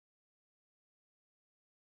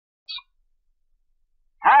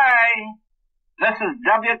This is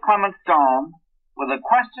W. Clement Stone with a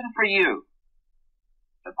question for you.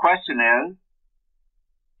 The question is,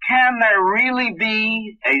 can there really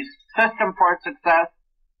be a system for success?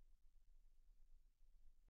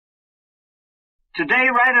 Today,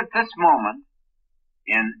 right at this moment,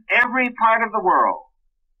 in every part of the world,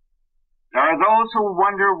 there are those who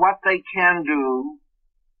wonder what they can do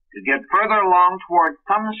to get further along toward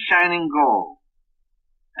some shining goal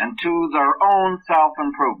and to their own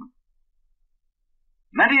self-improvement.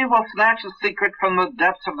 Many will snatch a secret from the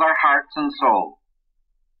depths of their hearts and souls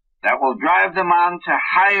that will drive them on to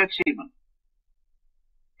high achievement.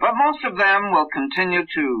 But most of them will continue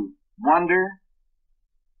to wonder,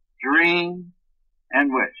 dream,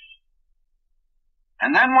 and wish.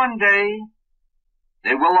 And then one day,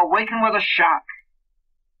 they will awaken with a shock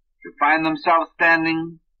to find themselves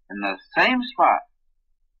standing in the same spot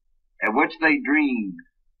at which they dreamed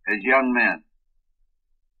as young men.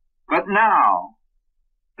 But now,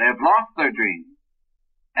 they have lost their dreams,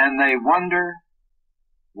 and they wonder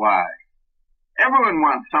why. Everyone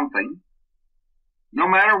wants something, no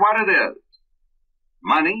matter what it is.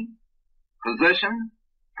 Money, position,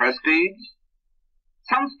 prestige,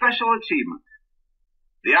 some special achievement,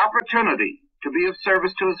 the opportunity to be of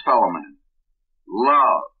service to his fellow men,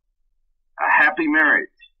 love, a happy marriage,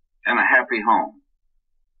 and a happy home.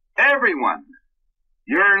 Everyone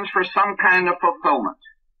yearns for some kind of fulfillment,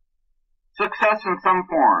 success in some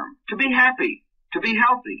form, to be happy, to be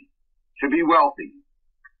healthy, to be wealthy,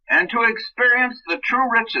 and to experience the true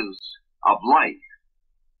riches of life.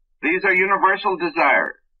 These are universal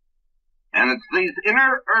desires, and it's these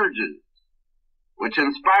inner urges which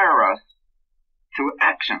inspire us to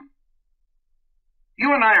action.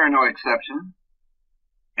 You and I are no exception,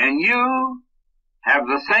 and you have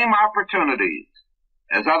the same opportunities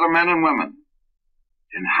as other men and women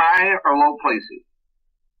in high or low places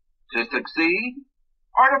to succeed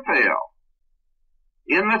or to fail.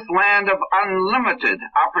 In this land of unlimited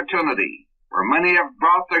opportunity, where many have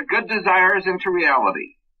brought their good desires into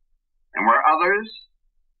reality, and where others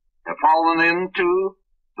have fallen into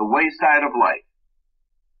the wayside of life.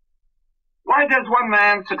 Why does one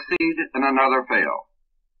man succeed and another fail?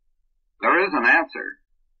 There is an answer,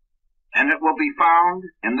 and it will be found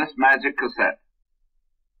in this magic cassette.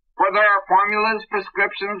 For there are formulas,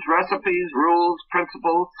 prescriptions, recipes, rules,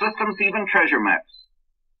 principles, systems, even treasure maps,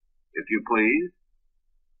 if you please,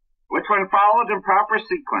 which when followed in proper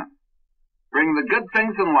sequence, bring the good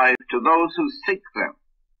things in life to those who seek them.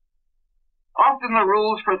 Often the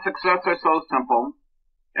rules for success are so simple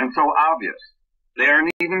and so obvious, they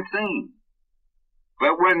aren't even seen.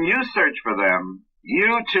 But when you search for them,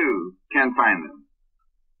 you too can find them.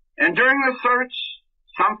 And during the search,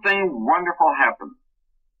 something wonderful happens.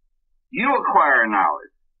 You acquire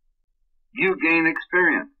knowledge. You gain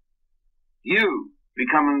experience. You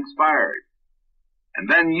become inspired. And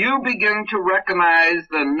then you begin to recognize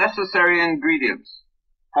the necessary ingredients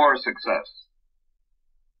for success.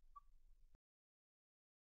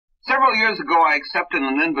 Several years ago, I accepted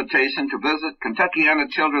an invitation to visit Kentuckiana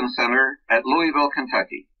Children's Center at Louisville,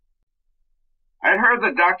 Kentucky. I had heard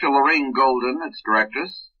that Dr. Lorraine Golden, its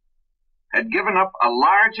directress, had given up a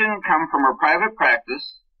large income from her private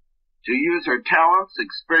practice to use her talents,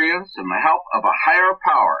 experience, and the help of a higher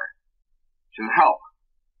power to help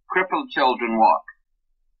crippled children walk.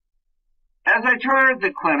 As I toured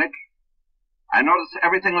the clinic, I noticed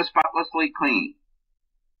everything was spotlessly clean.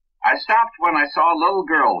 I stopped when I saw a little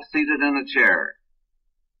girl seated in a chair.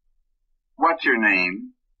 "What's your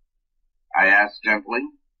name?" I asked gently.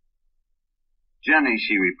 "Jenny,"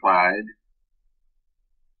 she replied.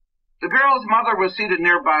 The girl's mother was seated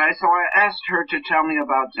nearby, so I asked her to tell me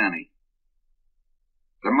about Jenny.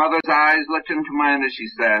 The mother's eyes looked into mine as she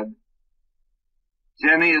said,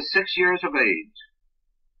 "Jenny is 6 years of age.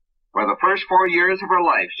 For the first 4 years of her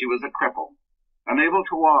life, she was a cripple, unable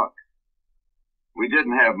to walk. We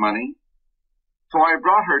didn't have money, so I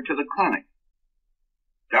brought her to the clinic.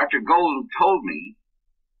 Dr. Golden told me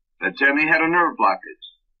that Jenny had a nerve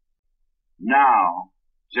blockage. Now,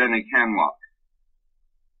 Jenny can walk."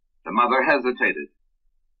 The mother hesitated.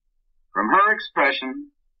 From her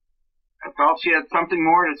expression, I felt she had something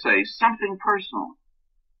more to say, something personal.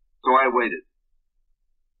 So I waited.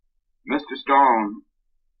 "Mr. Stone,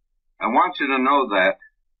 I want you to know that..."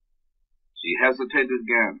 She hesitated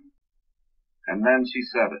again, and then she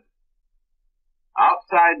said it.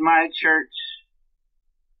 "Outside my church,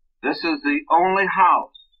 this is the only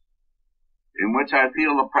house in which I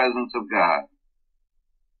feel the presence of God."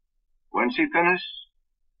 When she finished,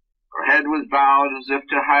 her head was bowed as if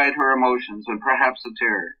to hide her emotions and perhaps a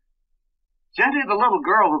tear. Jenny, the little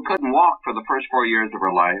girl who couldn't walk for the first 4 years of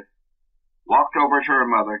her life, walked over to her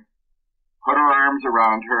mother, put her arms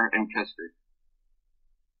around her, and kissed her.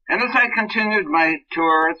 And as I continued my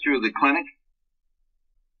tour through the clinic,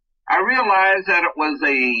 I realized that it was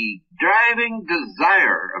a driving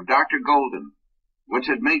desire of Dr. Golden which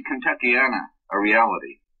had made Kentuckiana a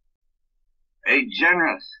reality. A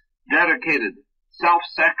generous, dedicated,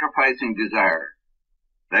 self-sacrificing desire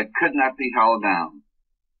that could not be held down.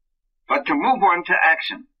 But to move one to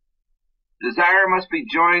action, desire must be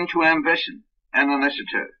joined to ambition and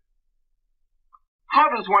initiative.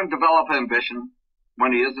 How does one develop ambition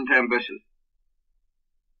when he isn't ambitious?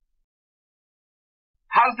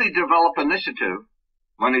 How does he develop initiative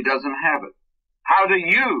when he doesn't have it? How do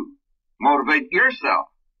you motivate yourself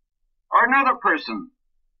or another person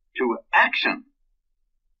to action?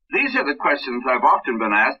 These are the questions I've often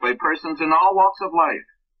been asked by persons in all walks of life.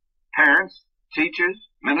 Parents, teachers,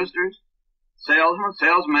 ministers, salesmen,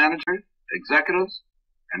 sales managers, executives,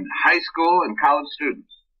 and high school and college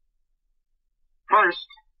students. First,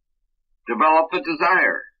 develop the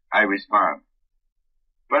desire, I respond.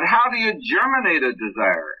 But how do you germinate a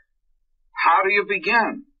desire? How do you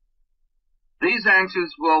begin? These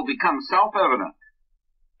answers will become self-evident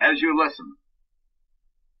as you listen.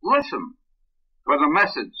 Listen for the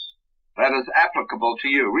message that is applicable to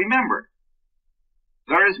you. Remember,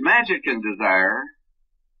 there is magic in desire.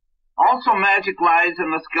 Also, magic lies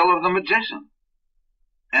in the skill of the magician.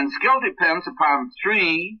 And skill depends upon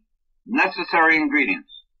three necessary ingredients.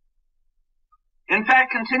 In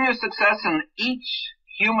fact, continuous success in each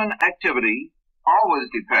human activity always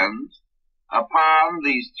depends upon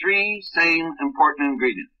these three same important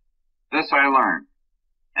ingredients. This I learned,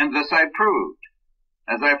 and this I proved,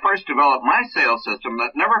 as I first developed my sales system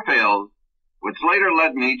that never fails, which later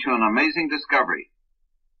led me to an amazing discovery,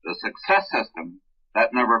 the success system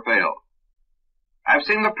that never fails. I've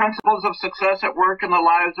seen the principles of success at work in the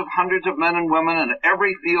lives of hundreds of men and women in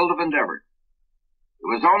every field of endeavor. It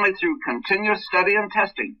was only through continuous study and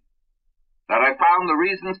testing that I found the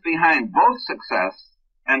reasons behind both success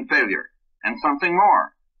and failure, and something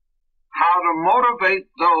more. How to motivate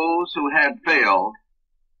those who had failed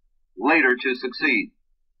later to succeed.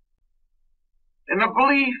 In the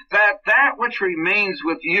belief that that which remains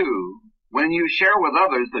with you when you share with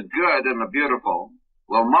others the good and the beautiful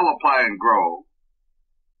will multiply and grow,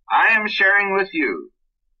 I am sharing with you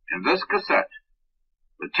in this cassette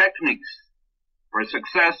the techniques for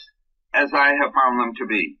success as I have found them to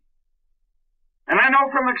be. And I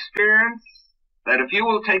know from experience that if you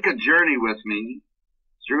will take a journey with me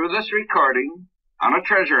through this recording on a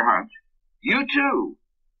treasure hunt, you too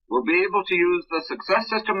will be able to use the success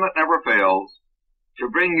system that never fails to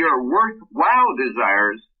bring your worthwhile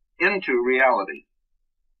desires into reality.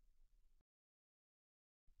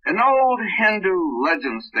 An old Hindu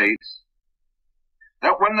legend states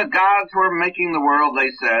that when the gods were making the world, they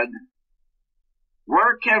said,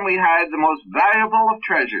 "Where can we hide the most valuable of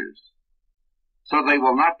treasures so they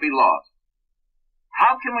will not be lost?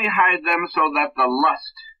 How can we hide them so that the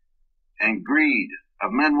lust and greed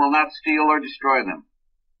of men will not steal or destroy them?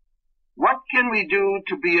 What can we do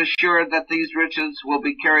to be assured that these riches will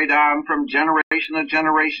be carried on from generation to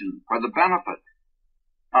generation for the benefit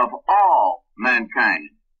of all mankind?"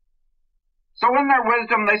 So in their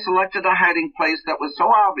wisdom, they selected a hiding place that was so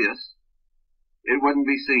obvious it wouldn't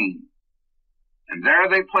be seen. And there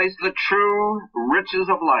they placed the true riches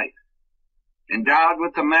of life, endowed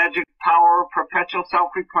with the magic power of perpetual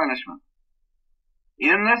self-replenishment.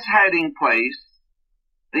 In this hiding place,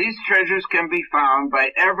 these treasures can be found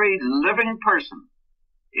by every living person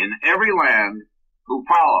in every land who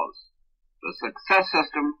follows the success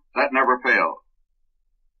system that never fails.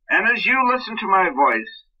 And as you listen to my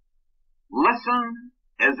voice, listen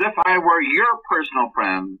as if I were your personal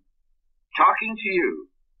friend talking to you,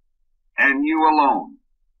 and you alone.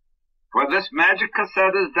 For this magic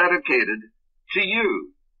cassette is dedicated to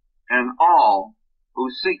you and all who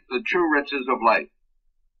seek the true riches of life.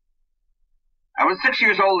 I was 6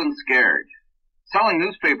 years old and scared. Selling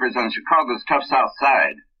newspapers on Chicago's tough South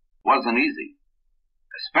Side wasn't easy,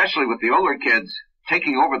 especially with the older kids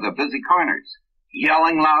taking over the busy corners,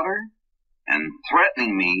 yelling louder and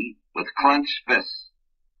threatening me with clenched fists.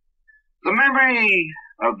 The memory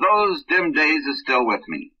of those dim days is still with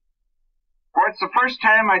me, for it's the first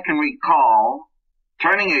time I can recall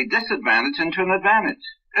turning a disadvantage into an advantage.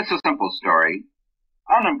 It's a simple story,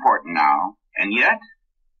 unimportant now, and yet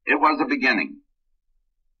it was a beginning.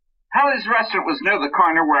 Hallie's restaurant was near the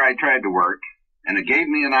corner where I tried to work, and it gave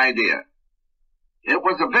me an idea. It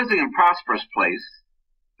was a busy and prosperous place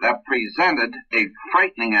that presented a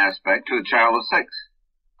frightening aspect to a child of 6.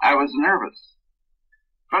 I was nervous,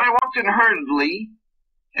 but I walked in hurriedly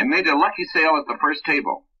and made a lucky sale at the first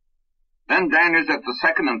table. Then diners at the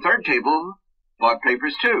second and third table bought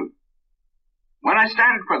papers too. When I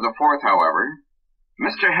started for the fourth, however,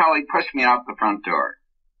 Mr. Helly pushed me out the front door.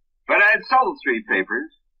 But I had sold 3 papers,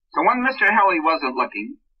 so when Mr. Helly wasn't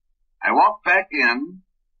looking, I walked back in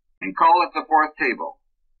and called at the fourth table.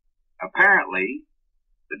 Apparently,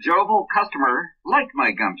 the jovial customer liked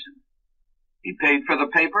my gumption. He paid for the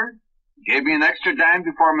paper, gave me an extra dime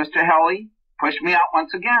before Mr. Helly pushed me out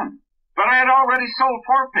once again. But I had already sold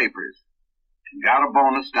 4 papers and got a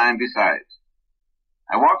bonus dime besides.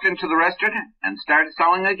 I walked into the restaurant and started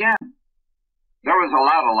selling again. There was a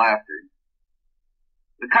lot of laughter.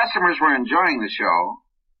 The customers were enjoying the show.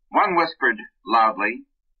 One whispered loudly,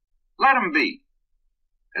 "Let him be,"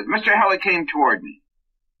 as Mr. Helly came toward me.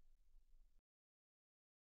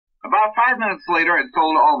 About 5 minutes later, I'd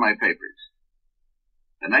sold all my papers.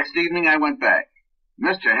 The next evening, I went back.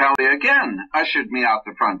 Mr. Helly again ushered me out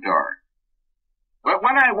the front door. But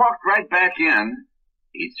when I walked right back in,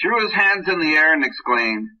 he threw his hands in the air and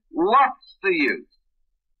exclaimed, "What's the use?"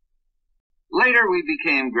 Later, we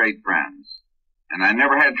became great friends, and I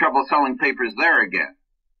never had trouble selling papers there again.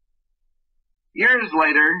 Years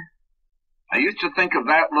later, I used to think of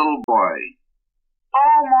that little boy,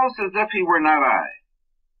 almost as if he were not I,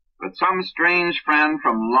 but some strange friend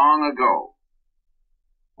from long ago.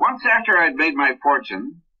 Once after I'd made my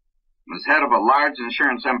fortune, was head of a large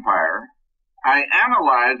insurance empire, I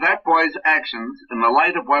analyzed that boy's actions in the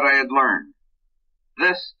light of what I had learned.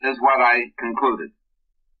 This is what I concluded.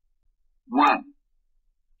 1.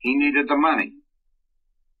 He needed the money.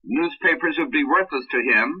 Newspapers would be worthless to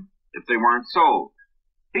him if they weren't sold.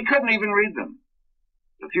 He couldn't even read them.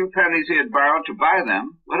 The few pennies he had borrowed to buy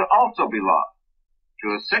them would also be lost.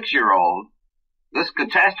 To a 6-year-old, this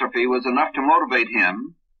catastrophe was enough to motivate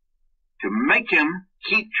him, to make him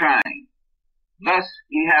keep trying. Thus,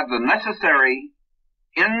 he had the necessary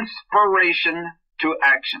inspiration to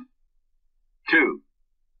action. 2.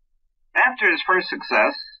 After his first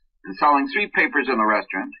success in selling 3 papers in the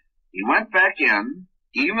restaurant, he went back in,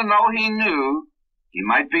 even though he knew he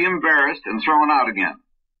might be embarrassed and thrown out again.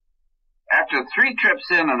 After 3 trips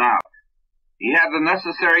in and out, he had the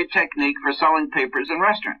necessary technique for selling papers in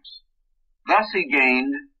restaurants. Thus he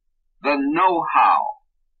gained the know-how.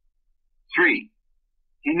 3.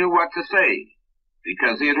 He knew what to say,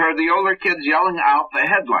 because he had heard the older kids yelling out the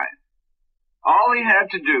headline. All he had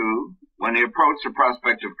to do when he approached a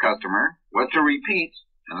prospective customer was to repeat,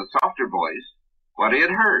 in a softer voice, what he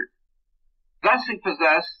had heard. Thus he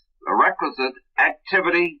possessed the requisite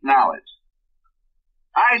activity knowledge.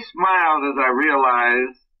 I smiled as I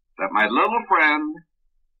realized that my little friend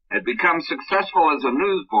had become successful as a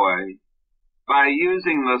newsboy by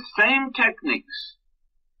using the same techniques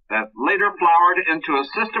that later flowered into a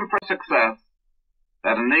system for success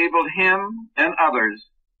that enabled him and others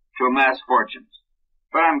to amass fortunes.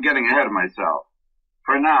 But I'm getting ahead of myself.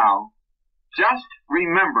 For now, just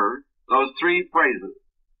remember those 3 phrases.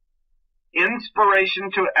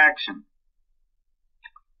 Inspiration to action,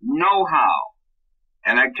 know-how,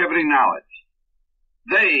 and activity knowledge.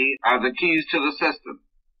 They are the keys to the system.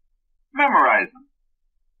 Memorize them.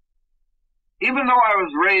 Even though I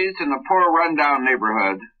was raised in a poor, rundown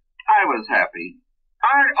neighborhood, I was happy.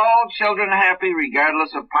 Aren't all children happy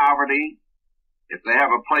regardless of poverty if they have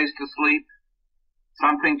a place to sleep,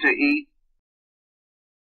 something to eat,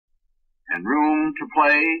 and room to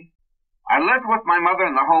play? I lived with my mother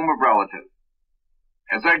in the home of relatives.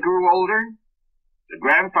 As I grew older, the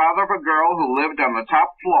grandfather of a girl who lived on the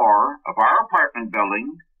top floor of our apartment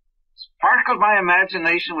building sparkled my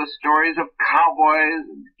imagination with stories of cowboys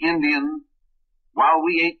and Indians while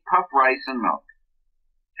we ate puff rice and milk.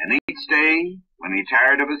 And each day, when he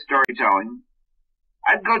tired of his storytelling,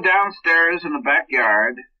 I'd go downstairs in the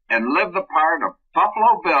backyard and live the part of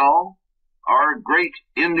Buffalo Bill, our great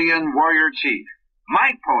Indian warrior chief.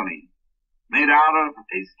 My pony, made out of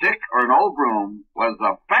a stick or an old broom, was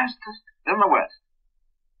the fastest in the West.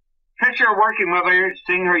 Picture a working mother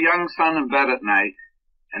seeing her young son in bed at night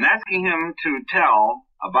and asking him to tell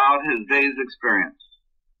about his day's experience.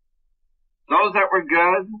 Those that were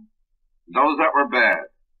good, those that were bad.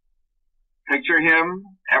 Picture him,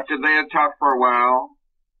 after they had talked for a while,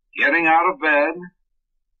 getting out of bed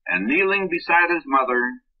and kneeling beside his mother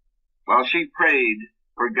while she prayed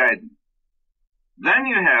for guidance. Then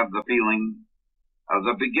you have the feeling of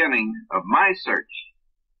the beginning of my search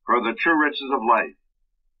for the true riches of life.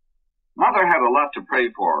 Mother had a lot to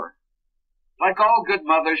pray for. Like all good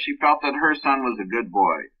mothers, she felt that her son was a good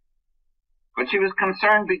boy. But she was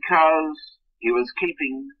concerned because he was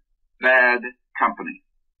keeping bad company.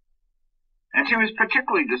 And she was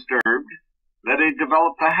particularly disturbed that he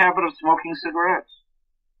developed the habit of smoking cigarettes.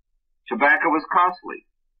 Tobacco was costly,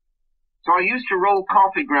 so I used to roll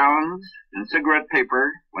coffee grounds in cigarette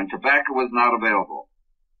paper when tobacco was not available.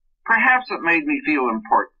 Perhaps it made me feel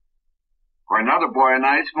important, for another boy and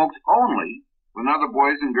I smoked only when other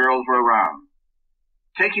boys and girls were around,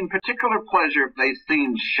 taking particular pleasure if they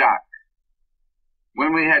seemed shocked.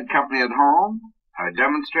 When we had company at home, I would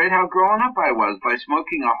demonstrate how grown up I was by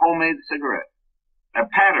smoking a homemade cigarette. A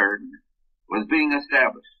pattern was being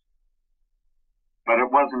established, but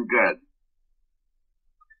it wasn't good.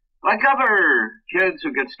 Like other kids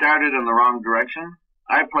who get started in the wrong direction,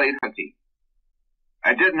 I played hooky.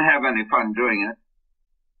 I didn't have any fun doing it.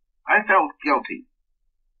 I felt guilty.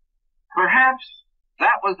 Perhaps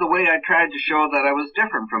that was the way I tried to show that I was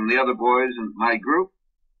different from the other boys in my group.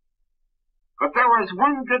 But there was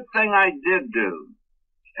one good thing I did do.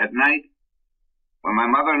 At night, when my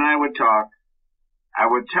mother and I would talk, I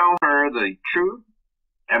would tell her the truth,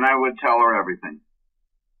 and I would tell her everything.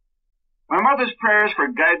 My mother's prayers for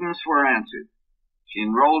guidance were answered. She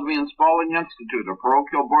enrolled me in Spalding Institute, a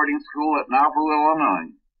parochial boarding school at Napoleon,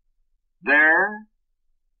 Illinois. There,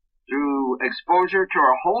 through exposure to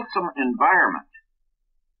a wholesome environment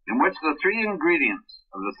in which the three ingredients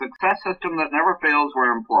of the success system that never fails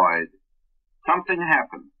were employed, something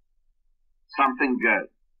happened. Something good.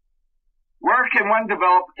 Where can one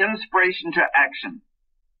develop inspiration to action,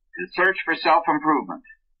 to search for self-improvement,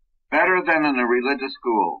 better than in a religious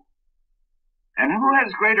school? And who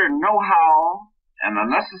has greater know-how and the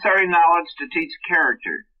necessary knowledge to teach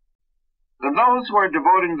character than those who are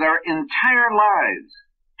devoting their entire lives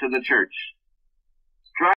to the church,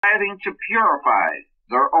 striving to purify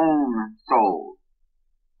their own souls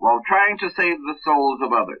while trying to save the souls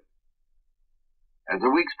of others? As the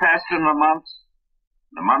weeks passed into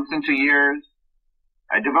the months into years,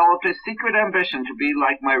 I developed a secret ambition to be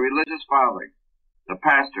like my religious father, the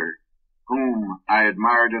pastor, whom I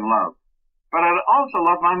admired and loved. But I also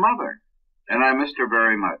loved my mother, and I missed her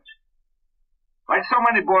very much. Like so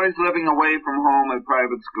many boys living away from home at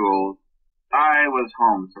private schools, I was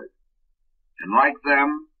homesick. And like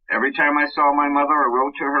them, every time I saw my mother or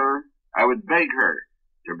wrote to her, I would beg her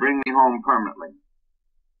to bring me home permanently.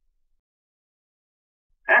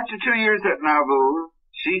 After 2 years at Nauvoo,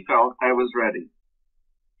 she felt I was ready.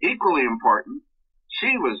 Equally important,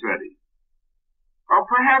 she was ready. Or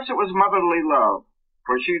perhaps it was motherly love,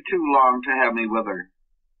 for she too longed to have me with her.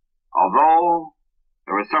 Although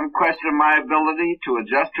there was some question of my ability to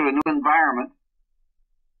adjust to a new environment,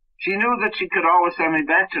 she knew that she could always send me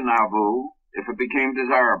back to Nauvoo if it became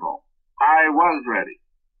desirable. I was ready,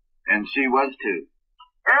 and she was too.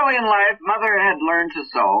 Early in life, Mother had learned to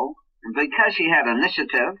sew, and because she had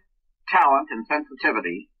initiative, talent, and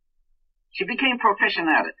sensitivity, she became proficient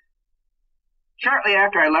at it. Shortly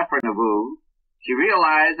after I left for Nauvoo, she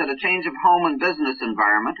realized that a change of home and business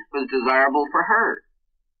environment was desirable for her.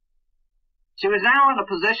 She was now in a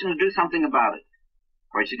position to do something about it,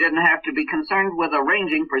 for she didn't have to be concerned with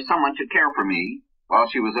arranging for someone to care for me while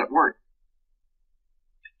she was at work.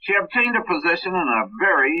 She obtained a position in a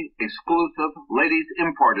very exclusive ladies'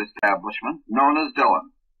 import establishment known as Dillon.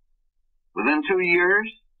 Within 2 years,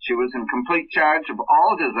 she was in complete charge of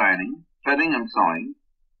all designing, fitting, and sewing,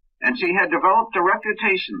 and she had developed a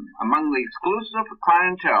reputation among the exclusive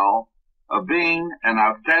clientele of being an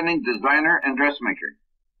outstanding designer and dressmaker.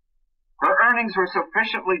 Her earnings were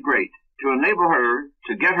sufficiently great to enable her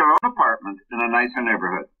to get her own apartment in a nicer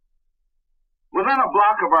neighborhood. Within a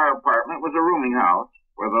block of our apartment was a rooming house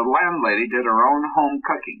where the landlady did her own home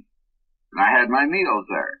cooking, and I had my meals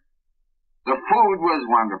there. The food was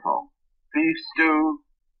wonderful. Beef stew,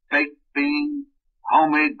 baked beans,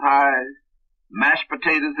 homemade pies, mashed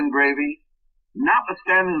potatoes and gravy,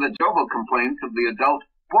 notwithstanding the jovial complaints of the adult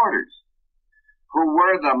boarders, who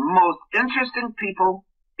were the most interesting people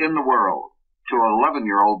in the world to an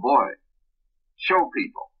 11-year-old boy. Show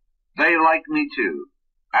people. They liked me too.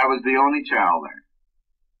 I was the only child there.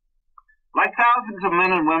 Like thousands of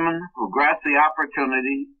men and women who grasped the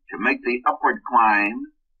opportunity to make the upward climb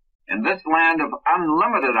in this land of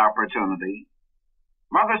unlimited opportunity,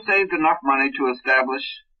 Mother saved enough money to establish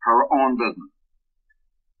her own business.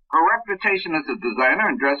 Her reputation as a designer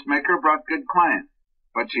and dressmaker brought good clients,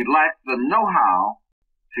 but she lacked the know-how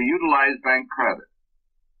to utilize bank credit.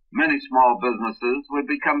 Many small businesses would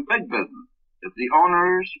become big business if the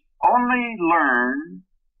owners only learn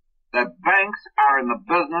that banks are in the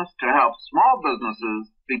business to help small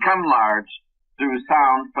businesses become large through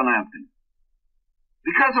sound financing.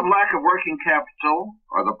 Because of lack of working capital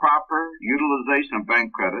or the proper utilization of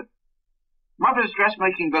bank credit, Mother's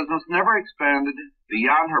dressmaking business never expanded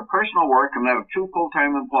beyond her personal work and that of 2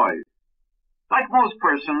 full-time employees. Like most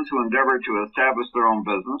persons who endeavor to establish their own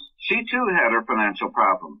business, she too had her financial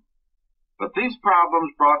problems. But these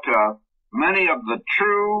problems brought to us many of the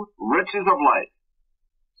true riches of life,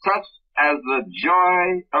 such as the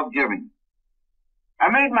joy of giving. I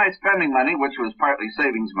made my spending money, which was partly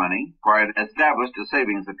savings money, for I had established a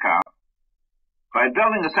savings account, by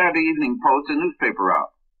building a Saturday Evening Post and newspaper route.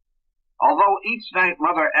 Although each night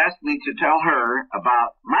Mother asked me to tell her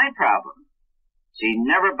about my problems, she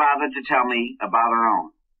never bothered to tell me about her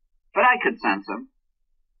own. But I could sense them.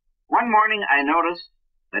 One morning I noticed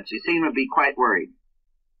that she seemed to be quite worried.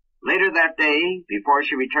 Later that day, before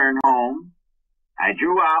she returned home, I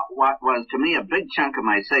drew out what was to me a big chunk of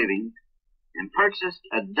my savings and purchased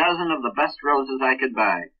a dozen of the best roses I could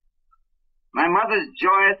buy. My mother's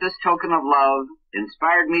joy at this token of love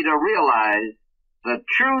inspired me to realize the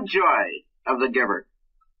true joy of the giver.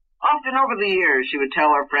 Often over the years, she would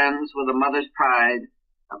tell her friends with a mother's pride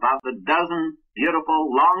about the dozen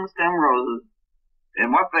beautiful long-stem roses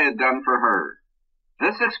and what they had done for her.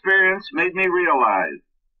 This experience made me realize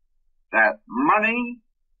that money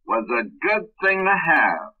was a good thing to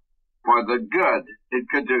have for the good it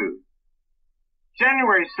could do.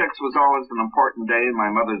 January 6th was always an important day in my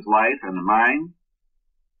mother's life and mine,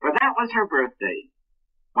 for that was her birthday.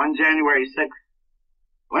 One January 6th,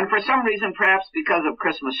 when for some reason, perhaps because of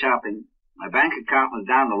Christmas shopping, my bank account was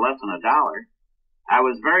down to less than $1, I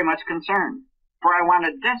was very much concerned, for I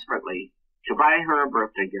wanted desperately to buy her a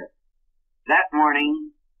birthday gift. That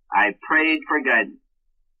morning, I prayed for guidance.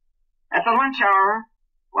 At the lunch hour,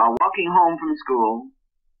 while walking home from school,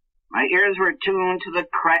 my ears were tuned to the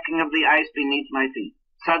cracking of the ice beneath my feet.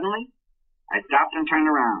 Suddenly, I stopped and turned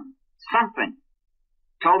around. Something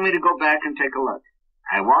told me to go back and take a look.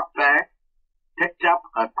 I walked back, picked up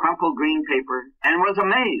a crumpled green paper, and was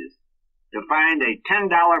amazed to find a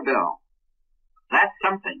 $10 bill. That's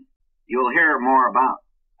something you'll hear more about.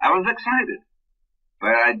 I was excited,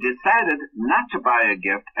 but I decided not to buy a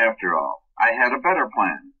gift after all. I had a better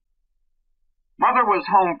plan. Mother was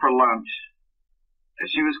home for lunch. As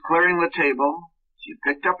she was clearing the table, she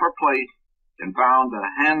picked up her plate and found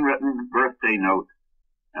a handwritten birthday note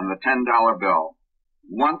and the $10 bill.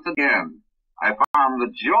 Once again, I found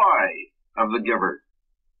the joy of the giver,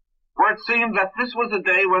 for it seemed that this was a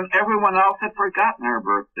day when everyone else had forgotten her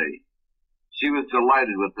birthday. She was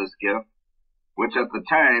delighted with this gift, which at the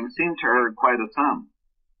time seemed to her quite a sum.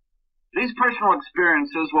 These personal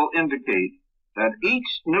experiences will indicate that each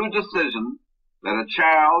new decision that a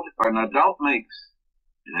child or an adult makes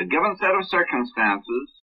in a given set of circumstances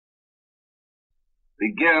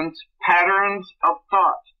begins patterns of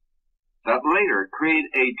thought that later create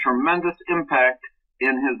a tremendous impact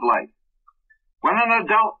in his life. When an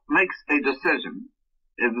adult makes a decision,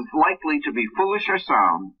 it is likely to be foolish or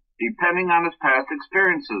sound, depending on his past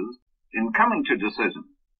experiences in coming to decisions.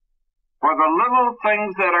 For the little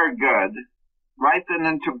things that are good ripen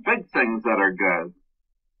into big things that are good,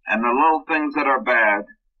 and the little things that are bad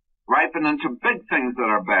ripen into big things that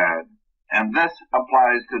are bad, and this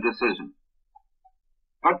applies to decisions.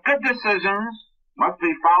 But good decisions must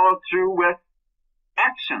be followed through with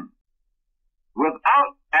action.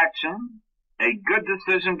 Without action, a good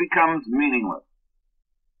decision becomes meaningless.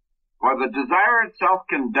 For the desire itself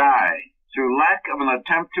can die through lack of an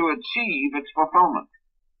attempt to achieve its fulfillment.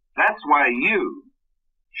 That's why you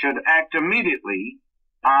should act immediately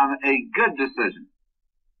on a good decision.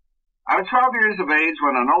 I was 12 years of age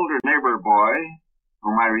when an older neighbor boy,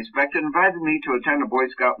 whom I respected, invited me to attend a Boy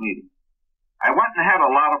Scout meeting. I went and had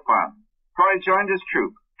a lot of fun, so I joined his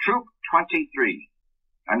troop, Troop 23,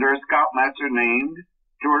 under a scoutmaster named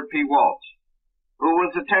Stuart P. Walsh, who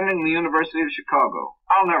was attending the University of Chicago.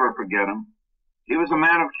 I'll never forget him. He was a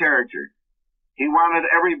man of character. He wanted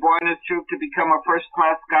every boy in his troop to become a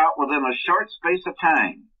first-class scout within a short space of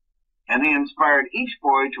time, and he inspired each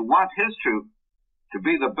boy to want his troop to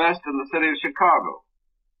be the best in the city of Chicago.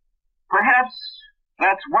 Perhaps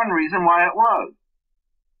that's one reason why it was.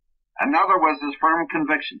 Another was his firm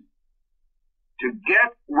conviction. To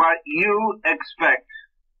get what you expect,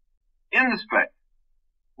 inspect,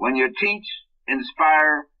 when you teach,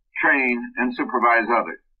 inspire, train, and supervise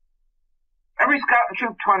others. Every scout in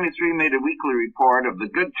Troop 23 made a weekly report of the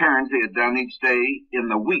good turns he had done each day in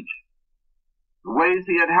the week, the ways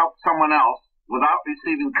he had helped someone else without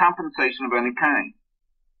receiving compensation of any kind.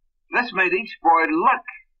 This made each boy look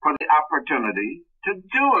for the opportunity to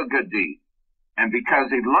do a good deed, and because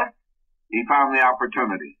he looked, he found the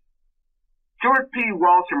opportunity. Stuart P.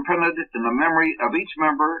 Walsh imprinted in the memory of each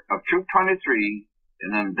member of Troop 23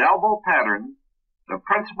 in indelible pattern the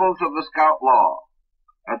principles of the Scout law.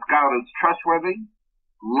 A Scout is trustworthy,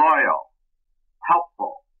 loyal,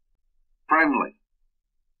 helpful, friendly,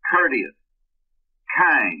 courteous,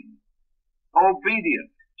 kind, obedient,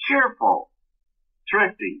 cheerful,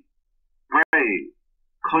 thrifty, brave,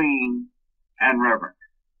 clean, and reverent.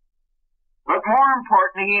 But more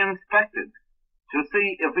important, he inspected to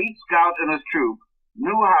see if each scout in his troop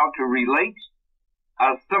knew how to relate,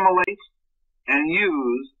 assimilate, and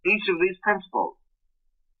use each of these principles.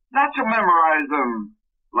 Not to memorize them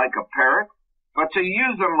like a parrot, but to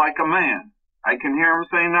use them like a man. I can hear him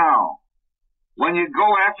say now, when you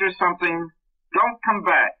go after something, don't come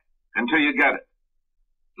back until you get it.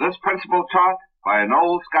 This principle taught by an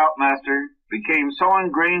old scoutmaster became so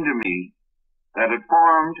ingrained in me that it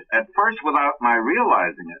formed, at first without my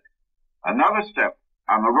realizing it, another step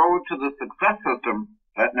on the road to the success system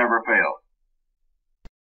that never fails.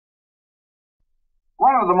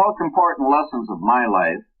 One of the most important lessons of my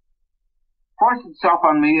life forced itself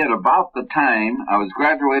on me at about the time I was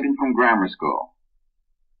graduating from grammar school.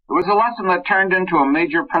 It was a lesson that turned into a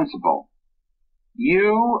major principle.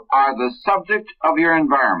 You are the subject of your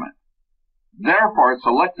environment. Therefore,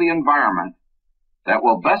 select the environment that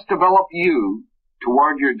will best develop you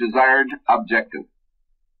toward your desired objective.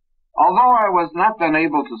 Although I was not then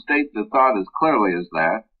able to state the thought as clearly as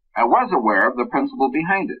that, I was aware of the principle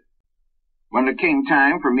behind it. When it came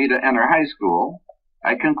time for me to enter high school,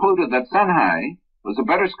 I concluded that Sun High was a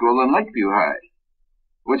better school than Lakeview High,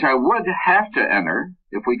 which I would have to enter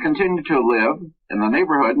if we continued to live in the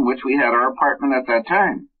neighborhood in which we had our apartment at that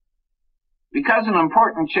time. Because an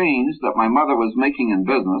important change that my mother was making in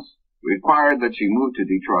business required that she move to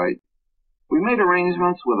Detroit, we made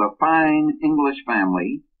arrangements with a fine English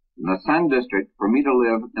family in the Sun District for me to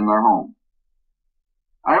live in their home.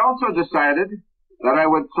 I also decided that I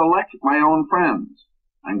would select my own friends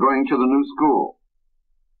on going to the new school.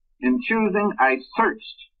 In choosing, I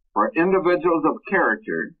searched for individuals of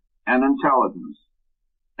character and intelligence.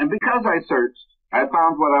 And because I searched, I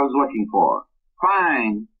found what I was looking for.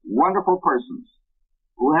 Fine, wonderful persons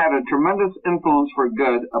who had a tremendous influence for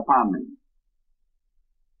good upon me.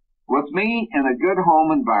 With me in a good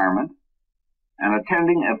home environment and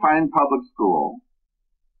attending a fine public school,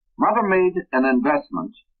 Mother made an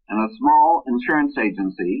investment in a small insurance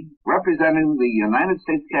agency representing the United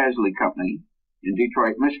States Casualty Company in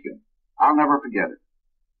Detroit, Michigan. I'll never forget it.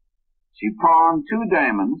 She pawned 2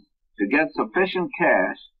 diamonds to get sufficient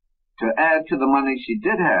cash to add to the money she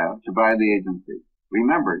did have to buy the agency.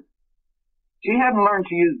 Remember, she hadn't learned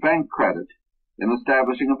to use bank credit in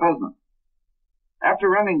establishing a business. After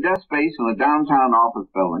renting desk space in the downtown office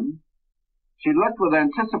building, she looked with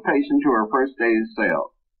anticipation to her first day's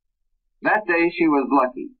sale. That day she was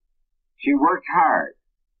lucky. She worked hard,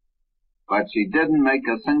 but she didn't make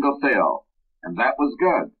a single sale, and that was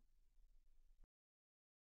good.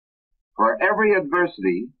 For every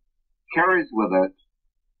adversity carries with it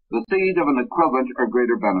the seed of an equivalent or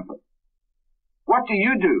greater benefit. What do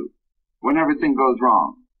you do when everything goes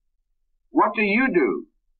wrong? What do you do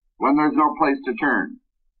when there's no place to turn?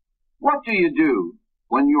 What do you do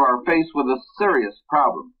when you are faced with a serious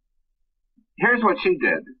problem? Here's what she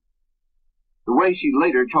did, the way she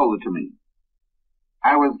later told it to me.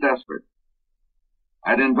 I was desperate.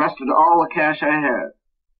 I'd invested all the cash I had,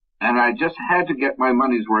 and I just had to get my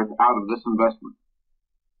money's worth out of this investment.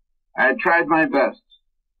 I had tried my best,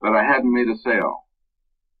 but I hadn't made a sale.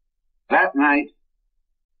 That night,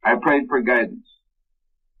 I prayed for guidance.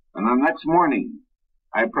 And the next morning,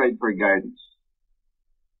 I prayed for guidance.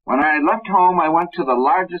 When I left home, I went to the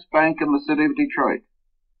largest bank in the city of Detroit.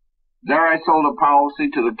 There I sold a policy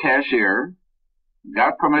to the cashier,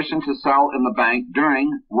 got permission to sell in the bank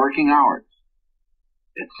during working hours.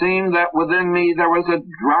 It seemed that within me there was a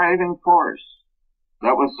driving force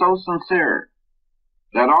that was so sincere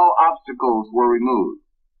that all obstacles were removed.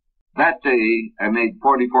 That day, I made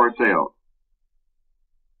 44 sales.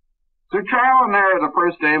 Through trial and error the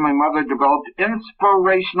first day, my mother developed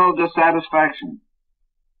inspirational dissatisfaction.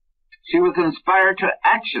 She was inspired to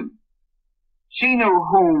action. She knew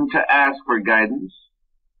whom to ask for guidance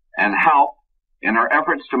and help in her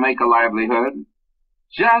efforts to make a livelihood,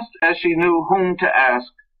 just as she knew whom to ask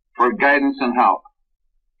for guidance and help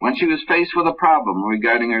when she was faced with a problem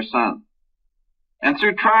regarding her son. And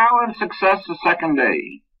through trial and success the second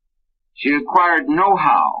day, she acquired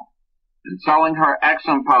know-how in selling her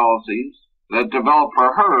accident policies that developed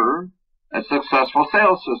for her a successful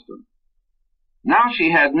sales system. Now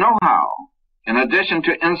she had know-how in addition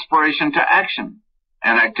to inspiration to action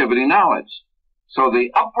and activity knowledge, so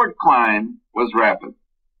the upward climb was rapid.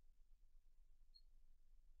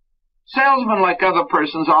 Salesmen, like other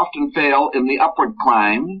persons, often fail in the upward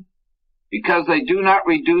climb because they do not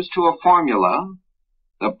reduce to a formula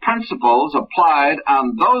the principles applied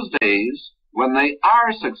on those days when they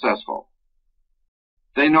are successful.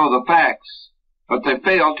 They know the facts, but they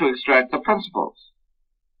fail to extract the principles.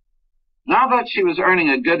 Now that she was earning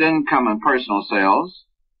a good income in personal sales,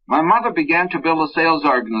 my mother began to build a sales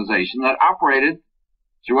organization that operated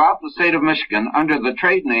throughout the state of Michigan under the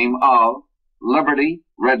trade name of Liberty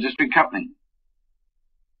Registry Company.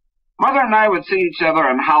 Mother and I would see each other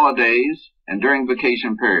on holidays and during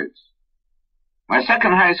vacation periods. My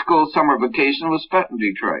second high school summer vacation was spent in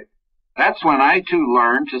Detroit. That's when I, too,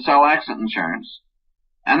 learned to sell accident insurance,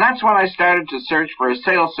 and that's when I started to search for a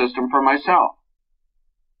sales system for myself,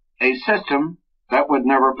 a system that would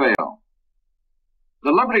never fail.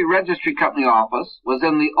 The Liberty Registry Company office was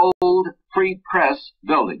in the old Free Press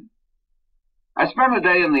building. I spent a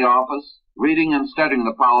day in the office reading and studying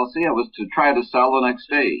the policy I was to try to sell the next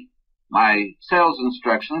day. My sales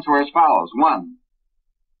instructions were as follows. 1.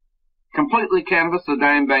 Completely canvass the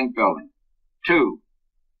Dime Bank building. 2.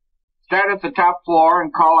 Start at the top floor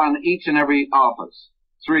and call on each and every office.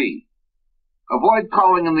 3. Avoid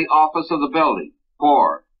calling in the office of the building.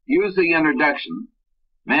 4. Use the introduction.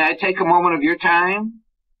 May I take a moment of your time?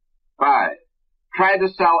 5. Try to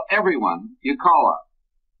sell everyone you call up.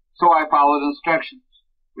 So I followed instructions.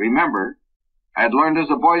 Remember, I had learned as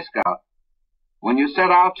a Boy Scout, when you set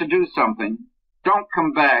out to do something, don't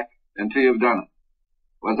come back until you've done it.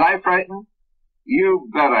 Was I frightened? You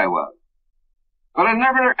bet I was. But it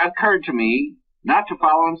never occurred to me not to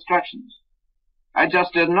follow instructions. I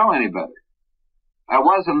just didn't know any better. I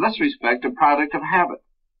was, in this respect, a product of habit,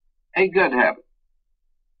 a good habit.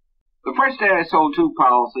 The first day I sold 2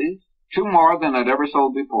 policies, 2 more than I'd ever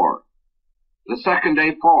sold before. The second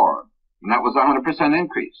day 4, and that was a 100%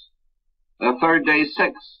 increase. The third day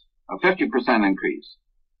 6, a 50% increase.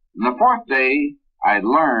 And the fourth day, I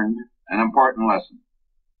learned an important lesson.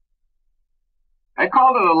 I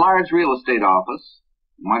called at a large real estate office,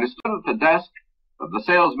 and when I stood at the desk of the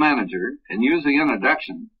sales manager and used the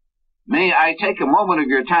introduction, "May I take a moment of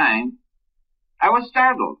your time?" I was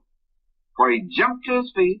startled, for he jumped to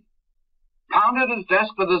his feet, pounded his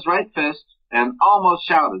desk with his right fist, and almost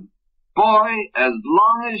shouted, "Boy, as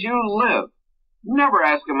long as you live, never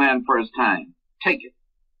ask a man for his time. Take it."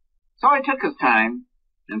 So I took his time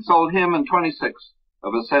and sold him and 26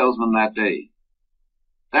 of his salesmen that day.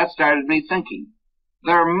 That started me thinking,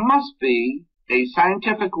 there must be a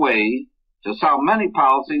scientific way to sell many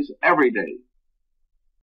policies every day.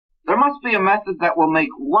 There must be a method that will make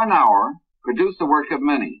 1 hour produce the work of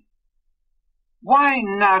many. Why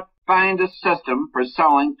not find a system for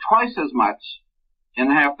selling twice as much in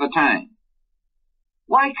half the time?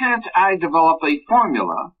 Why can't I develop a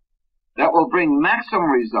formula that will bring maximum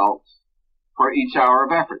results for each hour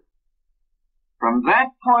of effort? From that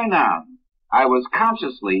point on, I was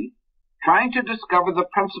consciously trying to discover the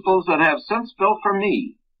principles that have since built for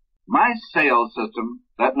me my sales system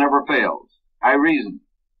that never fails. I reasoned.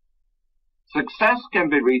 Success can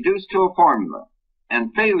be reduced to a formula,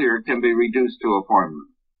 and failure can be reduced to a formula.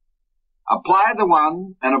 Apply the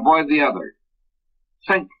one and avoid the other.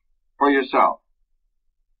 Think for yourself.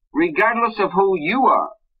 Regardless of who you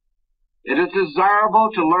are, it is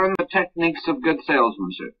desirable to learn the techniques of good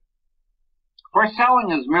salesmanship. For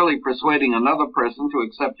selling is merely persuading another person to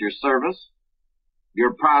accept your service,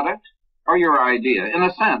 your product, or your idea. In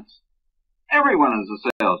a sense, everyone is a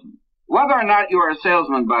salesman. Whether or not you are a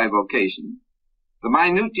salesman by vocation, the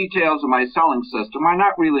minute details of my selling system are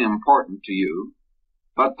not really important to you,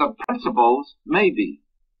 but the principles may be,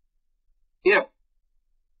 if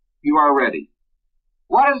you are ready.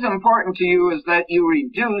 What is important to you is that you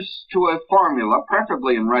reduce to a formula,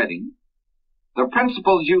 preferably in writing, the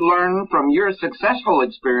principles you learn from your successful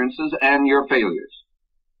experiences and your failures,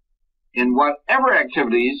 in whatever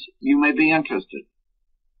activities you may be interested.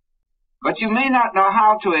 But you may not know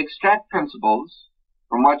how to extract principles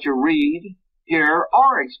from what you read, hear,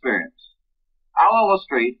 or experience. I'll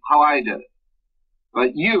illustrate how I did it,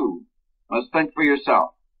 but you must think for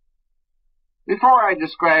yourself. Before I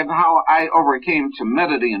describe how I overcame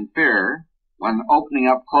timidity and fear when opening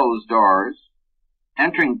up closed doors,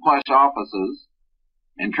 entering plush offices,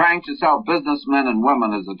 and trying to sell businessmen and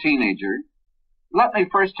women as a teenager, let me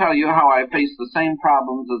first tell you how I faced the same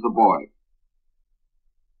problems as a boy.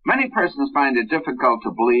 Many persons find it difficult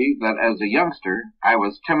to believe that as a youngster I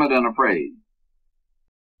was timid and afraid.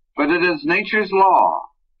 But it is nature's law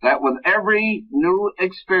that with every new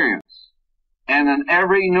experience and in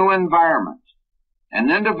every new environment, an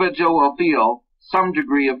individual will feel some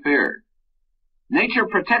degree of fear. Nature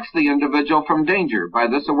protects the individual from danger by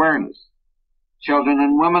this awareness. Children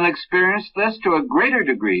and women experience this to a greater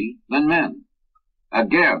degree than men.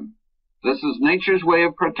 Again, This is nature's way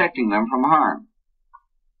of protecting them from harm.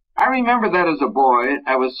 I remember that as a boy,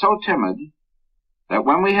 I was so timid that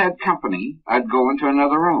when we had company, I'd go into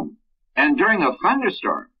another room. And during a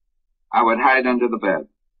thunderstorm, I would hide under the bed.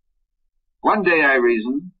 One day I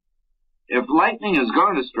reasoned, if lightning is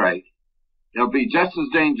going to strike, it'll be just as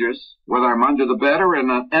dangerous whether I'm under the bed or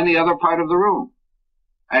in any other part of the room.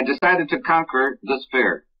 I decided to conquer this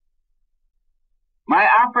fear. My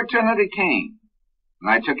opportunity came, and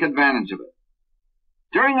I took advantage of it.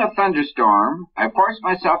 During a thunderstorm, I forced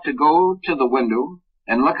myself to go to the window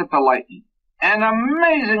and look at the lightning. An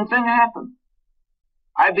amazing thing happened.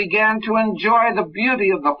 I began to enjoy the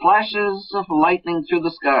beauty of the flashes of lightning through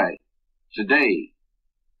the sky. Today,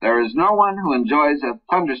 there is no one who enjoys a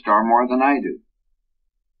thunderstorm more than I do.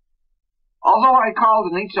 Although I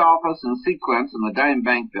called in each office in sequence in the Dime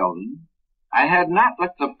Bank building, I had not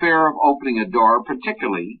let the fear of opening a door,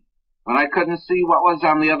 particularly when I couldn't see what was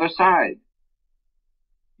on the other side.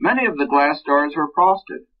 Many of the glass doors were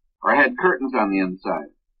frosted or had curtains on the inside.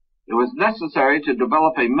 It was necessary to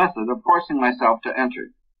develop a method of forcing myself to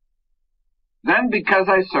enter. Then, because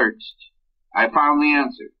I searched, I found the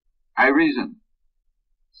answer. I reasoned.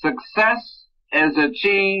 Success is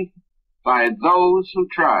achieved by those who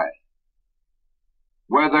try.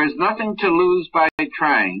 Where there's nothing to lose by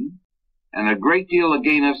trying, and a great deal to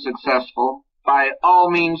gain if successful, by all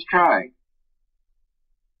means try.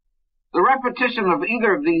 The repetition of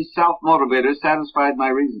either of these self-motivators satisfied my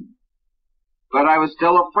reason. But I was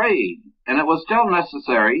still afraid, and it was still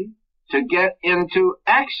necessary to get into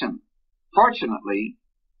action. Fortunately,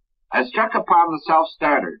 I struck upon the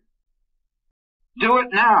self-starter. Do it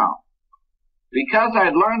now. Because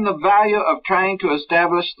I'd learned the value of trying to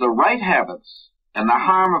establish the right habits and the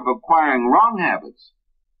harm of acquiring wrong habits,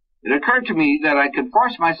 it occurred to me that I could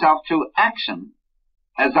force myself to action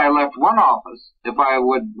as I left one office if I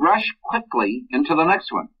would rush quickly into the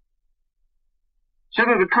next one. Should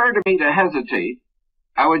it occur to me to hesitate,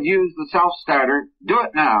 I would use the self-starter, do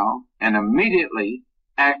it now, and immediately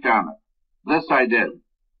act on it. This I did.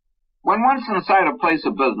 When once inside a place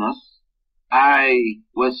of business, I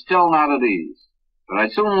was still not at ease, but I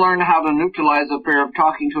soon learned how to neutralize the fear of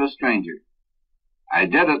talking to a stranger. I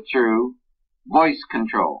did it through voice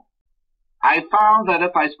control. I found that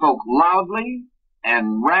if I spoke loudly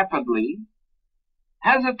and rapidly,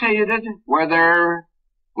 hesitated where there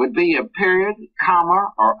would be a period, comma,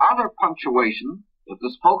 or other punctuation if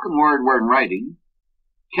the spoken word were in writing,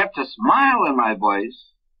 kept a smile in my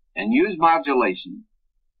voice, and used modulation,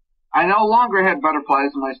 I no longer had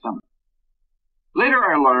butterflies in my stomach. Later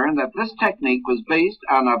I learned that this technique was based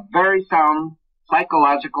on a very sound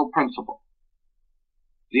psychological principle.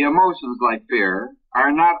 The emotions, like fear,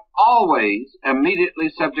 are not always immediately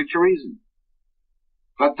subject to reason,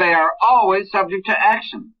 but they are always subject to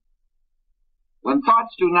action. When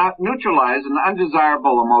thoughts do not neutralize an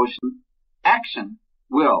undesirable emotion, action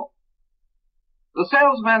will. The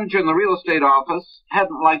sales manager in the real estate office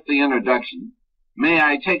hadn't liked the introduction. May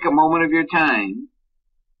I take a moment of your time?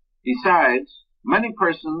 Besides, many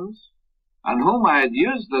persons on whom I had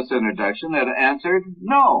used this introduction had answered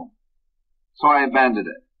no. So I abandoned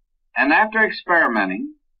it, and after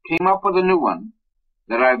experimenting, came up with a new one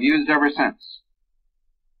that I've used ever since.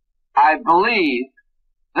 I believe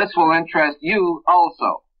this will interest you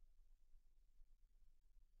also.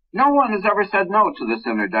 No one has ever said no to this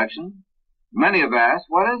introduction. Many have asked,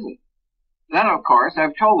 what is it? Then, of course,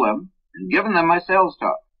 I've told them and given them my sales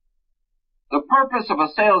talk. The purpose of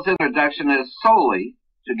a sales introduction is solely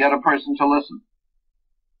to get a person to listen.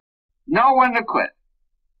 Know when to quit.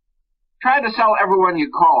 Try to sell everyone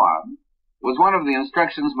you call on was one of the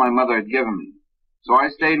instructions my mother had given me, so I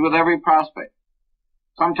stayed with every prospect.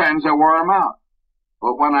 Sometimes I wore him out,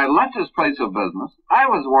 but when I left this place of business, I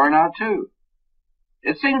was worn out too.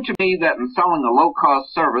 It seemed to me that in selling a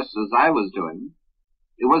low-cost service as I was doing,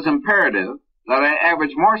 it was imperative that I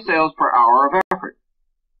average more sales per hour of effort.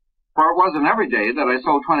 For it wasn't every day that I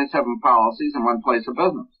sold 27 policies in one place of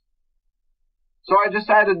business. So I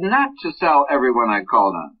decided not to sell everyone I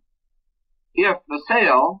called on. If the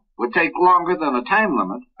sale would take longer than the time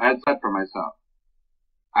limit I had set for myself,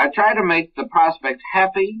 I'd try to make the prospect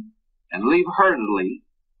happy and leave hurriedly,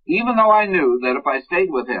 even though I knew that if I stayed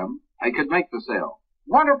with him, I could make the sale.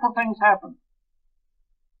 Wonderful things happened.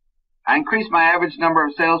 I increased my average number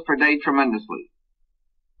of sales per day tremendously.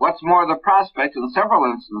 What's more, the prospect, in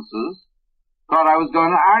several instances, thought I was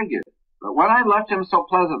going to argue. But when I left him so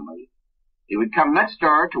pleasantly, he would come next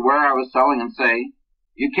door to where I was selling and say,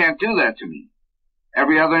 "You can't do that to me."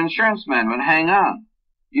 Every other insurance man would hang on.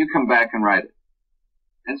 You come back and write it.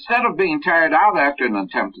 Instead of being tired out after an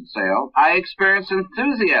attempted sale, I experienced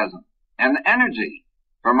enthusiasm and energy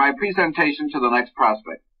for my presentation to the next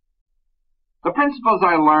prospect. The principles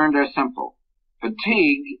I learned are simple.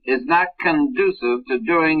 Fatigue is not conducive to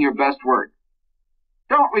doing your best work.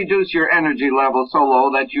 Don't reduce your energy level so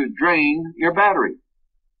low that you drain your battery.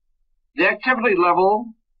 The activity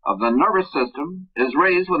level of the nervous system is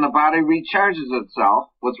raised when the body recharges itself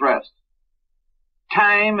with rest.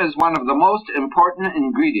 Time is one of the most important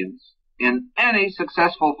ingredients in any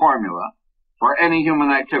successful formula for any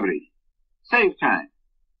human activity. Save time.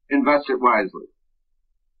 Invest it wisely.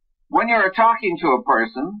 When you are talking to a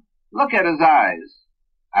person, look at his eyes.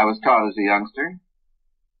 I was taught as a youngster.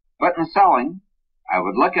 But in selling, I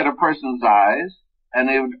would look at a person's eyes, and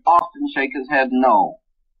he would often shake his head no.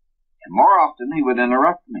 And more often, he would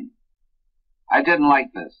interrupt me. I didn't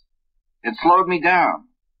like this. It slowed me down.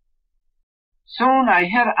 Soon I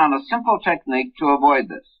hit on a simple technique to avoid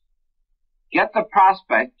this. Get the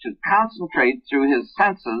prospect to concentrate through his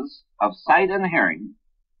senses of sight and hearing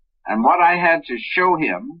on what I had to show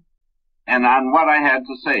him and on what I had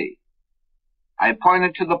to say. I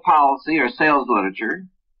pointed to the policy or sales literature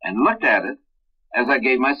and looked at it as I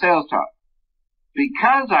gave my sales talk.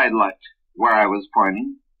 Because I looked where I was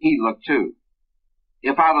pointing, he looked too.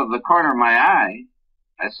 If out of the corner of my eye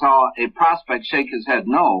I saw a prospect shake his head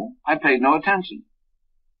no, I paid no attention.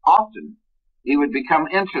 Often he would become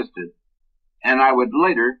interested, and I would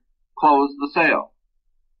later close the sale.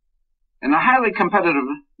 In a highly competitive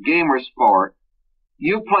game or sport,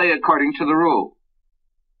 you play according to the rules,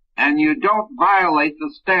 and you don't violate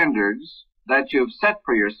the standards that you've set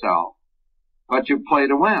for yourself, but you play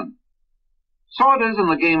to win. So it is in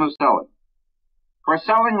the game of selling. For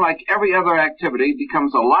selling, like every other activity,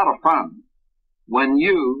 becomes a lot of fun when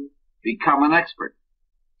you become an expert.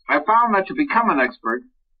 I found that to become an expert,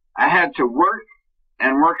 I had to work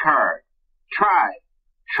and work hard. Try,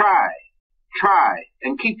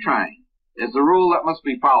 and keep trying is the rule that must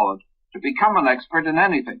be followed to become an expert in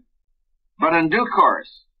anything. But in due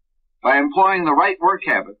course, by employing the right work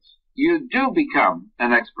habits, you do become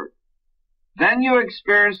an expert. Then you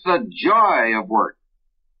experience the joy of work,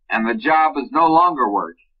 and the job is no longer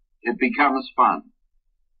work. It becomes fun.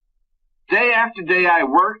 Day after day I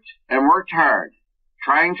worked and worked hard,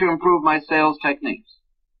 trying to improve my sales techniques.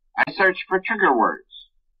 I searched for trigger words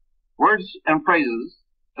and phrases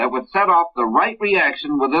that would set off the right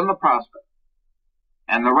reaction within the prospect.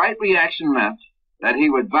 And the right reaction meant that he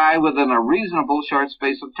would buy within a reasonable short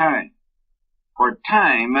space of time. For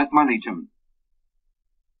time meant money to me.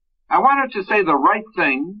 I wanted to say the right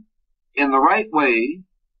thing in the right way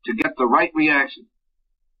to get the right reaction.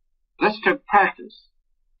 This took practice,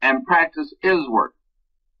 and practice is work.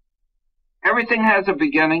 Everything has a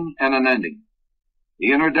beginning and an ending.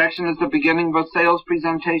 The introduction is the beginning of a sales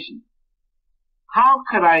presentation. How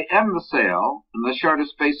could I end the sale in the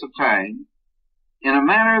shortest space of time in a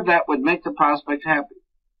manner that would make the prospect happy?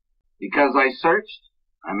 Because I searched,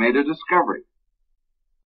 I made a discovery.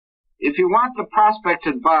 If you want the prospect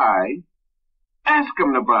to buy, ask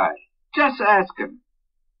him to buy. Just ask him.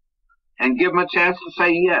 And give him a chance to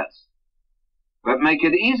say yes. But make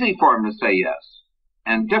it easy for him to say yes,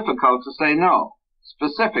 and difficult to say no.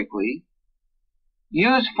 Specifically,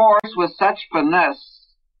 use force with such finesse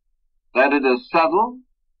that it is subtle,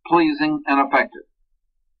 pleasing, and effective.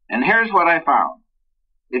 And here's what I found.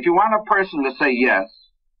 If you want a person to say yes,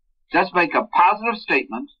 just make a positive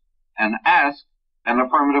statement and ask an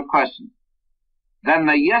affirmative question. Then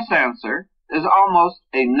the yes answer is almost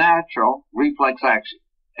a natural reflex action.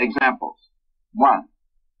 Examples. 1.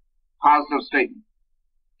 Positive statement.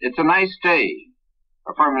 It's a nice day.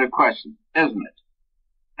 Affirmative question. Isn't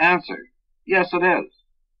it? Answer. Yes, it is.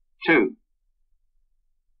 2.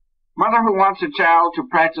 Mother who wants a child to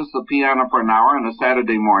practice the piano for an hour on a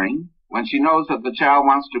Saturday morning when she knows that the child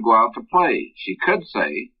wants to go out to play. She could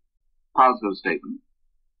say, positive statement,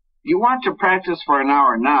 you want to practice for an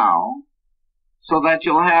hour now so that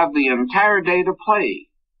you'll have the entire day to play.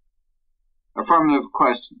 Affirmative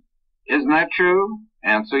question. Isn't that true?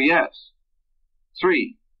 Answer yes.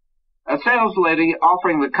 3. A sales lady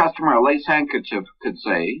offering the customer a lace handkerchief could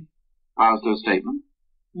say, positive statement,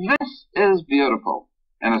 this is beautiful,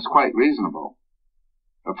 and it's quite reasonable.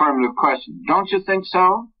 Affirmative question. Don't you think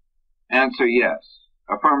so? Answer yes.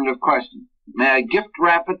 Affirmative question. May I gift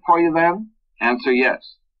wrap it for you then? Answer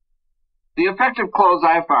yes. The effective close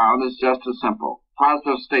I found is just as simple.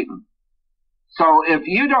 Positive statement. So if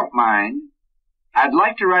you don't mind, I'd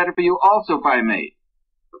like to write it for you also if I may.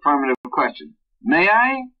 Affirmative question. May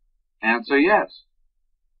I? Answer yes.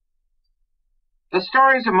 The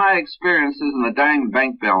stories of my experiences in the Diamond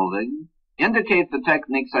Bank building indicate the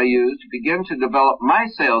techniques I used to begin to develop my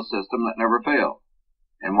sales system that never failed.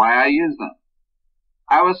 and why I use them.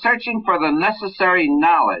 I was searching for the necessary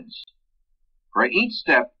knowledge for each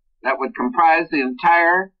step that would comprise the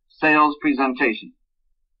entire sales presentation.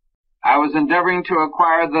 I was endeavoring to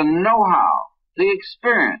acquire the know-how, the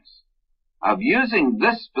experience of using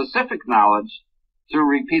this specific knowledge through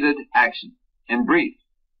repeated action. In brief,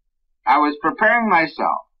 I was preparing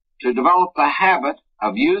myself to develop the habit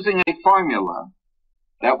of using a formula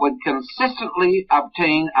that would consistently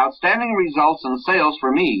obtain outstanding results in sales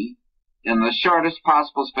for me in the shortest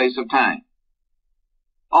possible space of time.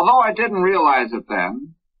 Although I didn't realize it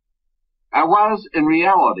then, I was, in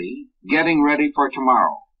reality, getting ready for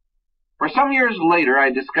tomorrow. For some years later,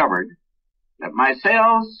 I discovered that my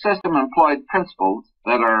sales system employed principles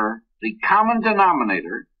that are the common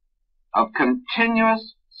denominator of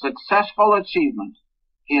continuous, successful achievement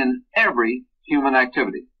in every human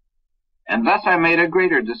activity. And thus I made a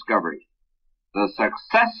greater discovery: the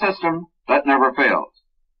success system that never fails.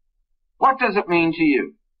 What does it mean to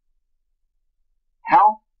you?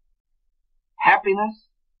 Health, happiness,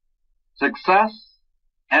 success,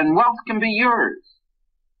 and wealth can be yours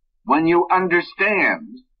when you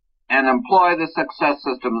understand and employ the success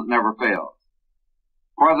system that never fails.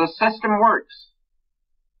 For the system works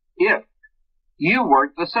if you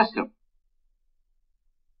work the system.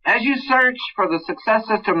 As you search for the success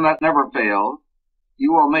system that never fails,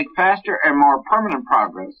 you will make faster and more permanent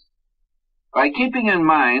progress by keeping in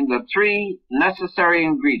mind the three necessary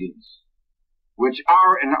ingredients, which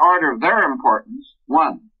are, in order of their importance: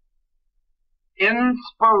 1,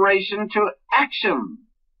 inspiration to action,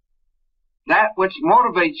 that which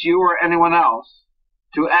motivates you or anyone else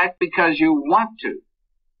to act because you want to.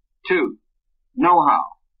 2, know-how,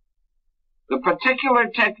 the particular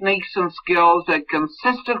techniques and skills that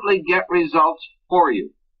consistently get results for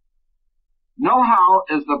you. Know-how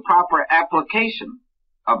is the proper application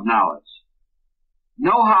of knowledge.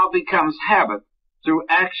 Know-how becomes habit through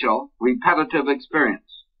actual, repetitive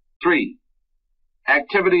experience. 3,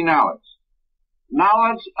 activity knowledge.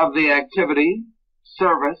 Knowledge of the activity,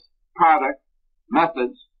 service, product,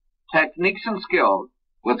 methods, techniques, and skills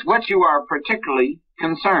with which you are particularly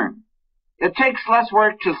concerned. It takes less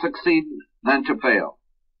work to succeed than to fail.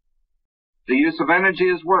 The use of energy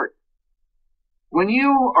is work. When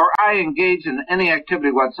you or I engage in any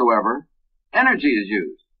activity whatsoever, energy is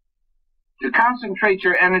used. To concentrate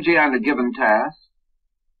your energy on a given task,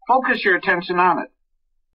 focus your attention on it,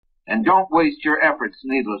 and don't waste your efforts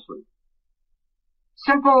needlessly.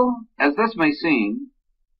 Simple as this may seem,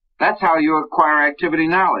 that's how you acquire activity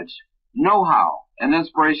knowledge, know-how, and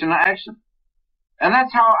inspiration to action. And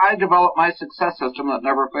that's how I develop my success system that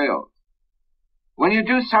never fails. When you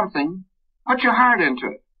do something, put your heart into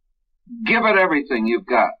it. Give it everything you've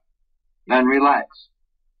got. Then relax.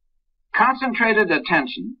 Concentrated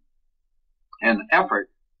attention and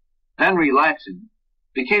effort, then relaxing,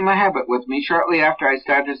 became a habit with me shortly after I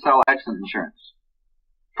started to sell accident insurance.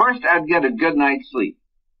 First, I'd get a good night's sleep.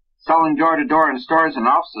 Selling door to door in stores and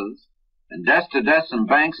offices, and desk to desk in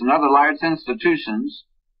banks and other large institutions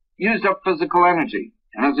used up physical energy,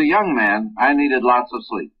 and as a young man, I needed lots of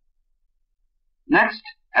sleep. Next,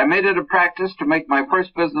 I made it a practice to make my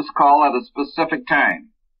first business call at a specific time,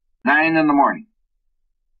 9 in the morning.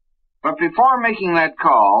 But before making that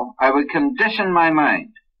call, I would condition my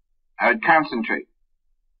mind. I would concentrate,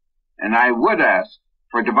 and I would ask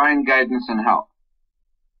for divine guidance and help.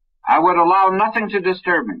 I would allow nothing to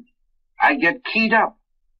disturb me. I'd get keyed up.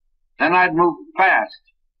 Then I'd move fast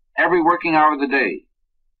every working hour of the day.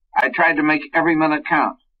 I tried to make every minute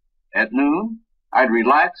count. At noon, I'd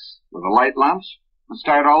relax with a light lunch and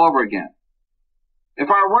start all over again. If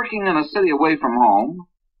I were working in a city away from home,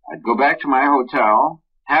 I'd go back to my hotel,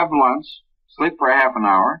 have lunch, sleep for half an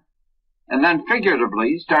hour, and then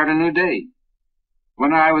figuratively start a new day.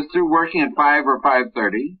 When I was through working at 5 or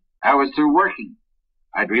 5:30, I was through working.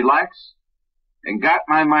 I'd relax and got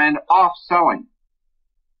my mind off selling.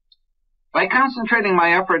 By concentrating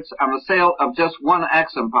my efforts on the sale of just one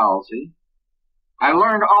accident policy, I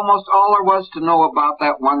learned almost all there was to know about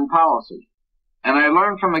that one policy. And I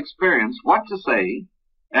learned from experience what to say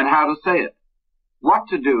and how to say it, what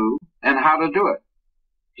to do and how to do it,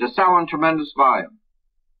 to sell in tremendous volume.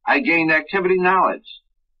 I gained activity knowledge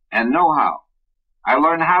and know-how. I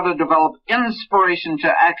learned how to develop inspiration to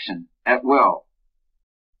action at will.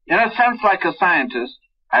 In a sense, like a scientist,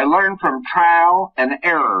 I learned from trial and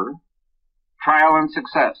error, trial and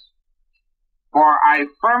success. For I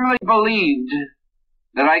firmly believed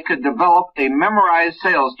that I could develop a memorized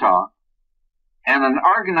sales talk and an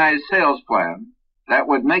organized sales plan that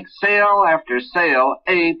would make sale after sale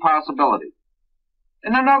a possibility.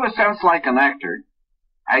 In another sense, like an actor,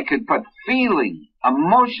 I could put feeling,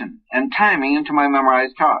 emotion, and timing into my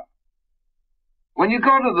memorized talk. When you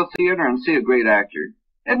go to the theater and see a great actor,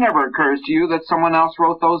 it never occurs to you that someone else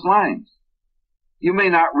wrote those lines. You may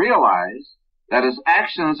not realize that his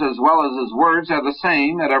actions as well as his words are the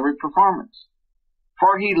same at every performance,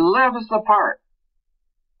 for he lives the part.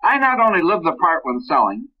 I not only live the part when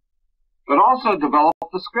selling, but also developed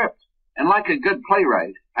the script, and like a good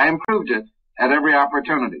playwright, I improved it at every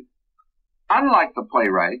opportunity. Unlike the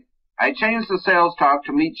playwright, I changed the sales talk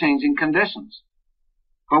to meet changing conditions.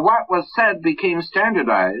 But what was said became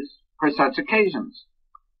standardized for such occasions.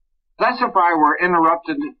 Thus, if I were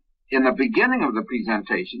interrupted in the beginning of the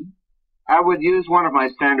presentation, I would use one of my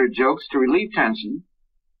standard jokes to relieve tension,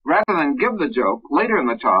 rather than give the joke later in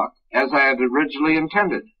the talk as I had originally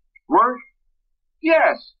intended. Work?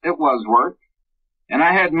 Yes, it was work. And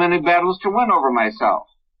I had many battles to win over myself.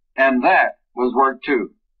 And that was work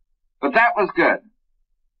too. But that was good,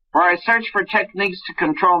 for I searched for techniques to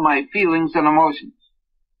control my feelings and emotions.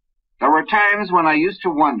 There were times when I used to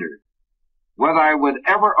wonder whether I would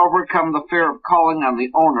ever overcome the fear of calling on the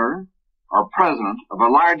owner or president of a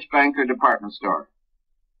large bank or department store.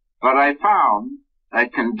 But I found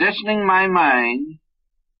that conditioning my mind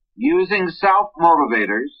using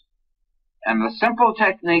self-motivators and the simple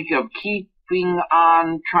technique of keeping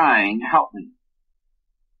on trying helped me.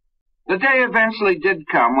 The day eventually did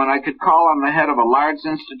come when I could call on the head of a large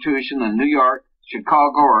institution in New York,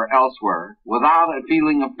 Chicago, or elsewhere without a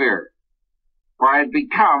feeling of fear, for I had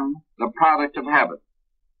become the product of habit.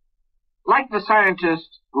 Like the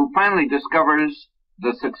scientist who finally discovers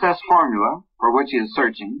the success formula for which he is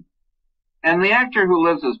searching, and the actor who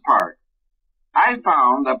lives his part, I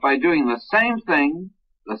found that by doing the same thing,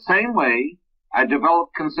 the same way, I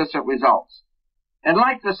developed consistent results. And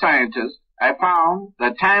like the scientist, I found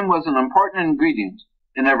that time was an important ingredient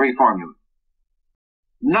in every formula.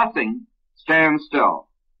 Nothing stands still.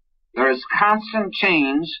 There is constant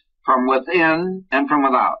change from within and from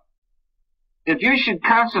without. If you should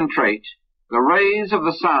concentrate the rays of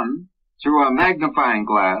the sun through a magnifying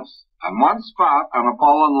glass on one spot on a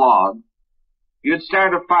fallen log, you'd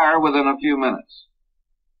start a fire within a few minutes.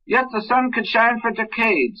 Yet the sun could shine for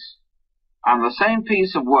decades on the same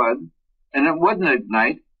piece of wood, and it wouldn't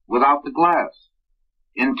ignite without the glass.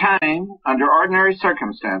 In time, under ordinary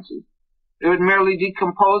circumstances, it would merely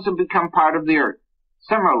decompose and become part of the earth.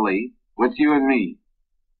 Similarly, with you and me.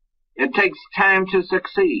 It takes time to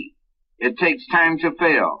succeed. It takes time to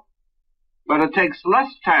fail. But it takes less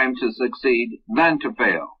time to succeed than to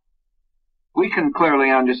fail. We can clearly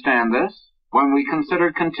understand this when we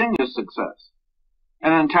consider continuous success,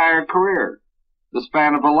 an entire career, the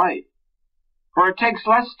span of a life. For it takes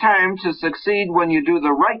less time to succeed when you do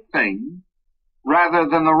the right thing rather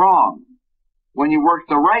than the wrong, when you work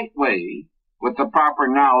the right way with the proper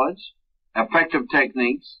knowledge, effective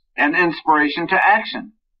techniques, and inspiration to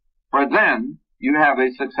action, for then you have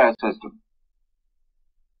a success system.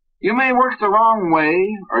 You may work the wrong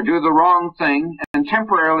way or do the wrong thing and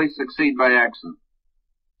temporarily succeed by accident,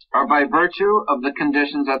 or by virtue of the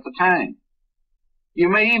conditions at the time. You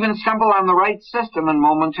may even stumble on the right system and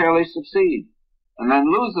momentarily succeed, and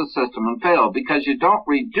then lose the system and fail because you don't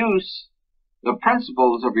reduce the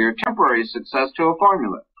principles of your temporary success to a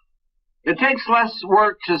formula. It takes less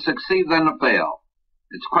work to succeed than to fail.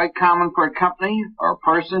 It's quite common for a company or a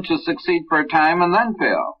person to succeed for a time and then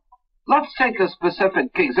fail. Let's take a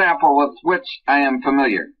specific example with which I am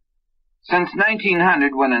familiar. Since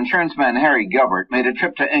 1900, when insurance man Harry Gilbert made a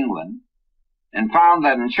trip to England and found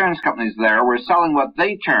that insurance companies there were selling what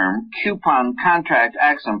they termed coupon contract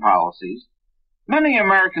accident policies, many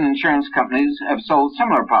American insurance companies have sold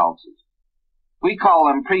similar policies. We call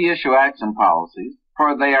them pre-issue accident policies,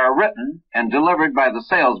 for they are written and delivered by the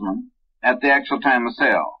salesman at the actual time of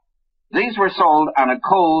sale. These were sold on a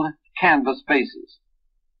cold canvas basis.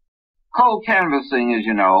 Cold canvassing, as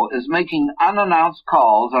you know, is making unannounced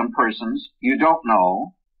calls on persons you don't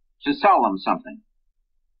know to sell them something.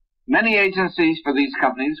 Many agencies for these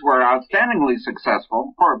companies were outstandingly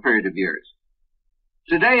successful for a period of years.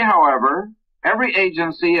 Today, however, every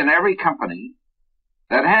agency and every company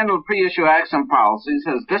that handled pre-issue accident policies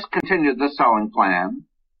has discontinued this selling plan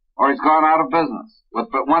or has gone out of business, with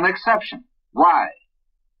but one exception. Why?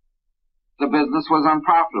 The business was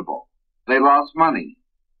unprofitable. They lost money.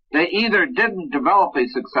 They either didn't develop a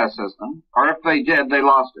success system, or if they did, they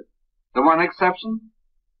lost it. The one exception?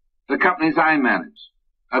 The companies I manage.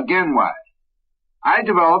 Again, why? I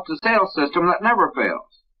developed a sales system that never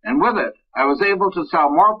fails, and with it, I was able to sell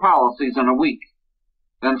more policies in a week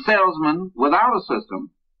than salesmen without a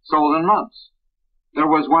system sold in months. There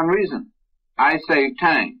was one reason. I saved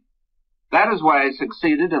time. That is why I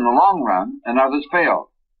succeeded in the long run and others failed.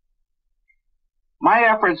 My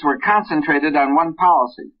efforts were concentrated on one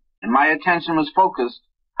policy, and my attention was focused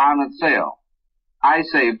on its sale. I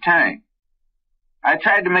saved time. I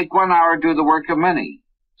tried to make 1 hour do the work of many,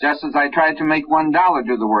 just as I tried to make $1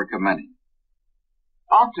 do the work of many.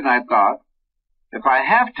 Often I thought, if I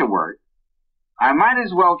have to work, I might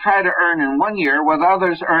as well try to earn in 1 year what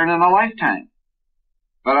others earn in a lifetime.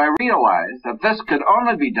 But I realized that this could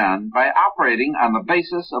only be done by operating on the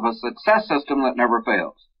basis of a success system that never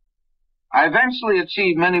fails. I eventually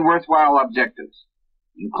achieved many worthwhile objectives,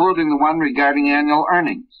 including the one regarding annual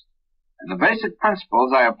earnings. And the basic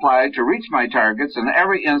principles I applied to reach my targets in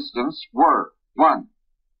every instance were: 1.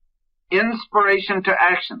 Inspiration to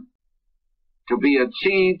action, to be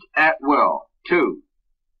achieved at will. 2.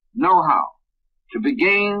 Know-how, to be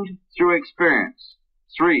gained through experience.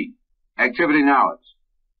 3. Activity knowledge.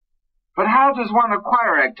 But how does one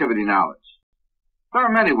acquire activity knowledge? There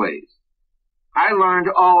are many ways. I learned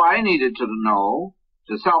all I needed to know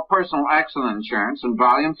to sell personal accident insurance and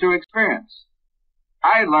volume through experience.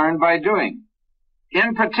 I learned by doing.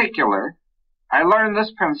 In particular, I learned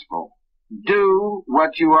this principle: do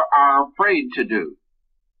what you are afraid to do.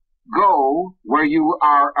 Go where you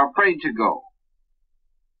are afraid to go.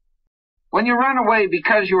 When you run away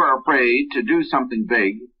because you are afraid to do something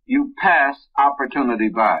big, you pass opportunity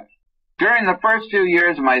by. During the first few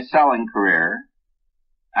years of my selling career,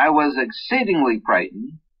 I was exceedingly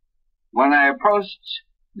frightened when I approached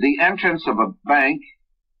the entrance of a bank,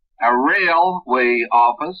 a railway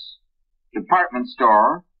office, department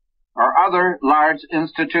store, or other large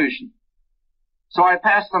institution. So I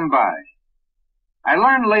passed them by. I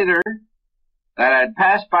learned later that I had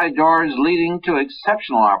passed by doors leading to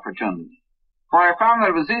exceptional opportunity, for I found that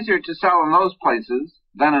it was easier to sell in those places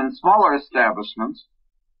than in smaller establishments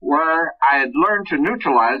where I had learned to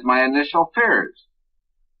neutralize my initial fears.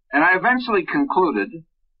 And I eventually concluded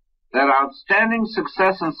that outstanding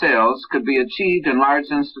success in sales could be achieved in large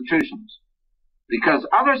institutions, because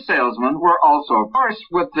other salesmen were also. Of course,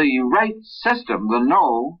 with the right system, the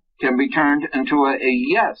no can be turned into a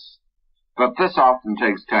yes, but this often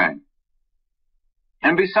takes time.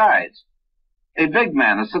 And besides, a big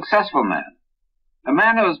man, a successful man, a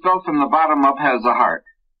man who is built from the bottom up, has a heart.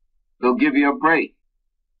 He'll give you a break.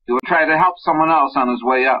 He will try to help someone else on his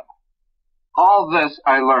way up. All this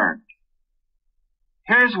I learned.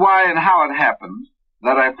 Here's why and how it happened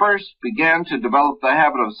that I first began to develop the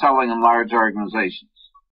habit of selling in large organizations.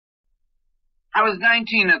 I was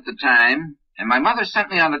 19 at the time, and my mother sent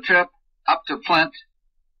me on a trip up to Flint,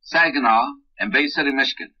 Saginaw, and Bay City,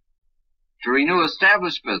 Michigan, to renew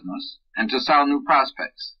established business and to sell new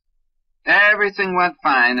prospects. Everything went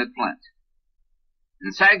fine at Flint.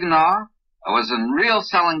 In Saginaw, I was in real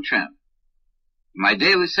selling trim. My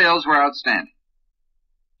daily sales were outstanding.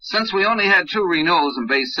 Since we only had 2 renewals in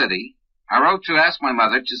Bay City, I wrote to ask my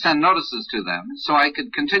mother to send notices to them so I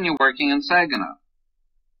could continue working in Saginaw.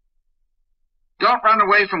 Don't run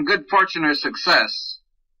away from good fortune or success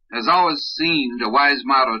has always seemed a wise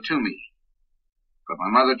motto to me. But my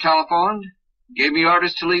mother telephoned, gave me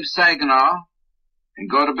orders to leave Saginaw and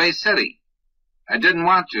go to Bay City. I didn't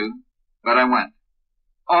want to, but I went.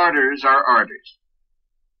 Orders are orders.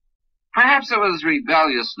 Perhaps it was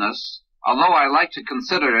rebelliousness, although I like to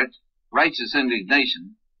consider it righteous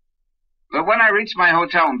indignation. But when I reached my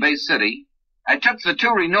hotel in Bay City, I took the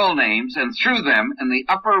 2 renewal names and threw them in the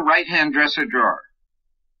upper right-hand dresser drawer.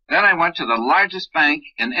 Then I went to the largest bank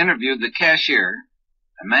and interviewed the cashier,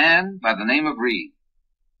 a man by the name of Reed.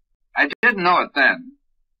 I didn't know it then,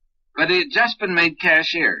 but he had just been made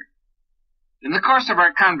cashier. In the course of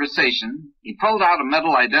our conversation, he pulled out a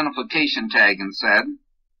metal identification tag and said,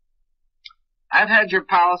 "I've had your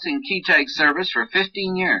policy and key tag service for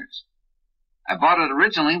 15 years. I bought it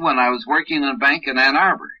originally when I was working in a bank in Ann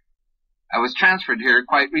Arbor. I was transferred here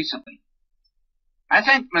quite recently. I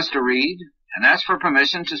thanked Mr. Reed and asked for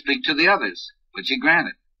permission to speak to the others, which he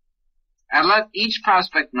granted. I let each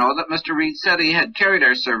prospect know that Mr. Reed said he had carried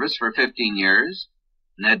our service for 15 years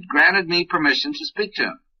and had granted me permission to speak to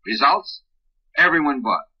him. Results? Everyone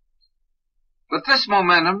bought. With this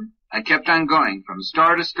momentum, I kept on going from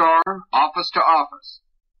store to store, office to office.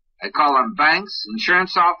 I call on banks,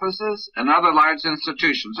 insurance offices, and other large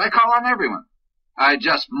institutions. I call on everyone. I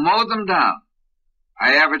just mowed them down.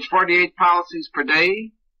 I averaged 48 policies per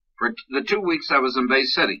day for the 2 weeks I was in Bay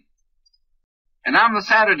City. And on the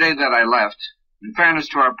Saturday that I left, in fairness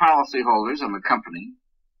to our policyholders and the company,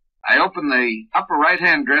 I opened the upper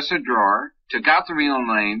right-hand dresser drawer, took out the renewal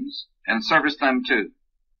names, and serviced them too.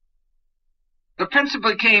 The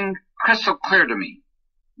principle became crystal clear to me.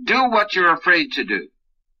 Do what you're afraid to do.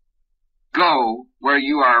 go where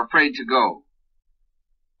you are afraid to go.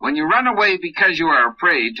 When you run away because you are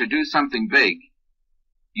afraid to do something big,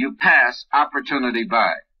 you pass opportunity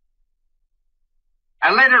by.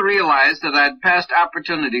 I later realized that I'd passed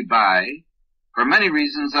opportunity by for many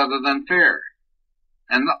reasons other than fear.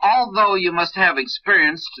 And although you must have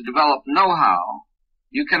experience to develop know-how,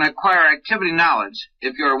 you can acquire activity knowledge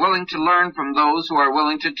if you are willing to learn from those who are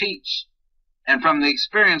willing to teach, and from the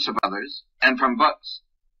experience of others, and from books.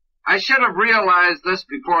 I should have realized this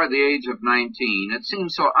before the age of 19. It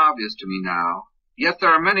seems so obvious to me now. Yet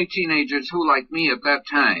there are many teenagers who, like me at that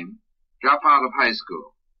time, drop out of high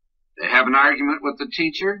school. They have an argument with the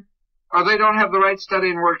teacher, or they don't have the right study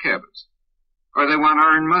and work habits, or they want to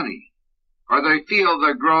earn money, or they feel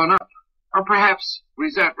they're grown up, or perhaps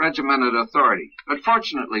resent regimented authority. But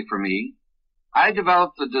fortunately for me, I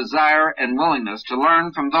developed the desire and willingness to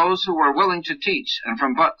learn from those who were willing to teach and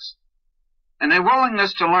from books. And a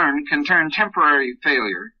willingness to learn can turn temporary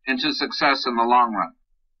failure into success in the long run.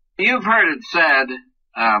 You've heard it said,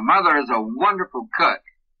 Mother is a wonderful cook,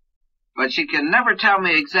 but she can never tell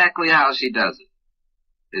me exactly how she does it.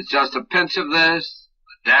 It's just a pinch of this,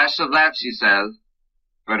 a dash of that, she says,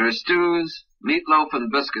 but her stews, meatloaf,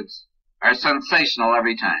 and biscuits are sensational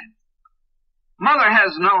every time. Mother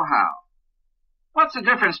has know-how. What's the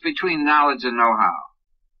difference between knowledge and know-how?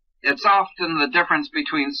 It's often the difference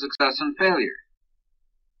between success and failure.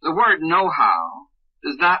 The word know-how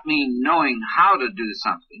does not mean knowing how to do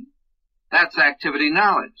something. That's activity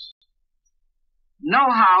knowledge.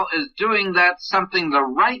 Know-how is doing that something the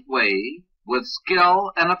right way with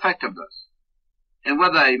skill and effectiveness, and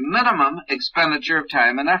with a minimum expenditure of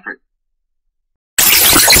time and effort.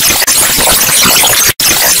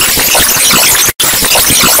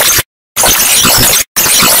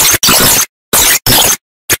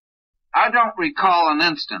 I don't recall an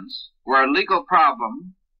instance where a legal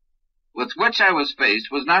problem with which I was faced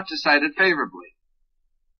was not decided favorably.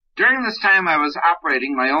 During this time I was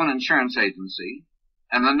operating my own insurance agency,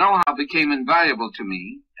 and the know-how became invaluable to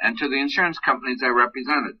me and to the insurance companies I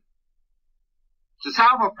represented. To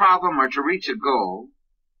solve a problem or to reach a goal,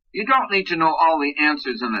 you don't need to know all the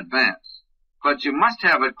answers in advance, but you must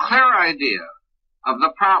have a clear idea of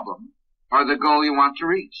the problem or the goal you want to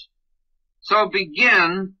reach. So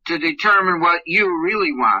begin to determine what you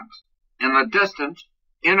really want in the distant,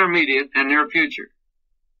 intermediate, and near future.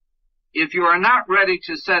 If you are not ready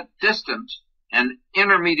to set distant and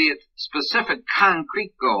intermediate specific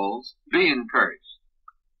concrete goals, be encouraged.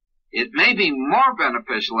 It may be more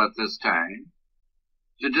beneficial at this time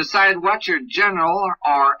to decide what your general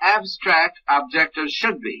or abstract objectives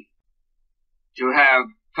should be. To have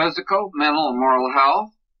physical, mental, and moral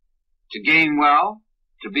health, to gain wealth,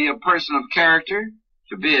 to be a person of character,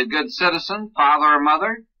 to be a good citizen, father or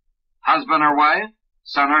mother, husband or wife,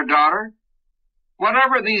 son or daughter.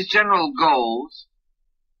 Whatever these general goals,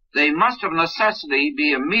 they must of necessity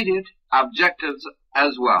be immediate objectives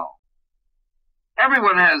as well.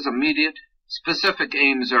 Everyone has immediate, specific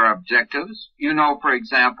aims or objectives. You know, for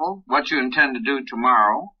example, what you intend to do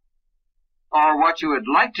tomorrow, or what you would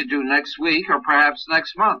like to do next week or perhaps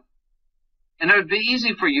next month. And it would be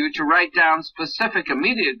easy for you to write down specific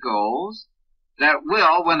immediate goals that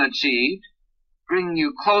will, when achieved, bring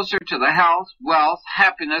you closer to the health, wealth,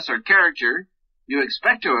 happiness, or character you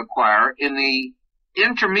expect to acquire in the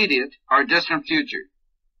intermediate or distant future.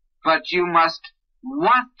 But you must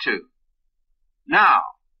want to. Now,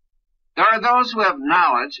 there are those who have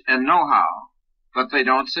knowledge and know-how, but they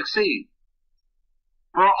don't succeed.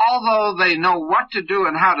 For although they know what to do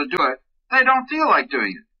and how to do it, they don't feel like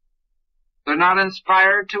doing it. They're not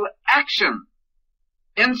inspired to action.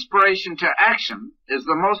 Inspiration to action is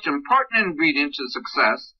the most important ingredient to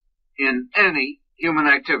success in any human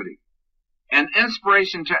activity. And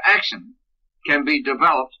inspiration to action can be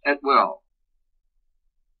developed at will.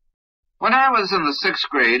 When I was in the 6th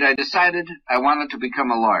grade, I decided I wanted to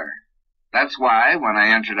become a lawyer. That's why, when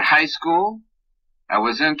I entered high school, I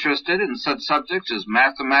was interested in such subjects as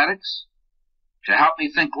mathematics, to help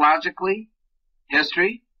me think logically,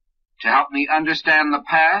 history, to help me understand the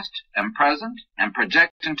past and present and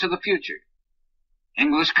project into the future,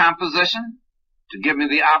 English composition, to give me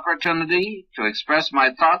the opportunity to express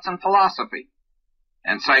my thoughts and philosophy,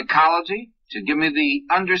 and psychology, to give me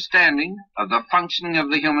the understanding of the functioning of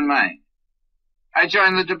the human mind. I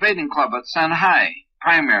joined the debating club at Sen High,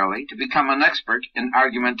 primarily to become an expert in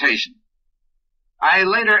argumentation. I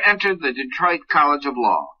later entered the Detroit College of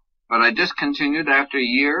Law, but I discontinued after a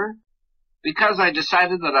year because I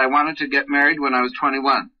decided that I wanted to get married when I was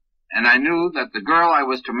 21, and I knew that the girl I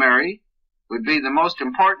was to marry would be the most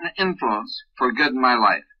important influence for good in my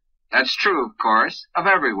life. That's true, of course, of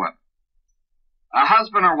everyone. A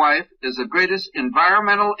husband or wife is the greatest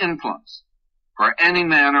environmental influence for any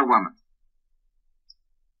man or woman.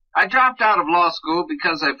 I dropped out of law school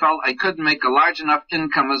because I felt I couldn't make a large enough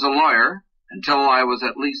income as a lawyer until I was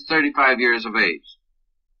at least 35 years of age.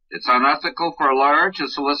 It's unethical for a lawyer to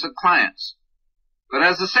solicit clients. But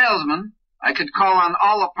as a salesman, I could call on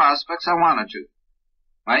all the prospects I wanted to.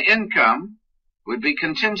 My income would be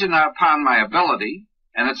contingent upon my ability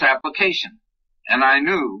and its application, and I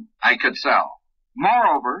knew I could sell.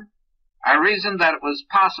 Moreover, I reasoned that it was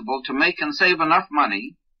possible to make and save enough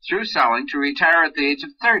money through selling to retire at the age of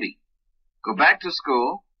 30, go back to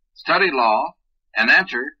school, study law, and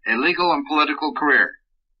enter a legal and political career.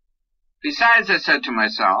 Besides, I said to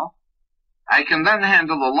myself, I can then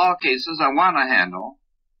handle the law cases I want to handle,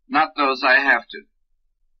 not those I have to.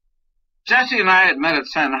 Jessie and I had met at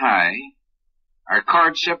Sen High. Our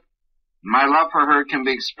courtship, my love for her can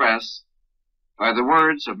be expressed by the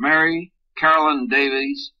words of Mary Carolyn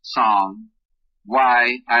Davies' song,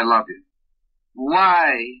 Why I Love You.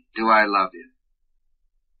 Why do I love you?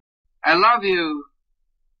 I love you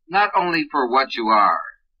not only for what you are,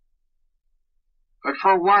 but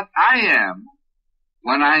for what I am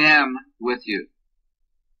when I am with you.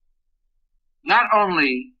 Not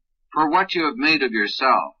only for what you have made of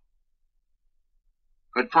yourself,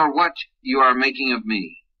 but for what you are making of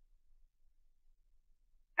me.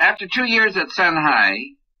 After 2 years at Sen High,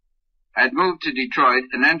 I'd moved to Detroit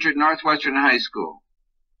and entered Northwestern High School.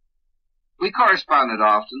 We corresponded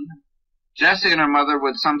often. Jessie and her mother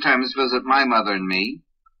would sometimes visit my mother and me,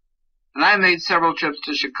 and I made several trips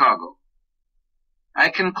to Chicago. I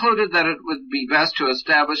concluded that it would be best to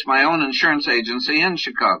establish my own insurance agency in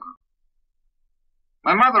Chicago.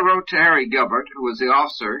 My mother wrote to Harry Gilbert, who was the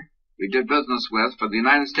officer we did business with for the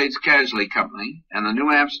United States Casualty Company and the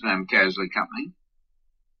New Amsterdam Casualty Company.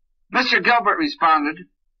 Mr. Gilbert responded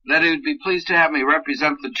that he would be pleased to have me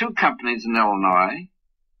represent the two companies in Illinois,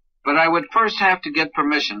 but I would first have to get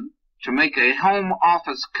permission to make a home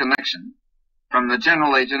office connection from the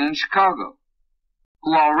general agent in Chicago,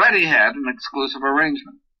 who already had an exclusive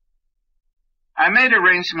arrangement. I made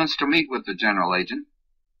arrangements to meet with the general agent.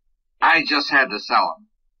 I just had to sell him.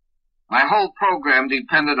 My whole program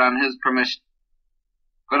depended on his permission.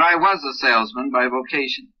 But I was a salesman by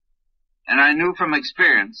vocation, and I knew from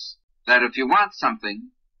experience that if you want something,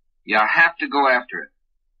 you have to go after it.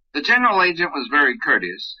 The general agent was very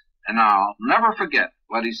courteous, and I'll never forget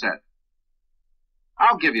what he said.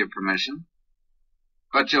 I'll give you permission,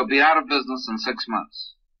 but you'll be out of business in 6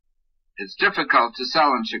 months. It's difficult to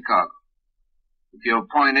sell in Chicago. If you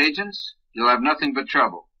appoint agents, you'll have nothing but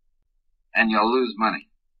trouble, and you'll lose money.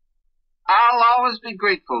 I'll always be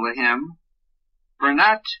grateful to him for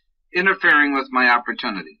not interfering with my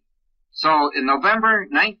opportunity. So in November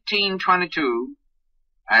 1922,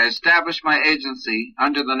 I established my agency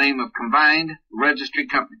under the name of Combined Registry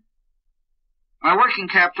Company. My working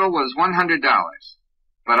capital was $100,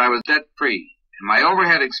 but I was debt-free, and my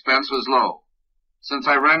overhead expense was low, since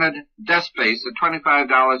I rented desk space at $25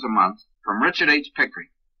 a month from Richard H. Pickering.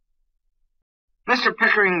 Mr.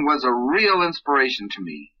 Pickering was a real inspiration to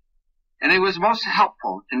me, and he was most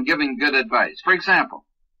helpful in giving good advice. For example,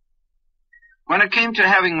 when it came to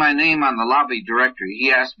having my name on the lobby directory,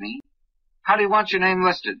 he asked me, "How do you want your name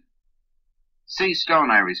listed?" C. Stone,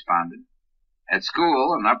 I responded. At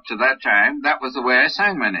school, and up to that time, that was the way I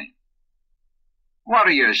signed my name. "What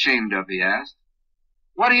are you ashamed of?" he asked.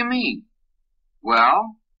 "What do you mean?"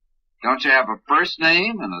 "Well, don't you have a first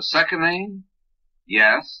name and a second name?"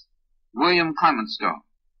 "Yes, William Clement Stone."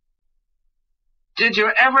 Did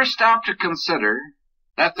you ever stop to consider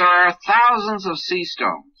that there are thousands of C.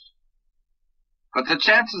 Stones, but the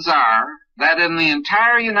chances are that in the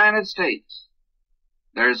entire United States,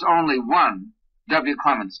 there's only one W.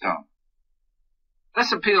 Clement Stone?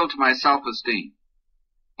 This appealed to my self-esteem.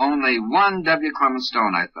 Only one W. Clement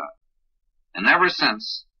Stone, I thought. And ever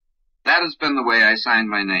since, that has been the way I signed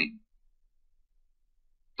my name.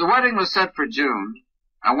 The wedding was set for June.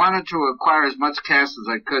 I wanted to acquire as much cash as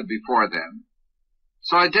I could before then,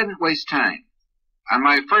 so I didn't waste time. On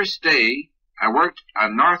my first day, I worked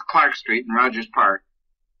on North Clark Street in Rogers Park,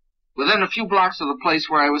 within a few blocks of the place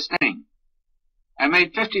where I was staying. I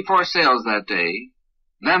made 54 sales that day.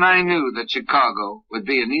 Then I knew that Chicago would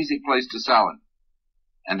be an easy place to sell in,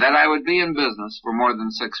 and that I would be in business for more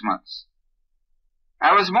than 6 months.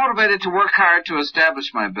 I was motivated to work hard to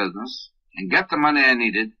establish my business and get the money I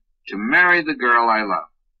needed to marry the girl I love.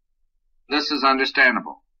 This is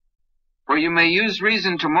understandable, for you may use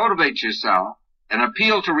reason to motivate yourself and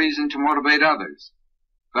appeal to reason to motivate others,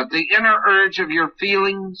 but the inner urge of your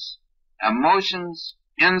feelings, emotions,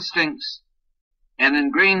 instincts, and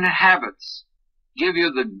ingrained habits give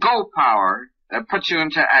you the go power that puts you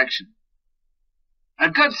into action. A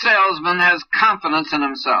good salesman has confidence in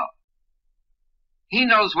himself. He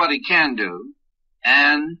knows what he can do,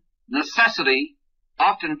 and necessity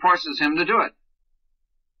often forces him to do it.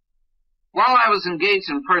 While I was engaged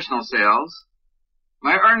in personal sales,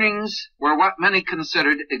 my earnings were what many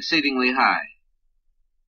considered exceedingly high.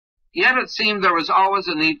 Yet it seemed there was always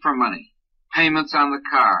a need for money. Payments on the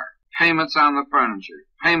car, payments on the furniture,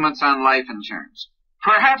 payments on life insurance.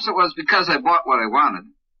 Perhaps it was because I bought what I wanted,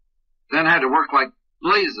 then had to work like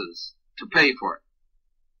blazes to pay for it.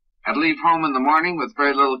 I'd leave home in the morning with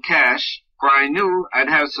very little cash, for I knew I'd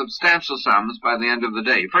have substantial sums by the end of the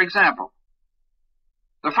day. For example,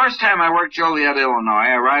 the first time I worked Joliet, Illinois,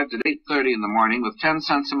 I arrived at 8:30 in the morning with 10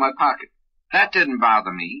 cents in my pocket. That didn't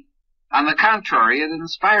bother me. On the contrary, it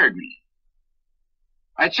inspired me.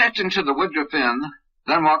 I checked into the Woodruff Inn,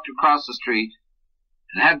 then walked across the street,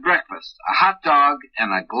 and had breakfast, a hot dog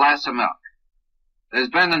and a glass of milk. There's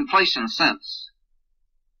been inflation since.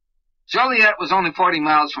 Joliet was only 40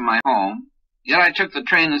 miles from my home, yet I took the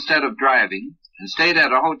train instead of driving, and stayed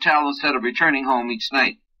at a hotel instead of returning home each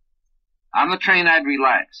night. On the train I'd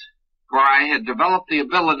relax, for I had developed the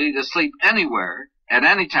ability to sleep anywhere, at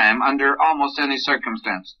any time, under almost any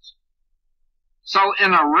circumstances. So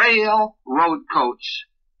in a railroad coach,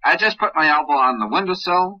 I just put my elbow on the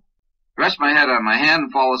windowsill, rest my head on my hand,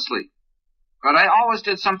 and fall asleep. But I always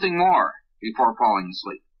did something more before falling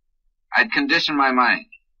asleep. I'd condition my mind.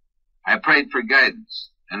 I prayed for guidance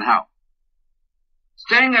and help.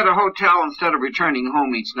 Staying at a hotel instead of returning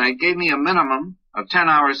home each night gave me a minimum of 10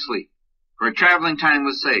 hours sleep, for traveling time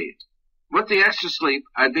was saved. With the extra sleep,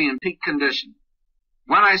 I'd be in peak condition.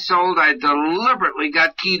 When I sold, I deliberately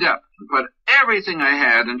got keyed up and put everything I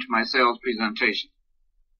had into my sales presentation.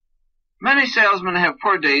 Many salesmen have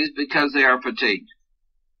poor days because they are fatigued.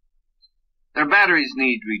 Their batteries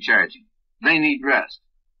need recharging. They need rest.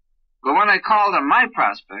 But when I called on my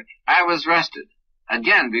prospect, I was rested.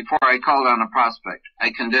 Again, before I called on a prospect,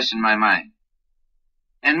 I conditioned my mind.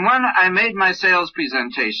 And when I made my sales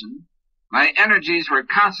presentation, my energies were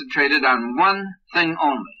concentrated on one thing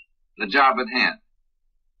only, the job at hand.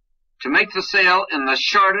 To make the sale in the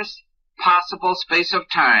shortest possible space of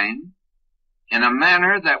time, in a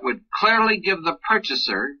manner that would clearly give the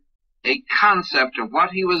purchaser a concept of what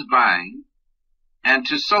he was buying, and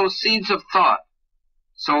to sow seeds of thought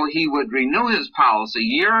so he would renew his policy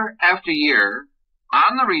year after year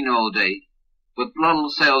on the renewal date with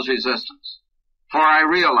little sales resistance. For I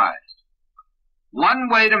realized one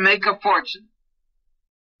way to make a fortune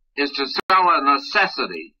is to sell a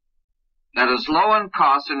necessity that is low in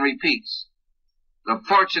cost and repeats. The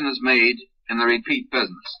fortune is made in the repeat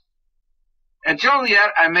business. At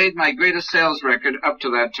Joliet, I made my greatest sales record up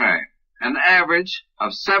to that time, an average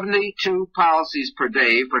of 72 policies per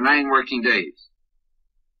day for 9 working days.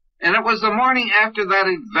 And it was the morning after that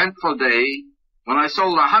eventful day, when I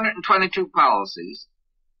sold 122 policies,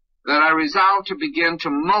 that I resolved to begin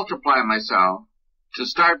to multiply myself to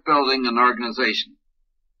start building an organization.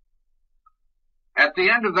 At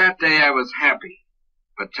the end of that day, I was happy,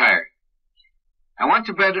 but tired. I went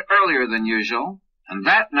to bed earlier than usual, and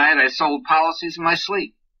that night I sold policies in my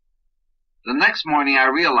sleep. The next morning I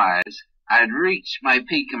realized I had reached my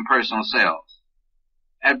peak in personal sales.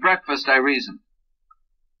 At breakfast I reasoned,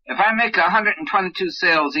 if I make 122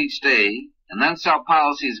 sales each day and then sell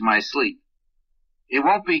policies in my sleep, it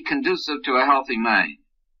won't be conducive to a healthy mind.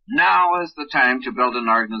 Now is the time to build an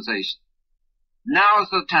organization. Now is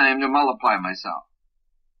the time to multiply myself.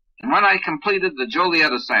 And when I completed the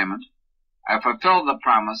Joliet assignment, I fulfilled the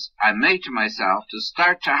promise I made to myself to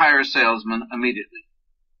start to hire salesmen immediately.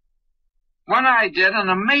 When I did, an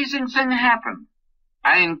amazing thing happened.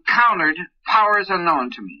 I encountered powers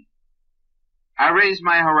unknown to me. I raised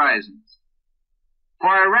my horizons, for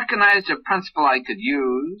I recognized a principle I could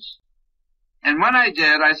use, and when I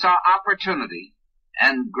did, I saw opportunity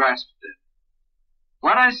and grasped it.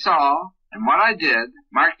 What I saw and what I did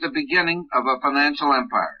marked the beginning of a financial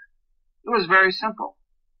empire. It was very simple.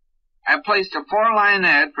 I placed a 4-line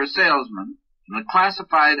ad for salesmen in the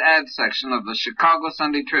classified ad section of the Chicago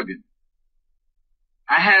Sunday Tribune.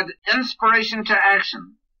 I had inspiration to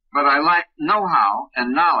action, but I lacked know-how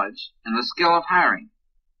and knowledge in the skill of hiring.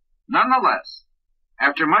 Nonetheless,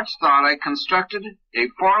 after much thought, I constructed a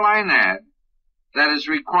 4-line ad that has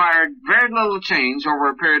required very little change over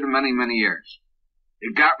a period of many, many years.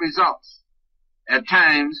 It got results. At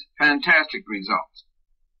times, fantastic results.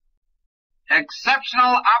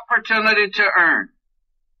 Exceptional opportunity to earn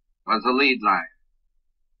was the lead line.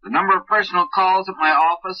 The number of personal calls at my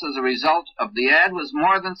office as a result of the ad was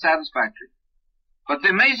more than satisfactory. But the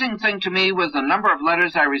amazing thing to me was the number of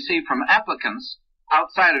letters I received from applicants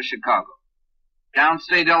outside of Chicago.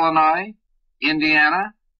 Downstate Illinois,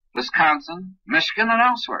 Indiana, Wisconsin, Michigan, and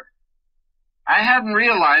elsewhere. I hadn't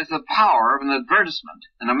realized the power of an advertisement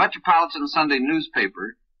in a metropolitan Sunday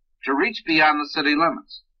newspaper to reach beyond the city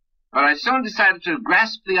limits. But I soon decided to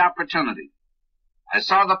grasp the opportunity. I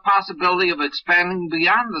saw the possibility of expanding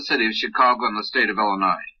beyond the city of Chicago and the state of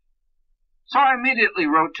Illinois. So I immediately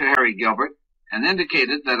wrote to Harry Gilbert and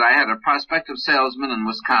indicated that I had a prospective salesman in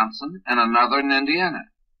Wisconsin and another in Indiana.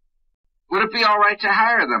 Would it be all right to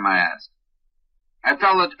hire them, I asked. I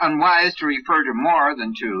felt it unwise to refer to more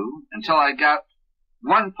than two until I got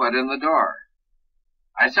one foot in the door.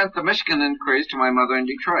 I sent the Michigan inquiries to my mother in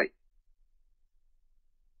Detroit.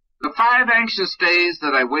 The 5 anxious days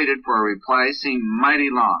that I waited for a reply seemed mighty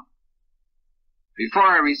long. Before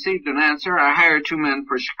I received an answer, I hired 2 men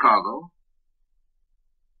for Chicago,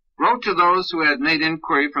 wrote to those who had made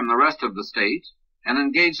inquiry from the rest of the state, and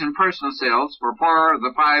engaged in personal sales for 4 of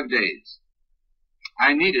the 5 days.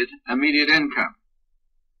 I needed immediate income.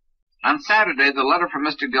 On Saturday, the letter from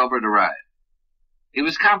Mr. Gilbert arrived. He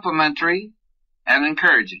was complimentary and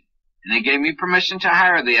encouraging, and he gave me permission to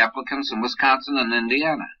hire the applicants in Wisconsin and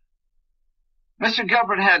Indiana. Mr.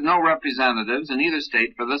 Gilbert had no representatives in either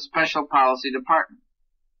state for this special policy department.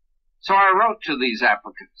 So I wrote to these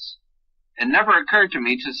applicants. It never occurred to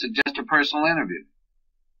me to suggest a personal interview,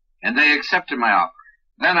 and they accepted my offer.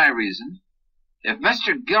 Then I reasoned, if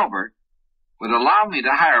Mr. Gilbert would allow me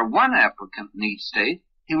to hire 1 applicant in each state,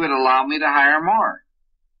 he would allow me to hire more.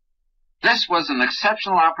 This was an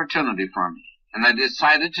exceptional opportunity for me, and I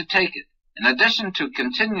decided to take it. In addition to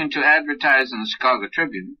continuing to advertise in the Chicago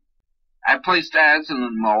Tribune, I placed ads in the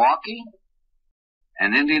Milwaukee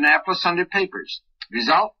and Indianapolis Sunday papers.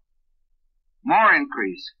 Result? More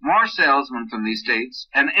increase, more salesmen from these states,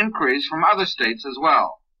 and inquiries from other states as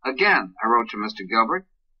well. Again, I wrote to Mr. Gilbert,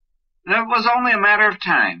 and it was only a matter of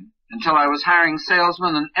time until I was hiring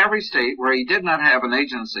salesmen in every state where he did not have an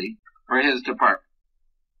agency for his department.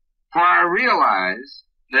 For I realized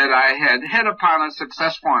that I had hit upon a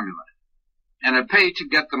success formula, and it paid to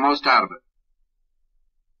get the most out of it.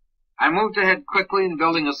 I moved ahead quickly in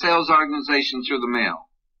building a sales organization through the mail.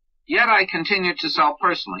 Yet I continued to sell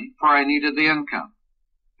personally, for I needed the income.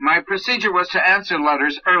 My procedure was to answer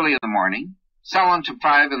letters early in the morning, sell until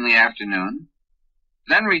 5 in the afternoon,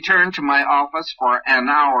 then return to my office for an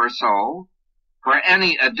hour or so for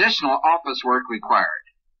any additional office work required.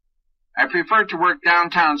 I preferred to work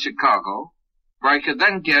downtown Chicago, where I could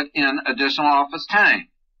then get in additional office time.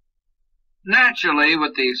 Naturally,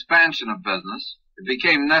 with the expansion of business, it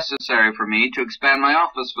became necessary for me to expand my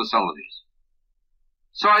office facilities.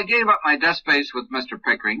 So I gave up my desk space with Mr.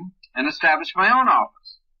 Pickering and established my own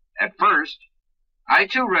office. At first, I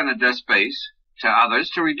too rented desk space to others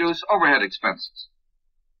to reduce overhead expenses.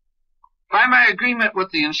 By my agreement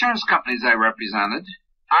with the insurance companies I represented,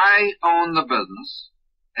 I owned the business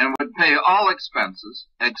and would pay all expenses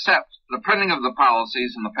except the printing of the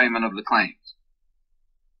policies and the payment of the claims.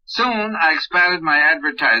 Soon I expanded my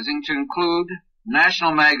advertising to include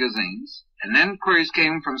national magazines, and inquiries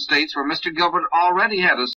came from states where Mr. Gilbert already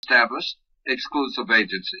had established exclusive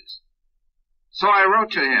agencies. So I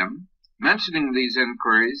wrote to him, mentioning these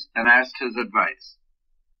inquiries, and asked his advice.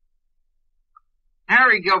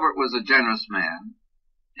 Harry Gilbert was a generous man,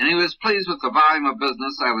 and he was pleased with the volume of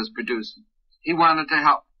business I was producing. He wanted to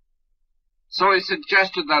help. So he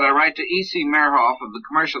suggested that I write to E.C. Mehrhoff of the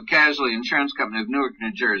Commercial Casualty Insurance Company of Newark,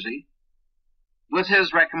 New Jersey, with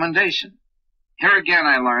his recommendation. Here again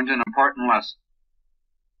I learned an important lesson.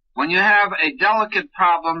 When you have a delicate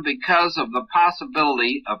problem because of the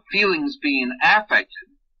possibility of feelings being affected,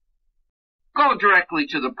 go directly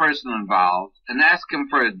to the person involved and ask him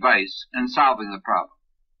for advice in solving the problem.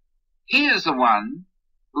 He is the one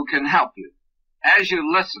who can help you. As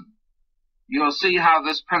you listen, you'll see how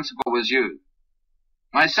this principle was used.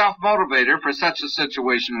 My self-motivator for such a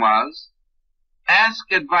situation was,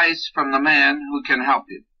 ask advice from the man who can help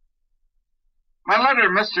you. My letter to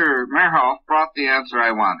Mr. Mehrhoff brought the answer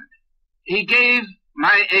I wanted. He gave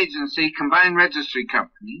my agency, Combined Registry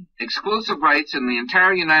Company, exclusive rights in the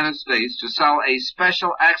entire United States to sell a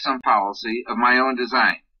special accident policy of my own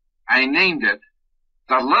design. I named it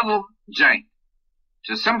the Little Jank,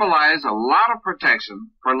 to symbolize a lot of protection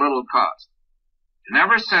for little cost. And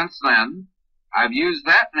ever since then, I've used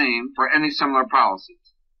that name for any similar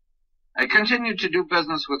policies. I continued to do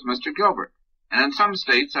business with Mr. Gilbert, and in some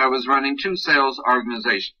states I was running 2 sales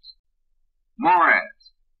organizations. More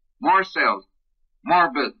ads, more sales,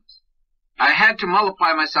 more business. I had to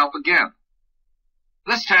multiply myself again.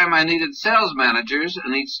 This time I needed sales managers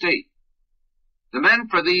in each state. The men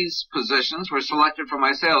for these positions were selected from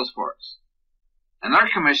my sales force, and their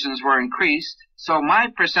commissions were increased, so my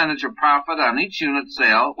percentage of profit on each unit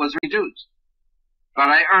sale was reduced. But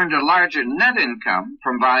I earned a larger net income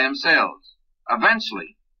from volume sales.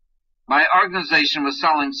 Eventually, my organization was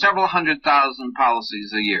selling several 100,000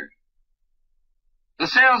 policies a year. The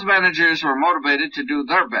sales managers were motivated to do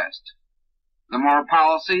their best. The more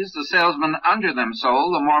policies the salesmen under them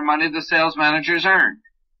sold, the more money the sales managers earned.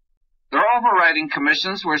 Their overriding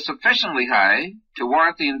commissions were sufficiently high to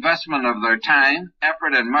warrant the investment of their time,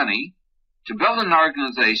 effort, and money to build an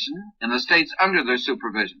organization in the states under their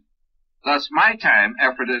supervision. Thus, my time,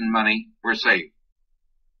 effort, and money were saved.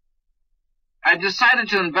 I decided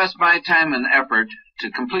to invest my time and effort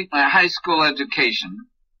to complete my high school education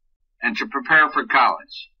and to prepare for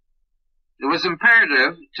college. It was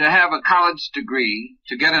imperative to have a college degree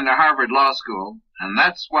to get into Harvard Law School, and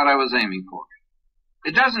that's what I was aiming for.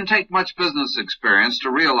 It doesn't take much business experience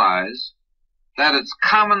to realize that it's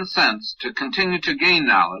common sense to continue to gain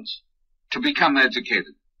knowledge, to become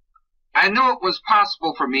educated. I knew it was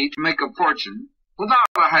possible for me to make a fortune without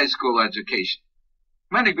a high school education.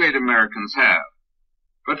 Many great Americans have.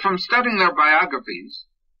 But from studying their biographies,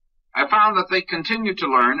 I found that they continued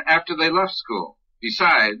to learn after they left school.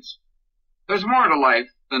 Besides, there's more to life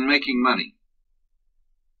than making money.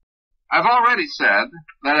 I've already said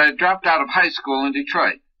that I dropped out of high school in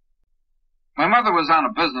Detroit. My mother was on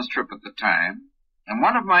a business trip at the time, and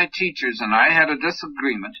one of my teachers and I had a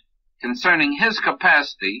disagreement concerning his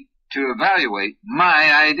capacity to evaluate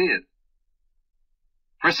my ideas.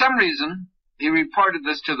 For some reason, he reported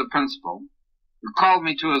this to the principal, who called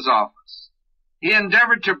me to his office. He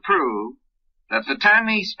endeavored to prove that the time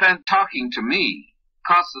he spent talking to me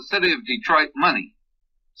cost the city of Detroit money,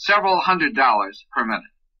 several $100s per minute.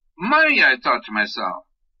 Money, I thought to myself.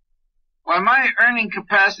 Why, my earning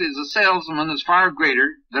capacity as a salesman is far greater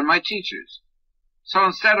than my teacher's. So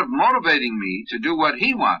instead of motivating me to do what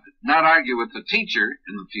he wanted, not argue with the teacher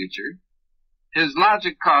in the future, his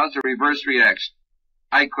logic caused a reverse reaction.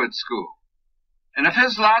 I quit school. And if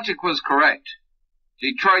his logic was correct,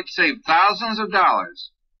 Detroit saved thousands of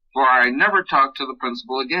dollars, for I never talked to the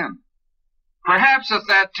principal again. Perhaps at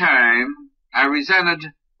that time, I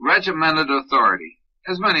resented regimented authority,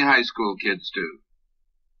 as many high school kids do.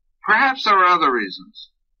 Perhaps there were other reasons.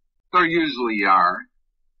 There usually are.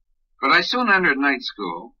 But I soon entered night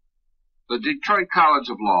school, the Detroit College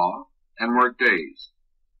of Law, and worked days.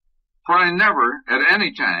 For I never, at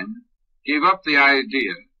any time, gave up the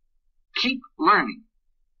idea. Keep learning.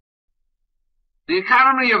 The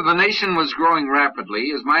economy of the nation was growing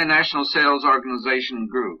rapidly as my national sales organization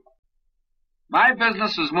grew. My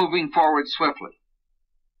business was moving forward swiftly.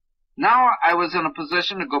 Now I was in a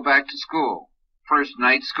position to go back to school. First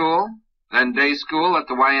night school, then day school at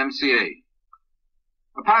the YMCA.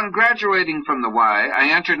 Upon graduating from the Y,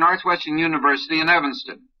 I entered Northwestern University in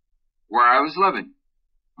Evanston, where I was living.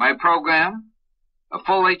 My program, a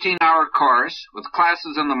full 18-hour course with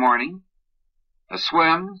classes in the morning, a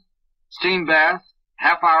swim, steam bath,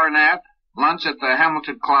 half-hour nap, lunch at the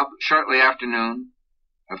Hamilton Club shortly after noon,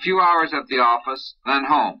 a few hours at the office, then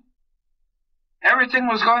home. Everything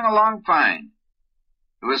was going along fine.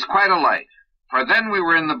 It was quite a life, for then we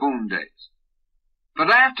were in the boom days. But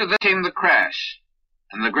after that came the crash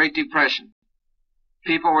and the Great Depression.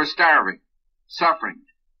 People were starving, suffering,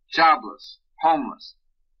 jobless, homeless.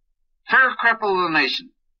 Fear crippled the nation,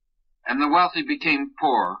 and the wealthy became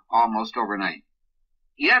poor almost overnight.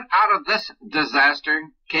 Yet out of this disaster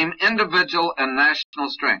came individual and national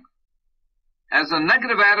strength, as the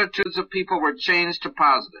negative attitudes of people were changed to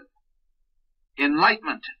positive.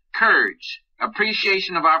 Enlightenment, courage,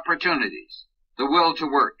 appreciation of opportunities, the will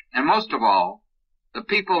to work, and most of all, the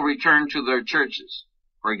people returned to their churches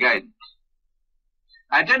for guidance.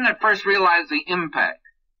 I didn't at first realize the impact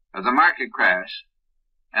of the market crash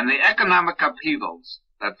and the economic upheavals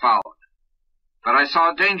that followed, but I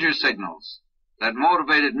saw danger signals that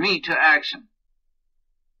motivated me to action.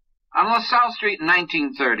 On LaSalle Street in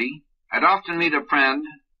 1930, I'd often meet a friend,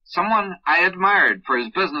 someone I admired for his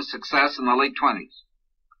business success in the late 20s.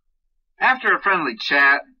 After a friendly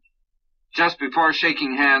chat, just before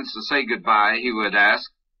shaking hands to say goodbye, he would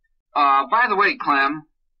ask, by the way, Clem,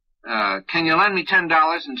 can you lend me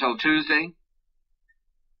 $10 until Tuesday?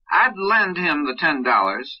 I'd lend him the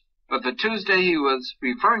 $10, but the Tuesday he was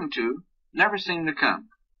referring to never seemed to come.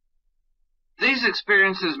 These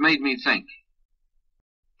experiences made me think.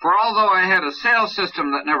 For although I had a sales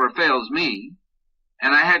system that never fails me,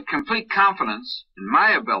 and I had complete confidence in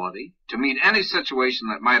my ability to meet any situation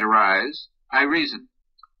that might arise, I reasoned.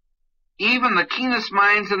 Even the keenest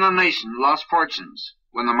minds in the nation lost fortunes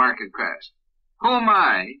when the market crashed. Who am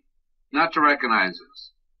I not to recognize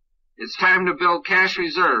this? It's time to build cash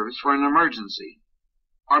reserves for an emergency,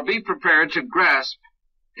 or be prepared to grasp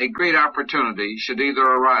a great opportunity should either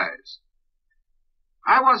arise.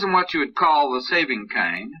 I wasn't what you would call the saving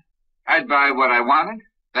kind. I'd buy what I wanted,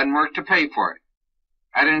 then work to pay for it.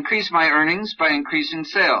 I'd increase my earnings by increasing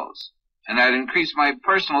sales, and I'd increase my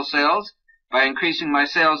personal sales by increasing my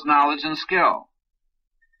sales knowledge and skill.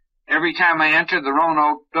 Every time I entered the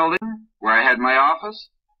Roanoke building, where I had my office,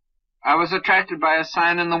 I was attracted by a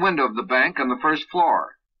sign in the window of the bank on the first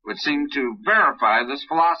floor, which seemed to verify this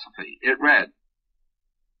philosophy. It read,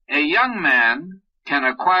 "A young man can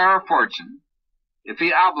acquire a fortune if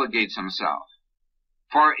he obligates himself,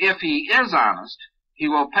 for if he is honest, he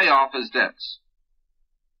will pay off his debts."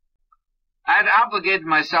 I'd obligated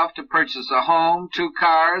myself to purchase a home, 2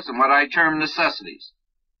 cars, and what I term necessities,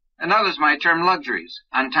 and others might term luxuries,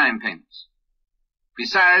 on time payments.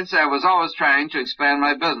 Besides, I was always trying to expand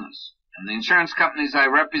my business, and the insurance companies I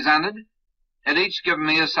represented had each given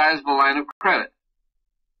me a sizable line of credit.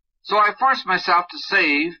 So I forced myself to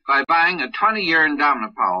save by buying a 20-year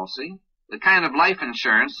endowment policy, the kind of life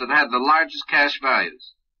insurance that had the largest cash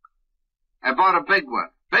values. I bought a big one,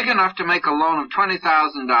 big enough to make a loan of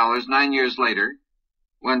 $20,000 9 years later,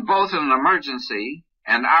 when both an emergency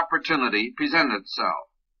and opportunity presented itself.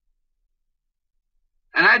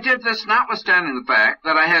 And I did this notwithstanding the fact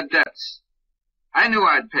that I had debts. I knew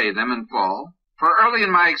I'd pay them in full, for early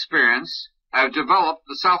in my experience, I've developed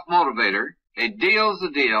the self-motivator, a deal's a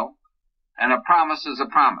deal, and a promise is a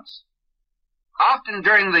promise. Often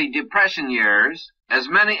during the Depression years, as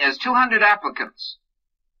many as 200 applicants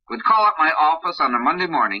would call at my office on a Monday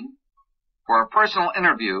morning for a personal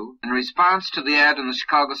interview in response to the ad in the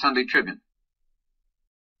Chicago Sunday Tribune.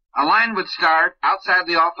 A line would start outside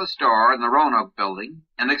the office door in the Roanoke building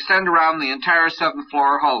and extend around the entire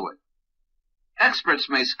 7th-floor hallway. Experts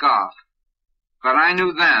may scoff, but I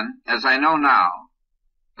knew then, as I know now,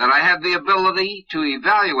 that I had the ability to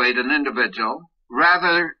evaluate an individual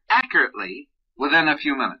rather accurately within a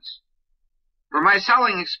few minutes. For my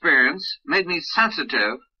selling experience made me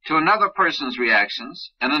sensitive to another person's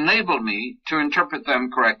reactions and enabled me to interpret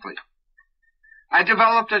them correctly. I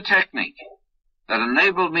developed a technique that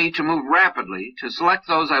enabled me to move rapidly to select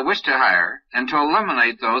those I wished to hire and to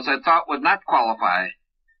eliminate those I thought would not qualify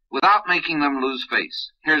without making them lose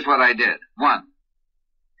face. Here's what I did. 1.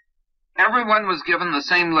 Everyone was given the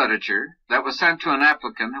same literature that was sent to an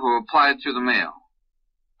applicant who applied through the mail.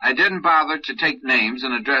 I didn't bother to take names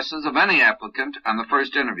and addresses of any applicant on the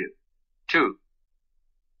first interview. 2.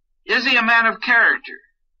 Is he a man of character?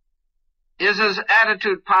 Is his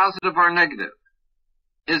attitude positive or negative?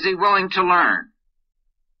 Is he willing to learn?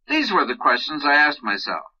 These were the questions I asked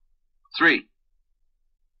myself. 3.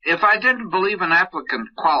 If I didn't believe an applicant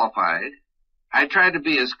qualified, I tried to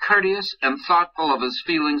be as courteous and thoughtful of his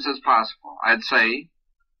feelings as possible. I'd say,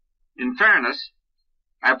 in fairness,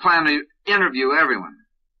 I plan to interview everyone.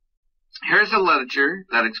 Here's the literature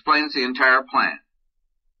that explains the entire plan.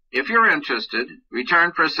 If you're interested,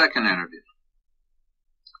 return for a second interview.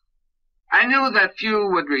 I knew that few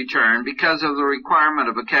would return because of the requirement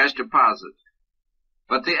of a cash deposit,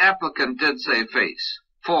 but the applicant did save face.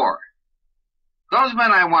 4. Those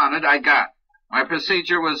men I wanted, I got. My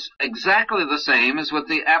procedure was exactly the same as with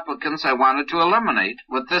the applicants I wanted to eliminate,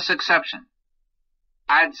 with this exception.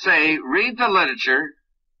 I'd say, read the literature,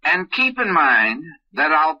 and keep in mind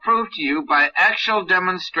that I'll prove to you by actual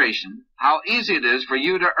demonstration how easy it is for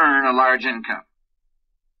you to earn a large income.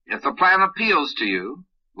 If the plan appeals to you,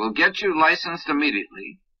 we'll get you licensed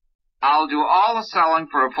immediately. I'll do all the selling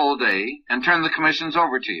for a full day and turn the commissions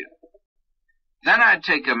over to you. Then I'd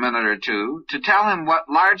take a minute or two to tell him what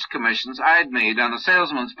large commissions I'd made on a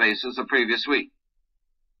salesman's basis the previous week.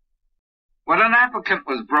 When an applicant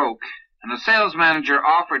was broke and the sales manager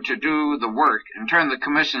offered to do the work and turn the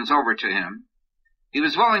commissions over to him, he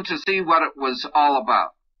was willing to see what it was all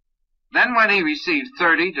about. Then when he received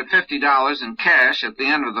 $30 to $50 in cash at the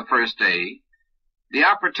end of the first day, the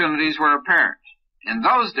opportunities were apparent. In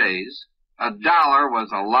those days, $1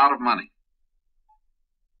 was a lot of money.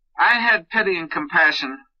 I had pity and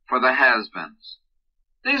compassion for the has-beens.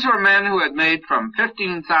 These were men who had made from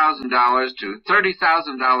 $15,000 to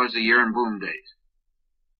 $30,000 a year in boom days.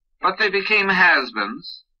 But they became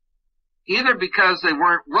has-beens, either because they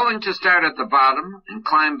weren't willing to start at the bottom and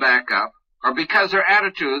climb back up, or because their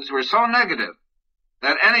attitudes were so negative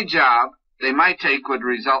that any job they might take would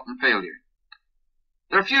result in failure.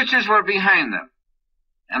 Their futures were behind them,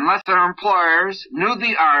 unless their employers knew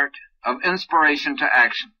the art of inspiration to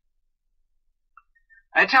action.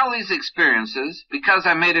 I tell these experiences because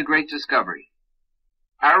I made a great discovery.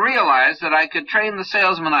 I realized that I could train the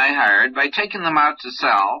salesmen I hired by taking them out to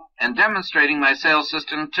sell and demonstrating my sales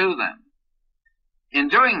system to them. In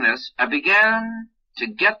doing this, I began to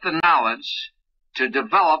get the knowledge to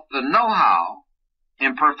develop the know-how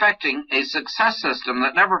in perfecting a success system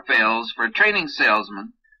that never fails for training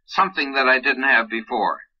salesmen, something that I didn't have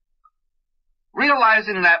before.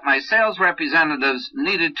 Realizing that my sales representatives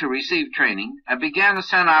needed to receive training, I began to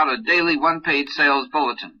send out a daily one-page sales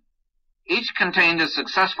bulletin. Each contained a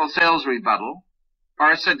successful sales rebuttal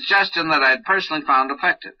or a suggestion that I had personally found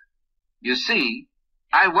effective. You see,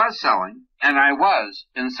 I was selling, and I was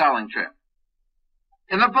in selling trim.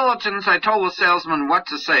 In the bulletins, I told the salesman what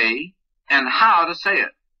to say and how to say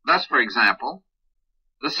it. Thus, for example,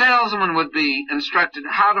 the salesman would be instructed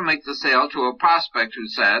how to make the sale to a prospect who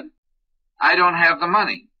said, "I don't have the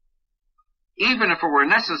money," even if it were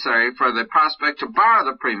necessary for the prospect to borrow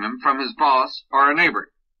the premium from his boss or a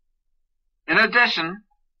neighbor. In addition,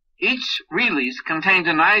 each release contained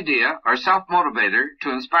an idea or self-motivator to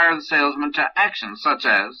inspire the salesman to action, such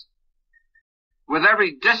as, "With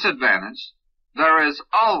every disadvantage, there is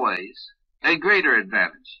always a greater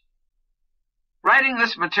advantage." Writing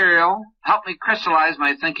this material helped me crystallize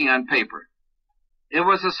my thinking on paper. It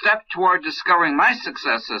was a step toward discovering my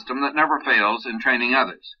success system that never fails in training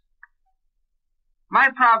others. My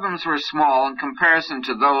problems were small in comparison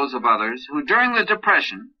to those of others who, during the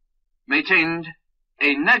Depression, maintained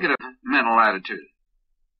a negative mental attitude.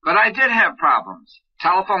 But I did have problems.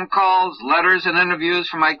 Telephone calls, letters, and interviews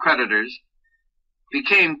from my creditors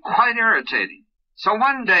became quite irritating. So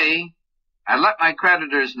one day, I let my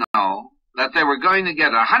creditors know that they were going to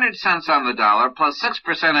get 100 cents on the dollar plus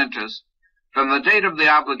 6% interest from the date of the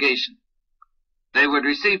obligation. They would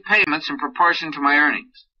receive payments in proportion to my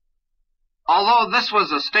earnings. Although this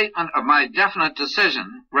was a statement of my definite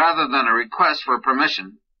decision rather than a request for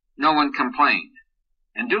permission, no one complained.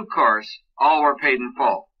 In due course, all were paid in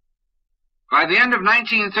full. By the end of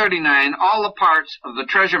 1939, all the parts of the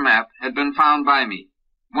treasure map had been found by me.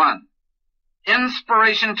 1.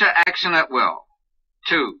 Inspiration to action at will.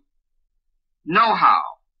 2. Know-how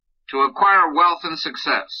to acquire wealth and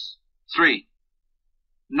success. 3.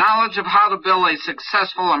 Knowledge of how to build a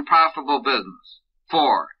successful and profitable business.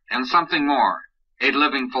 4. And something more, a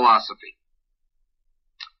living philosophy.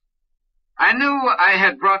 I knew I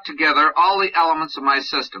had brought together all the elements of my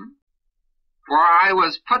system, for I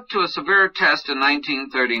was put to a severe test in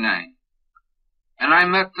 1939, and I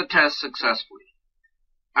met the test successfully.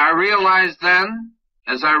 I realized then,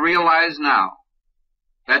 as I realize now,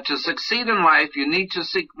 that to succeed in life you need to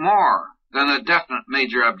seek more than a definite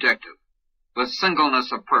major objective, with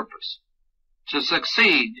singleness of purpose. To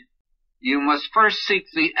succeed, you must first seek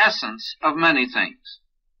the essence of many things.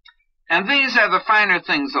 And these are the finer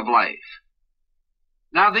things of life.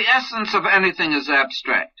 Now, the essence of anything is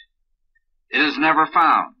abstract. It is never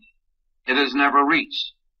found. It is never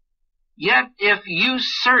reached. Yet, if you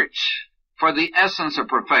search for the essence of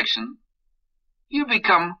perfection, you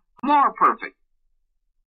become more perfect.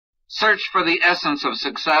 Search for the essence of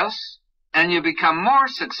success, and you become more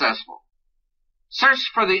successful.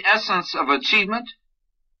 Search for the essence of achievement,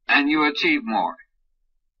 and you achieve more.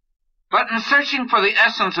 But in searching for the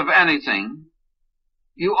essence of anything,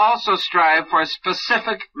 you also strive for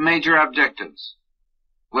specific major objectives,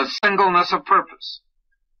 with singleness of purpose.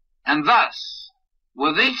 And thus,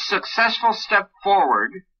 with each successful step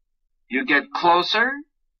forward, you get closer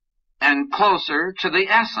and closer to the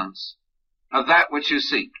essence of that which you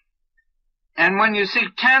seek. And when you seek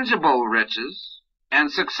tangible riches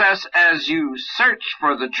and success as you search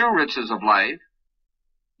for the true riches of life,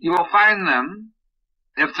 you will find them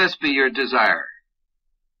if this be your desire.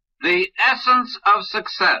 The essence of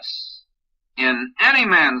success in any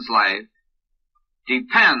man's life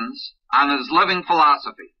depends on his living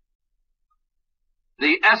philosophy.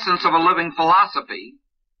 The essence of a living philosophy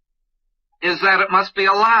is that it must be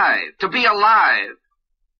alive. To be alive,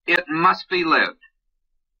 it must be lived.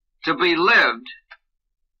 To be lived,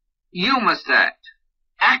 you must act.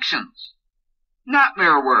 Actions, not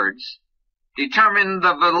mere words, determine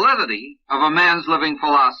the validity of a man's living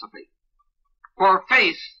philosophy. For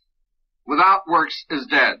faith without works is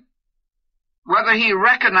dead. Whether he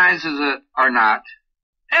recognizes it or not,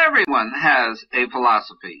 everyone has a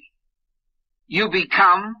philosophy. You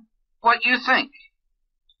become what you think.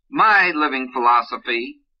 My living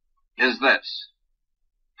philosophy is this.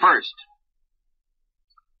 First,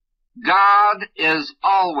 God is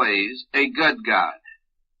always a good God.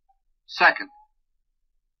 Second,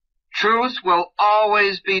 truth will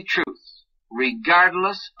always be truth,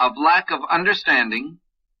 regardless of lack of understanding,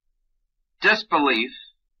 disbelief,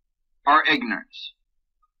 or ignorance.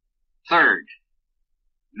 Third,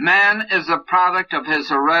 Man is a product of his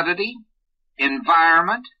heredity,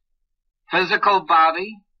 environment, physical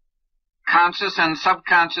body, conscious and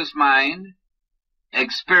subconscious mind,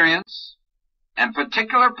 experience, and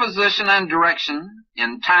particular position and direction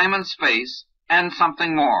in time and space, and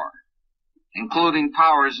something more, including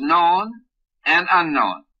powers known and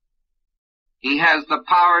unknown. He has the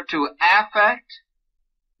power to affect,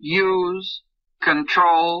 use,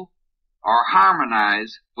 control, or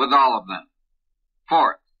harmonize with all of them.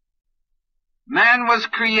 Fourth, man was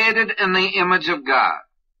created in the image of God,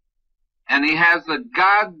 and he has the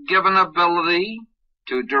God-given ability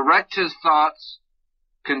to direct his thoughts,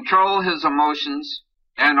 control his emotions,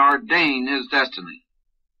 and ordain his destiny.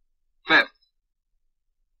 Fifth,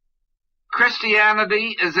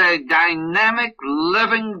 Christianity is a dynamic,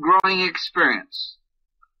 living, growing experience.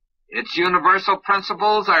 Its universal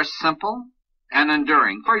principles are simple and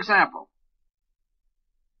enduring. For example,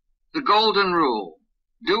 the golden rule,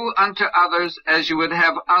 do unto others as you would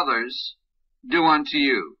have others do unto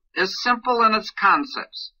you, is simple in its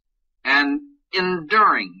concepts and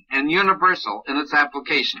enduring and universal in its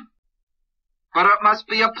application. But it must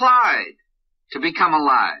be applied to become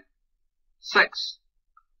alive. 6.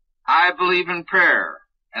 I believe in prayer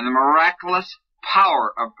and the miraculous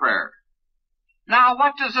power of prayer. Now,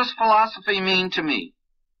 what does this philosophy mean to me?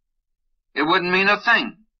 It wouldn't mean a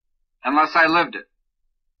thing unless I lived it.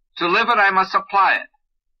 To live it, I must apply it.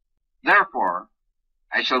 Therefore,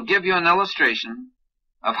 I shall give you an illustration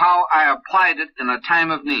of how I applied it in a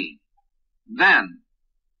time of need. Then,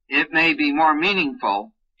 it may be more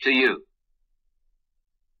meaningful to you.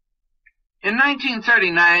 In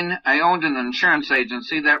 1939, I owned an insurance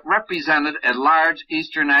agency that represented a large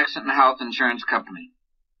Eastern accident and health insurance company.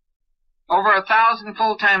 Over 1,000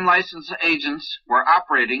 full-time licensed agents were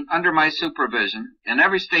operating under my supervision in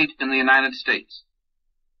every state in the United States.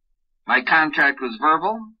 My contract was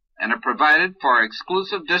verbal, and it provided for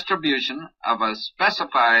exclusive distribution of a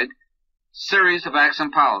specified series of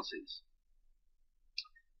accident policies.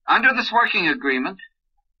 Under this working agreement,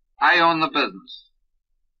 I owned the business.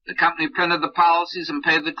 The company printed the policies and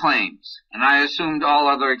paid the claims, and I assumed all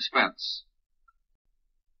other expense.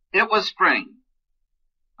 It was spring.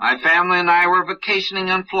 My family and I were vacationing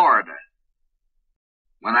in Florida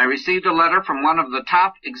when I received a letter from one of the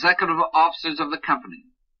top executive officers of the company.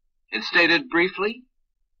 It stated briefly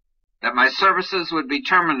that my services would be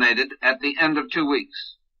terminated at the end of 2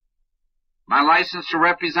 weeks. My license to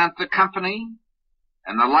represent the company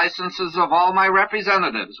and the licenses of all my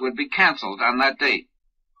representatives would be canceled on that date.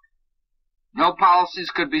 No policies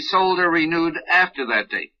could be sold or renewed after that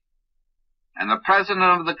date, and the president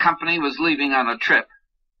of the company was leaving on a trip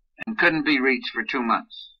and couldn't be reached for 2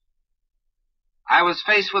 months. I was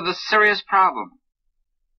faced with a serious problem.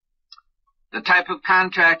 The type of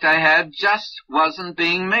contract I had just wasn't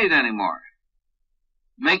being made anymore.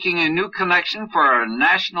 Making a new connection for a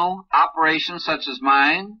national operation such as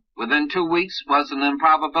mine within 2 weeks was an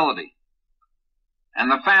improbability. And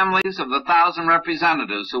the families of the 1,000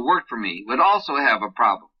 representatives who worked for me would also have a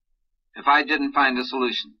problem if I didn't find a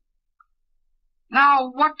solution. Now,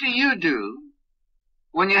 what do you do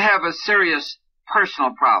when you have a serious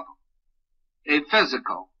personal problem? A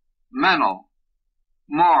physical, mental,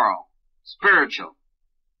 moral, spiritual,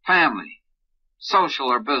 family, social,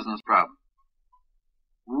 or business problem?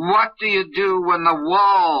 What do you do when the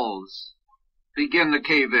walls begin to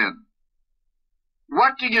cave in?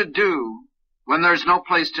 What do you do when there's no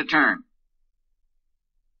place to turn?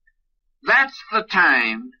 That's the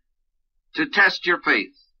time to test your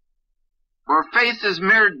faith, for faith is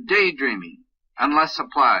mere daydreaming unless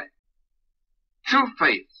applied. True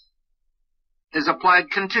faith is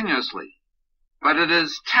applied continuously, but it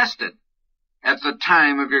is tested at the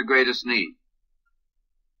time of your greatest need.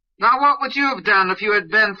 Now, what would you have done if you had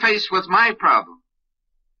been faced with my problem?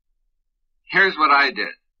 Here's what I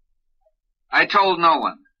did. I told no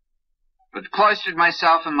one, but cloistered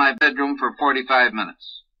myself in my bedroom for 45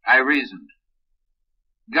 minutes. I reasoned.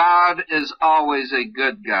 God is always a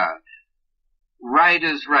good God. Right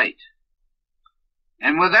is right.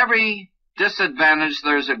 And with every disadvantage,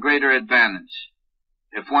 there's a greater advantage,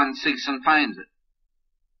 if one seeks and finds it.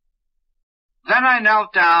 Then I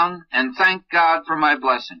knelt down and thanked God for my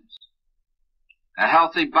blessings. A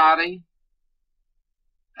healthy body,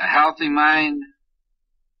 a healthy mind,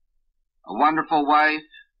 a wonderful wife,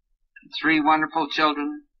 and 3 wonderful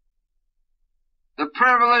children. The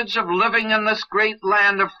privilege of living in this great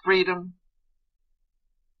land of freedom,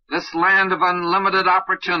 this land of unlimited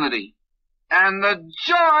opportunity, and the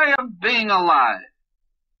joy of being alive.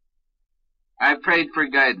 I prayed for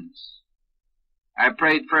guidance. I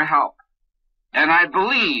prayed for help. And I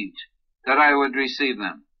believed that I would receive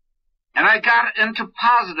them. And I got into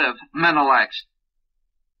positive mental action.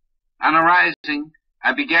 On arising,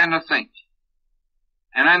 I began to think.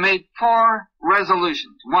 And I made 4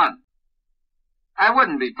 resolutions. 1, I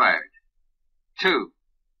wouldn't be fired. 2,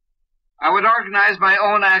 I would organize my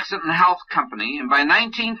own accident and health company, and by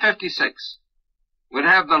 1956 would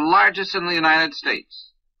have the largest in the United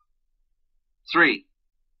States. 3,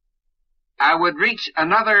 I would reach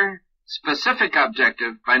another specific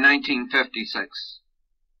objective by 1956.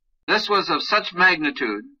 This was of such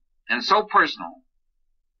magnitude and so personal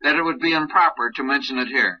that it would be improper to mention it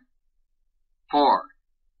here. 4,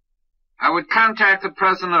 I would contact the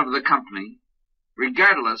president of the company,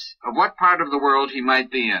 regardless of what part of the world he might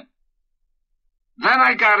be in. Then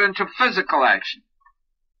I got into physical action.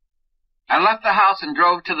 I left the house and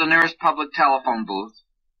drove to the nearest public telephone booth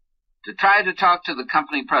to try to talk to the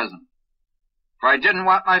company president, for I didn't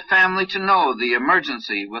want my family to know the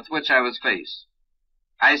emergency with which I was faced.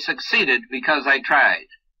 I succeeded because I tried.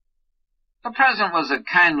 The president was a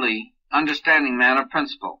kindly, understanding man of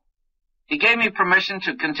principle. He gave me permission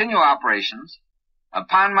to continue operations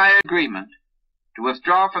upon my agreement to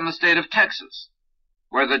withdraw from the state of Texas,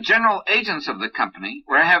 where the general agents of the company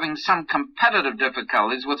were having some competitive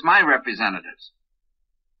difficulties with my representatives.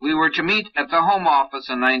 We were to meet at the home office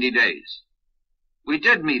in 90 days. We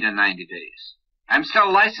did meet in 90 days. I'm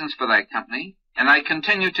still licensed for that company, and I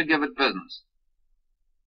continue to give it business.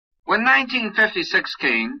 When 1956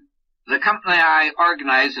 came, the company I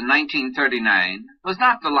organized in 1939 was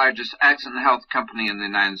not the largest accident and health company in the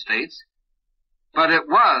United States, but it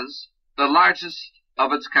was the largest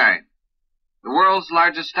of its kind, the world's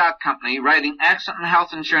largest stock company writing accident and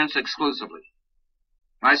health insurance exclusively.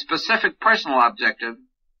 My specific personal objective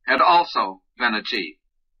had also been achieved.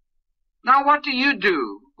 Now, what do you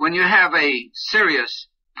do when you have a serious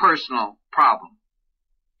personal problem?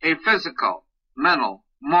 A physical, mental,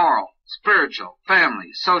 moral, spiritual, family,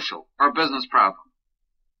 social, or business problem?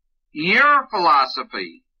 Your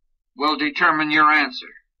philosophy will determine your answer.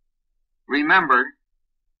 Remember,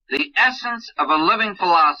 the essence of a living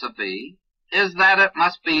philosophy is that it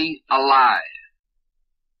must be alive.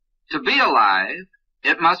 To be alive,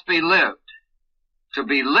 it must be lived. To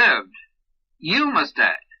be lived, you must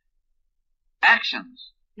act.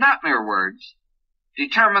 Actions, not mere words,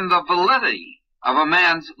 determine the validity of a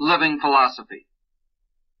man's living philosophy.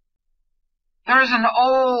 There is an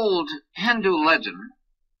old Hindu legend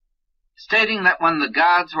stating that when the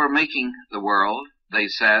gods were making the world, they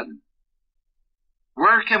said,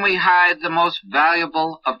 "Where can we hide the most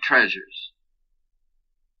valuable of treasures,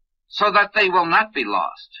 so that they will not be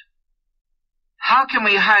lost? How can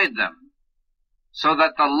we hide them, so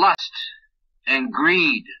that the lust and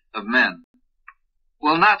greed of men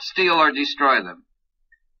will not steal or destroy them?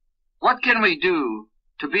 What can we do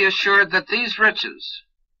to be assured that these riches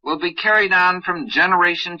will be carried on from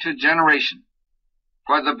generation to generation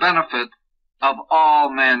for the benefit of all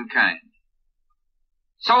mankind?"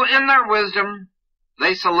 So in their wisdom,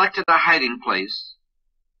 they selected a hiding place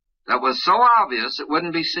that was so obvious it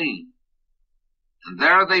wouldn't be seen. And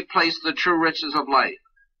there they placed the true riches of life,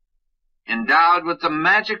 endowed with the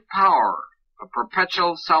magic power of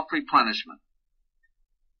perpetual self-replenishment.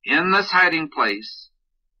 In this hiding place,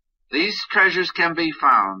 these treasures can be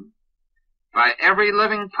found by every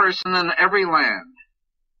living person in every land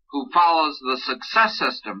who follows the success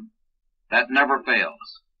system that never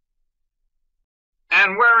fails.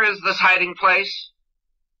 And where is this hiding place?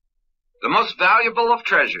 The most valuable of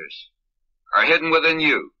treasures are hidden within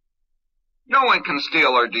you. No one can steal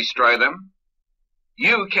or destroy them.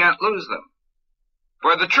 You can't lose them.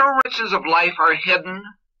 For the true riches of life are hidden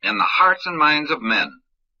in the hearts and minds of men.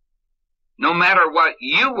 No matter what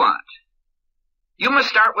you want, you must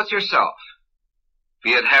start with yourself.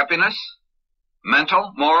 Be it happiness,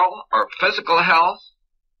 mental, moral, or physical health,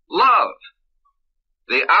 love,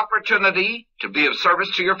 the opportunity to be of service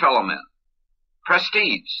to your fellow men,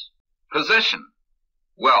 prestige, position,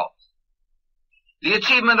 wealth, the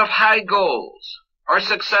achievement of high goals, or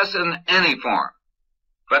success in any form.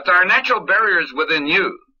 But there are natural barriers within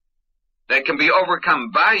you that can be overcome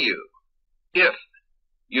by you if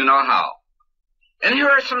you know how. And here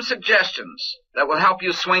are some suggestions that will help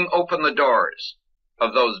you swing open the doors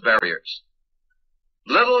of those barriers.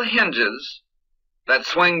 Little hinges that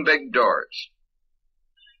swing big doors.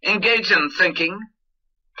 Engage in thinking,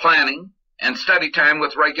 planning, and study time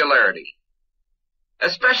with regularity,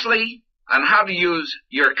 especially on how to use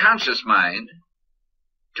your conscious mind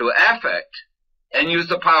to affect and use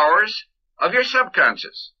the powers of your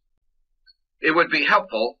subconscious. It would be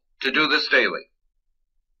helpful to do this daily.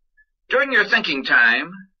 During your thinking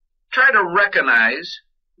time, try to recognize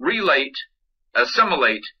relate,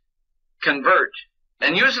 assimilate, convert,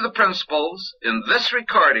 and use the principles in this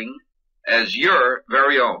recording as your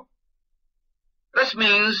very own. This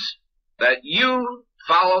means that you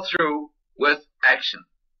follow through with action.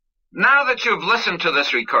 Now that you've listened to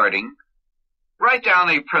this recording, write down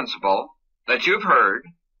a principle that you've heard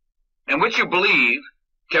and which you believe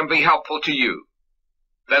can be helpful to you.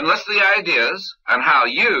 Then list the ideas on how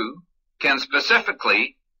you can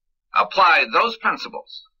specifically apply those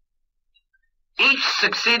principles. Each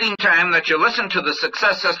succeeding time that you listen to the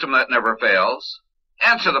success system that never fails,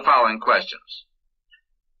 answer the following questions.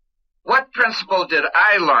 What principle did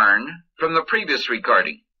I learn from the previous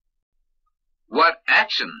recording? What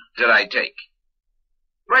action did I take?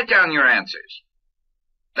 Write down your answers.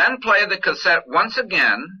 Then play the cassette once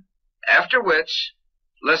again, after which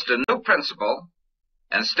list a new principle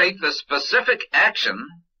and state the specific action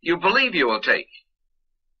you believe you will take.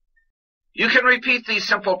 You can repeat these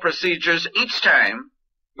simple procedures each time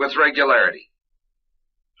with regularity.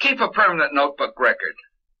 Keep a permanent notebook record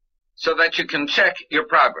so that you can check your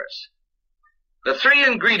progress. The three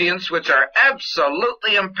ingredients which are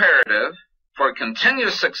absolutely imperative for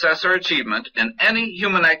continuous success or achievement in any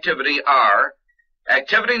human activity are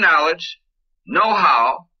activity knowledge,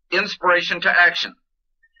 know-how, inspiration to action.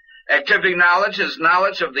 Activity knowledge is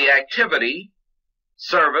knowledge of the activity,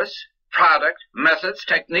 service, product, methods,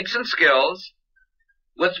 techniques, and skills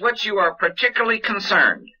with which you are particularly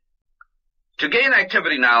concerned. To gain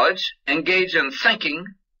activity knowledge, engage in thinking,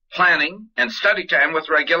 planning, and study time with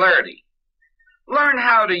regularity. Learn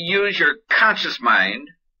how to use your conscious mind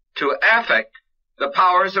to affect the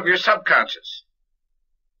powers of your subconscious.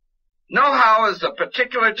 Know-how is the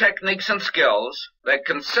particular techniques and skills that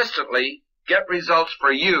consistently get results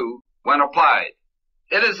for you when applied.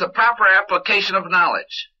 It is the proper application of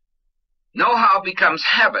knowledge. Know-how becomes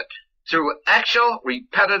habit through actual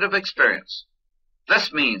repetitive experience.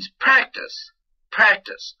 This means practice,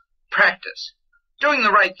 practice, practice, doing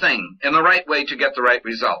the right thing in the right way to get the right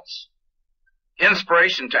results.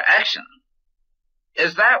 Inspiration to action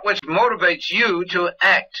is that which motivates you to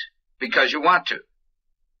act because you want to.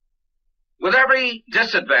 With every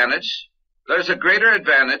disadvantage, there's a greater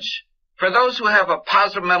advantage for those who have a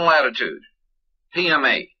positive mental attitude,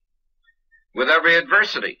 PMA. With every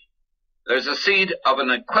adversity, there's a seed of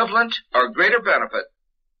an equivalent or greater benefit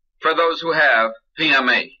for those who have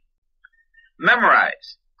PMA.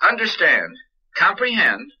 Memorize, understand,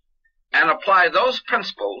 comprehend, and apply those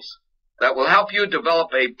principles that will help you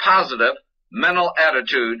develop a positive mental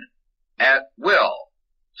attitude at will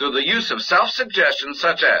through the use of self-suggestion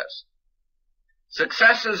such as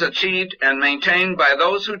success is achieved and maintained by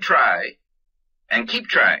those who try and keep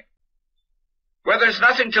trying. Where there's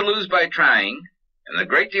nothing to lose by trying and a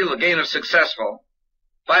great deal of gain if successful,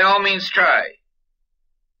 by all means try.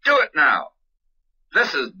 Do it now.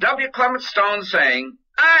 This is W. Clement Stone saying,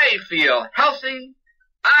 I feel healthy,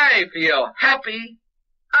 I feel happy,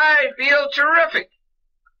 I feel terrific.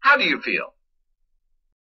 How do you feel?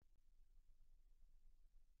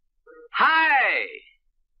 Hi,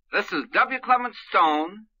 this is W. Clement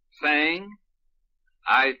Stone saying,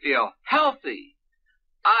 I feel healthy,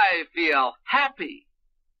 I feel happy,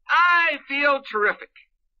 I feel terrific.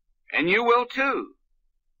 And you will too,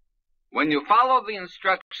 when you follow the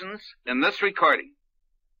instructions in this recording.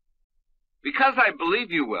 Because I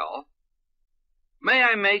believe you will, may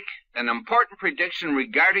I make an important prediction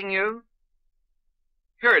regarding you?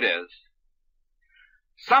 Here it is.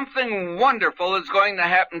 Something wonderful is going to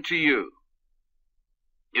happen to you.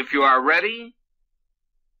 If you are ready,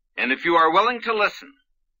 and if you are willing to listen.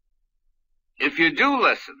 If you do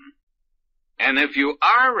listen, and if you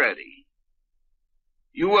are ready,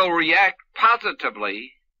 you will react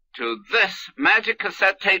positively to this magic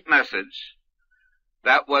cassette tape message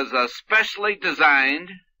that was especially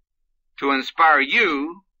designed to inspire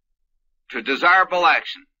you to desirable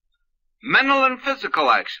action, mental and physical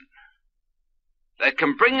action, that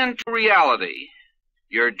can bring into reality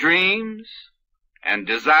your dreams and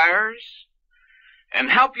desires and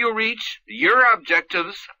help you reach your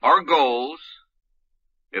objectives or goals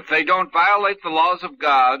if they don't violate the laws of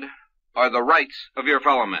God or the rights of your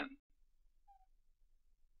fellow men.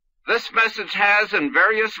 This message has, in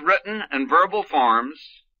various written and verbal forms,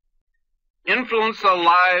 influenced the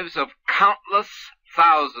lives of countless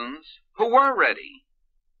thousands who were ready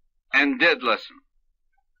and did listen.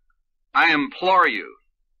 I implore you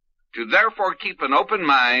to therefore keep an open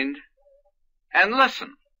mind and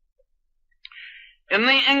listen. In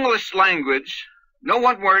the English language, no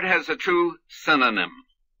one word has a true synonym.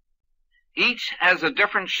 Each has a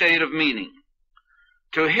different shade of meaning.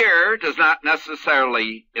 To hear does not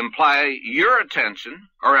necessarily imply your attention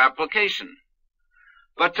or application,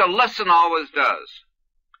 but to listen always does.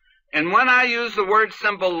 And when I use the word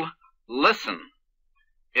symbol listen,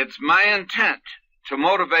 it's my intent to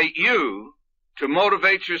motivate you, to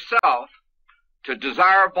motivate yourself to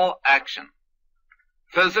desirable action,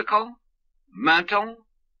 physical, mental,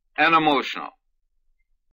 and emotional.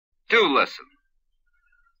 Do listen.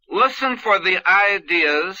 Listen for the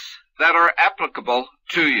ideas that are applicable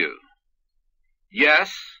to you.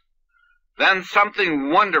 Yes, then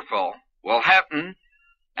something wonderful will happen,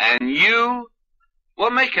 and you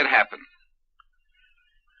will make it happen.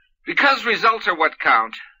 Because results are what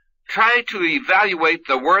count, try to evaluate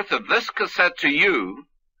the worth of this cassette to you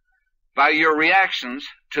by your reactions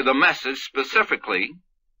to the message, specifically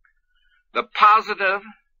the positive,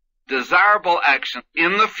 desirable action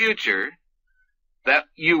in the future that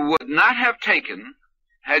you would not have taken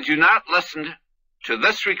had you not listened to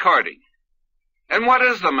this recording. And what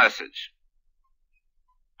is the message?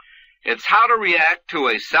 It's how to react to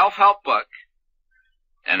a self-help book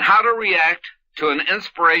and how to react to an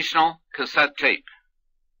inspirational cassette tape.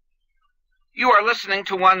 You are listening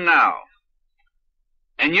to one now,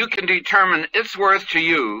 and you can determine its worth to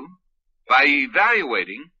you by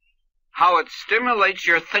evaluating how it stimulates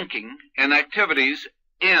your thinking and activities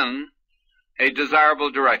in a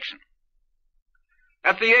desirable direction.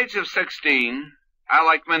 At the age of 16, I,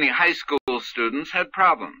 like many high school students, had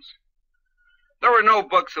problems. There were no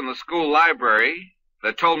books in the school library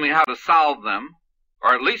that told me how to solve them,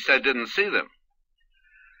 or at least I didn't see them.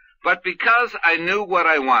 But because I knew what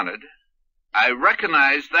I wanted, I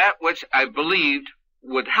recognized that which I believed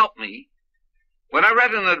would help me when I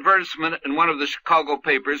read an advertisement in one of the Chicago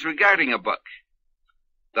papers regarding a book,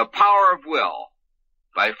 The Power of Will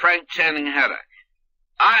by Frank Channing Haddock.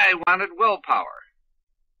 I wanted willpower.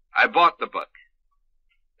 I bought the book.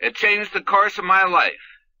 It changed the course of my life,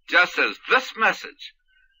 just as this message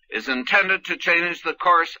is intended to change the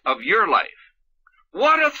course of your life.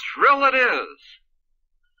 What a thrill it is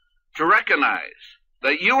to recognize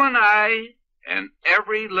that you and I and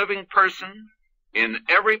every living person in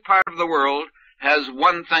every part of the world has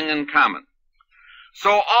one thing in common. So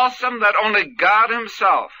awesome that only God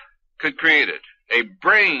himself could create it, a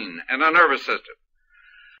brain and a nervous system.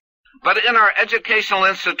 But in our educational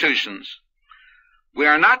institutions, we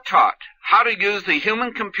are not taught how to use the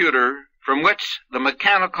human computer from which the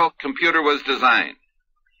mechanical computer was designed.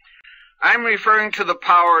 I'm referring to the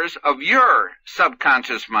powers of your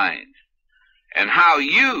subconscious mind and how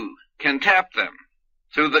you can tap them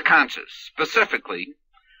through the conscious, specifically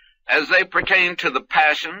as they pertain to the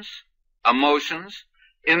passions, emotions,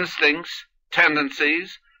 instincts,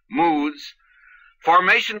 tendencies, moods,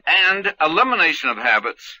 formation and elimination of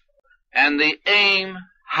habits, and the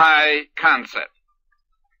aim-high concept.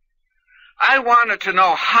 I wanted to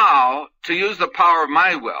know how to use the power of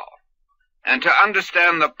my will and to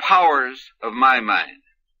understand the powers of my mind.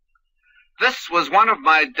 This was one of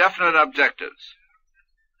my definite objectives.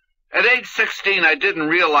 At age 16, I didn't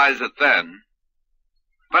realize it then,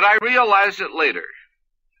 but I realized it later.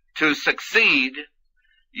 To succeed,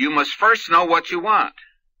 you must first know what you want.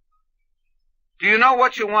 Do you know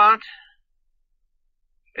what you want?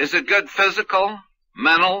 Is it good physical,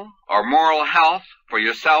 mental, or moral health for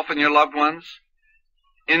yourself and your loved ones?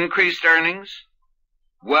 Increased earnings?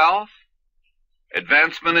 Wealth?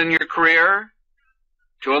 Advancement in your career?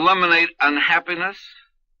 To eliminate unhappiness?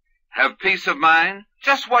 Have peace of mind?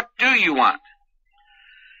 Just what do you want?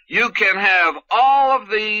 You can have all of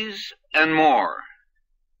these and more,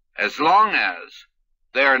 as long as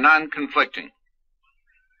they are non-conflicting.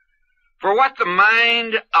 For what the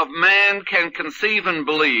mind of man can conceive and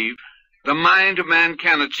believe, the mind of man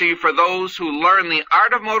can achieve for those who learn the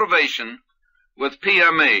art of motivation with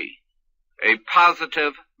PMA, a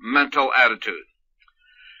positive mental attitude.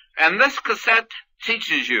 And this cassette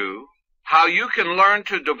teaches you how you can learn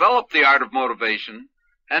to develop the art of motivation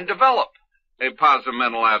and develop a positive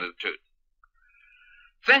mental attitude.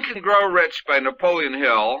 Think and Grow Rich by Napoleon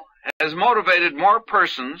Hill has motivated more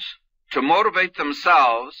persons to motivate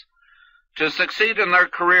themselves to succeed in their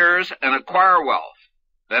careers and acquire wealth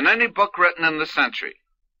than any book written in the century.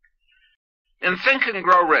 In Think and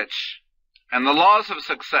Grow Rich and the Laws of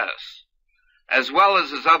Success, as well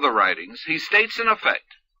as his other writings, he states in effect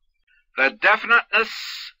that definiteness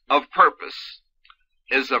of purpose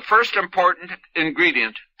is the first important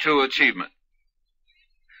ingredient to achievement.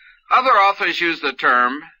 Other authors use the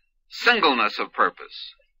term singleness of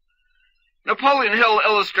purpose. Napoleon Hill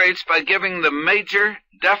illustrates by giving the major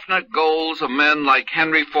definite goals of men like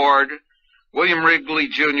Henry Ford, William Wrigley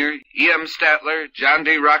Jr., E.M. Statler, John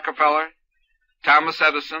D. Rockefeller. Thomas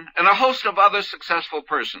Edison, and a host of other successful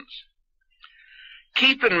persons.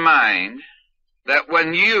 Keep in mind that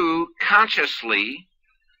when you consciously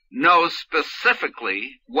know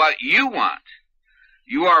specifically what you want,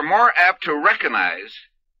 you are more apt to recognize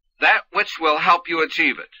that which will help you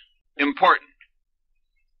achieve it. Important.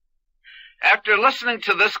 After listening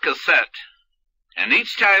to this cassette, and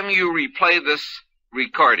each time you replay this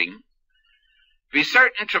recording, be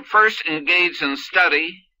certain to first engage in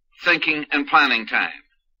study, thinking, and planning time.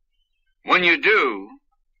 When you do,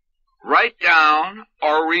 write down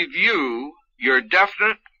or review your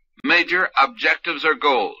definite major objectives or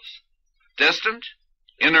goals, distant,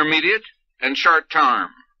 intermediate, and short term.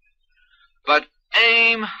 But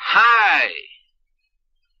aim high.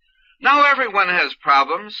 Now everyone has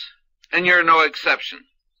problems, and you're no exception.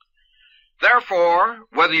 Therefore,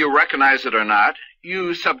 whether you recognize it or not,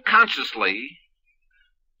 you subconsciously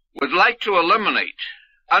would like to eliminate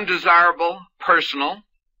undesirable personal,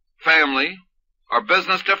 family, or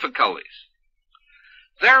business difficulties.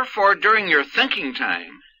 Therefore, during your thinking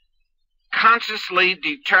time, consciously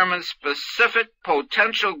determine specific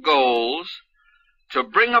potential goals to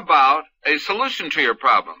bring about a solution to your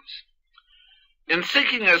problems. In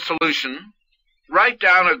seeking a solution, write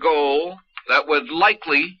down a goal that would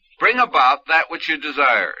likely bring about that which you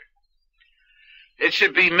desire. It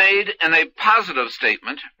should be made in a positive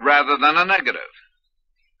statement rather than a negative.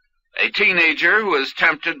 A teenager who is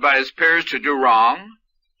tempted by his peers to do wrong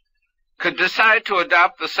could decide to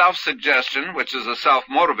adopt the self-suggestion, which is a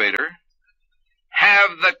self-motivator,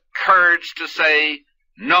 have the courage to say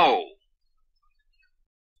no.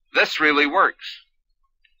 This really works.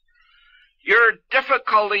 Your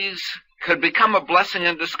difficulties could become a blessing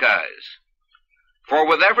in disguise, for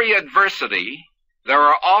with every adversity, there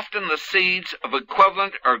are often the seeds of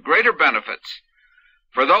equivalent or greater benefits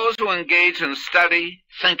for those who engage in study,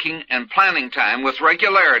 thinking, and planning time with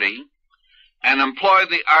regularity and employ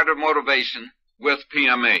the art of motivation with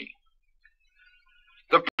PMA.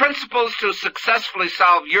 The principles to successfully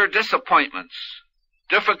solve your disappointments,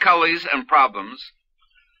 difficulties, and problems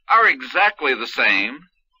are exactly the same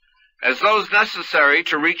as those necessary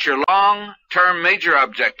to reach your long-term major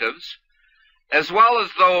objectives, as well as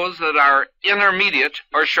those that are intermediate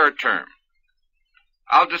or short-term.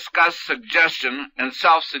 I'll discuss suggestion and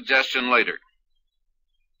self-suggestion later.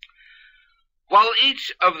 While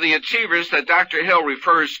each of the achievers that Dr. Hill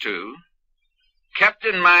refers to kept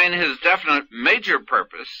in mind his definite major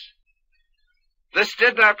purpose, this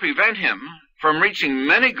did not prevent him from reaching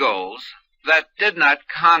many goals that did not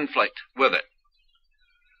conflict with it.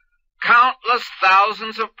 Countless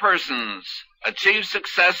thousands of persons achieve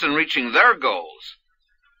success in reaching their goals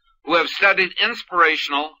who have studied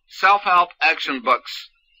inspirational self-help action books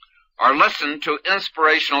or listened to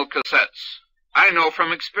inspirational cassettes. I know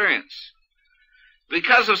from experience.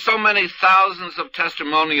 Because of so many thousands of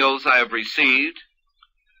testimonials I have received,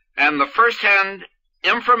 and the first-hand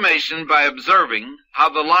information by observing how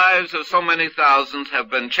the lives of so many thousands have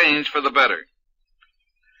been changed for the better.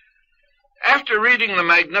 After reading The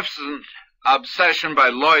Magnificent Obsession by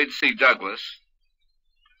Lloyd C. Douglas,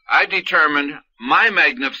 I determined my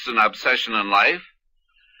magnificent obsession in life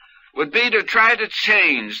would be to try to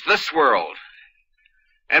change this world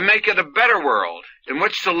and make it a better world in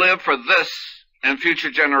which to live for this and future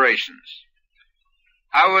generations.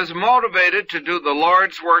 I was motivated to do the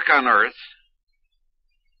Lord's work on earth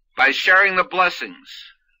by sharing the blessings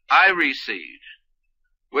I received,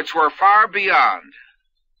 which were far beyond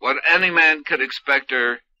what any man could expect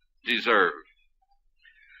or deserve.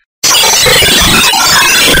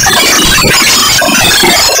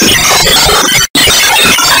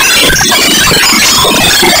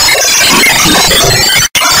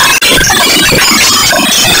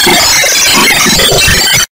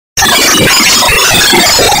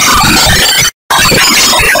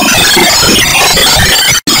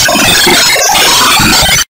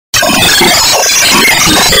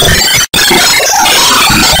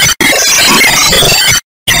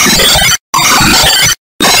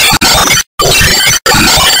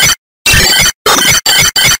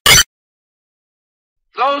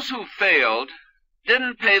 Those who failed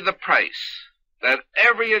didn't pay the price that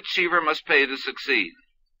every achiever must pay to succeed,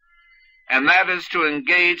 and that is to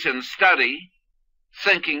engage in study,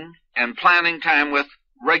 thinking, and planning time with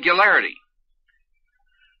regularity.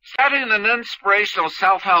 Studying an inspirational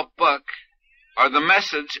self-help book or the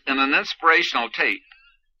message in an inspirational tape,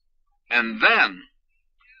 and then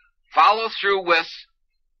follow through with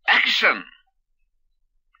action.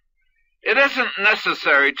 It isn't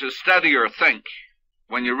necessary to study or think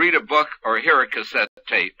when you read a book or hear a cassette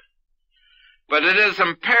tape, but it is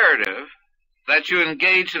imperative that you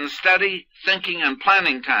engage in study, thinking, and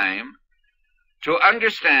planning time to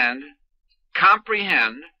understand,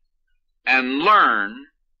 comprehend, and learn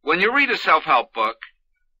when you read a self-help book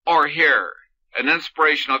or hear an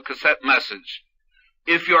inspirational cassette message,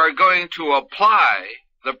 if you are going to apply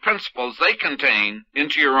the principles they contain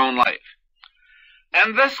into your own life.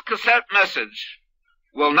 And this cassette message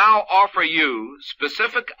will now offer you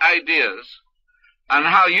specific ideas on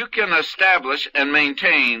how you can establish and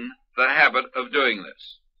maintain the habit of doing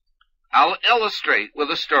this. I'll illustrate with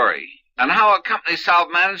a story on how a company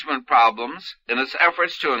solved management problems in its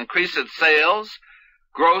efforts to increase its sales,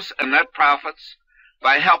 gross and net profits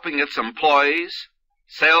by helping its employees,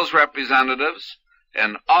 sales representatives,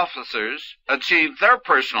 and officers achieve their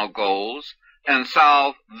personal goals and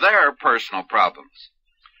solve their personal problems.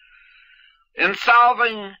 In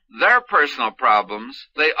solving their personal problems,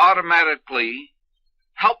 they automatically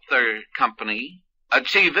help their company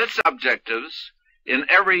achieve its objectives in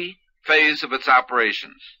every phase of its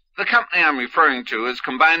operations. The company I'm referring to is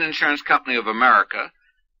Combined Insurance Company of America.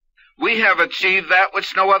 We have achieved that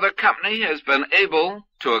which no other company has been able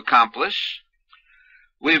to accomplish.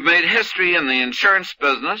 We've made history in the insurance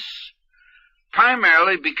business,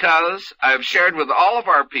 primarily because I've shared with all of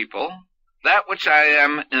our people that which I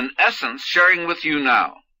am, in essence, sharing with you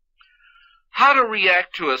now. How to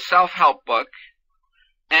react to a self-help book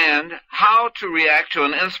and how to react to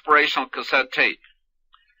an inspirational cassette tape.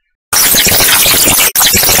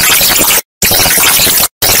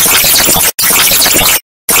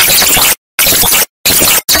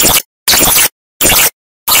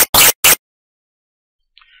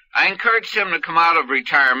 I encouraged him to come out of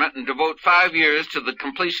retirement and devote 5 years to the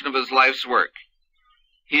completion of his life's work.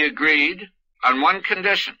 He agreed on one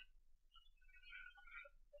condition.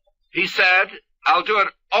 He said, "I'll do it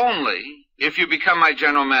only if you become my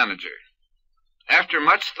general manager." After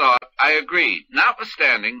much thought, I agreed,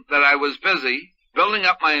 notwithstanding that I was busy building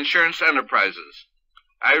up my insurance enterprises.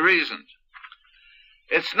 I reasoned,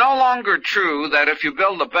 it's no longer true that if you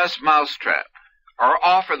build the best mousetrap or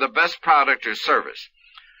offer the best product or service,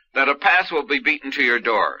 that a path will be beaten to your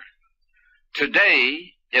door.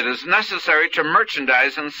 Today, it is necessary to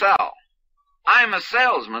merchandise and sell. I am a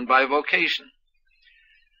salesman by vocation.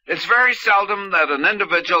 It's very seldom that an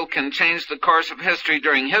individual can change the course of history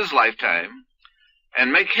during his lifetime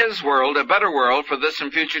and make his world a better world for this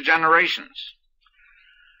and future generations.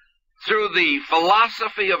 Through the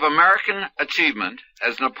philosophy of American achievement,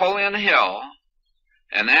 as Napoleon Hill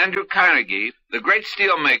and Andrew Carnegie, the great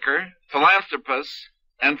steelmaker, philanthropist,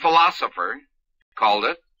 and philosopher, called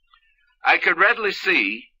it, I could readily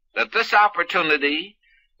see that this opportunity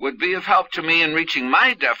would be of help to me in reaching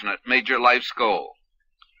my definite major life's goal.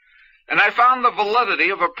 And I found the validity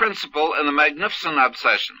of a principle in the magnificent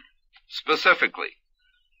obsession, specifically.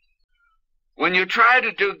 When you try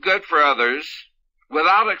to do good for others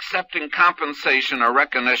without accepting compensation or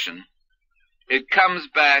recognition, it comes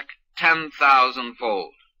back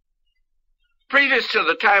 10,000-fold. Previous to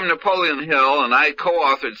the time Napoleon Hill and I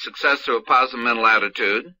co-authored Success Through a Positive Mental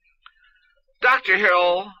Attitude, Dr.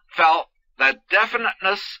 Hill felt that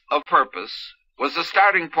definiteness of purpose was the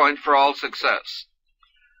starting point for all success.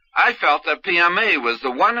 I felt that PMA was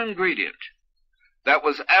the one ingredient that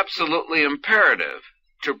was absolutely imperative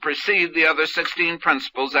to precede the other 16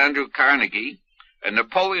 principles Andrew Carnegie and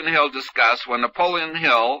Napoleon Hill discussed when Napoleon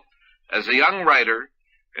Hill, as a young writer,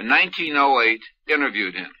 in 1908,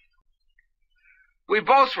 interviewed him. We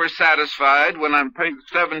both were satisfied when on page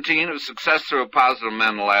 17 of Success Through a Positive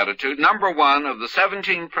Mental Attitude, number 1 of the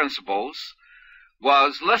 17 principles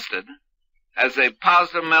was listed as a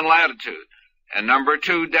positive mental attitude, and number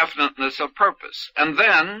 2, definiteness of purpose. And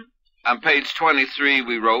then, on page 23,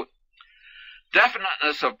 we wrote,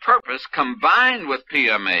 definiteness of purpose combined with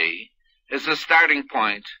PMA is the starting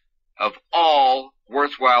point of all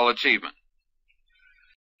worthwhile achievement.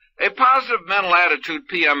 A positive mental attitude,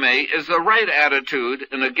 PMA, is the right attitude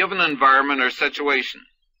in a given environment or situation.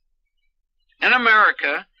 In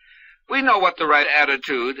America, we know what the right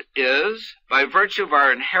attitude is by virtue of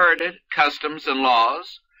our inherited customs and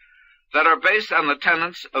laws that are based on the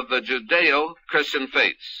tenets of the Judeo-Christian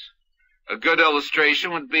faiths. A good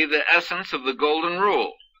illustration would be the essence of the Golden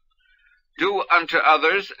Rule. Do unto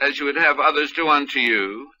others as you would have others do unto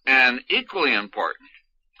you, and equally important,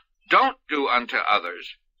 don't do unto others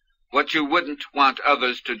what you wouldn't want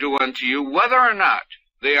others to do unto you, whether or not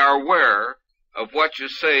they are aware of what you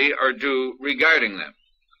say or do regarding them.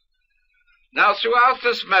 Now, throughout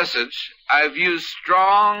this message, I've used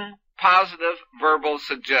strong, positive verbal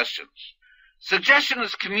suggestions. Suggestion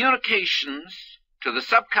is communications to the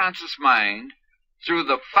subconscious mind through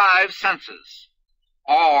the 5 senses: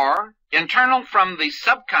 or internal from the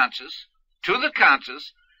subconscious to the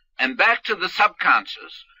conscious and back to the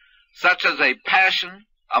subconscious, such as a passion,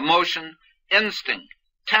 emotion, instinct,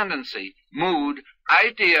 tendency, mood,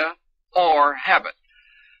 idea, or habit.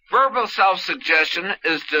 Verbal self-suggestion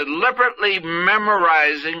is deliberately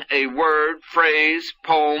memorizing a word, phrase,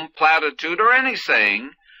 poem, platitude, or any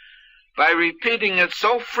saying by repeating it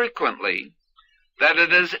so frequently that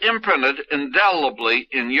it is imprinted indelibly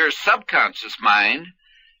in your subconscious mind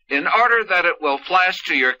in order that it will flash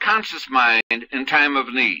to your conscious mind in time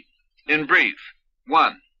of need. In brief,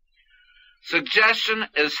 1. Suggestion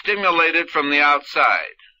is stimulated from the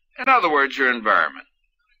outside, in other words, your environment.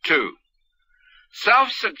 2.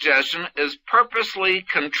 Self-suggestion is purposely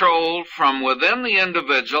controlled from within the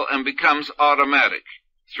individual and becomes automatic.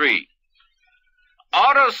 3.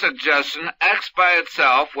 Autosuggestion acts by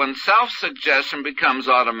itself when self-suggestion becomes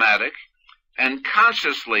automatic and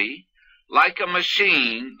consciously, like a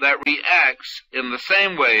machine that reacts in the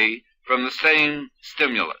same way from the same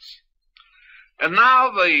stimulus. And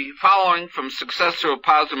now the following from Success Through a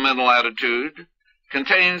Positive Mental Attitude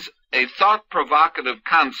contains a thought-provocative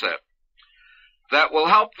concept that will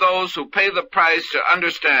help those who pay the price to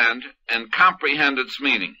understand and comprehend its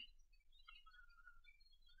meaning.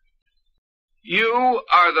 You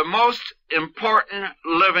are the most important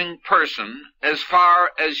living person as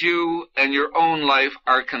far as you and your own life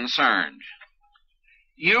are concerned.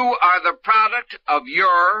 You are the product of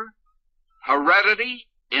your heredity,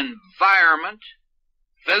 environment,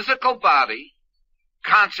 physical body,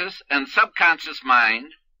 conscious and subconscious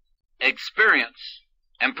mind, experience,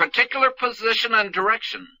 and particular position and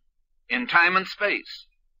direction in time and space,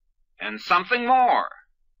 and something more,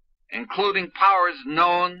 including powers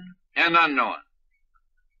known and unknown.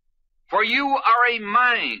 For you are a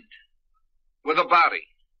mind with a body,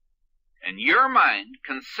 and your mind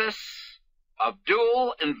consists of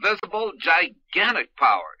dual, invisible, gigantic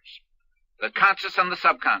powers, the conscious and the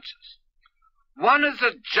subconscious. One is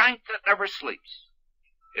a giant that never sleeps.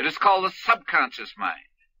 It is called the subconscious mind.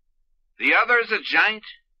 The other is a giant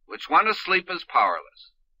which when asleep is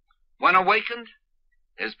powerless. When awakened,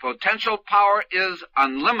 his potential power is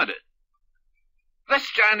unlimited. This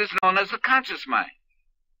giant is known as the conscious mind.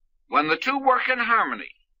 When the two work in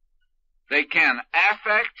harmony, they can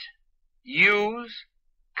affect, use,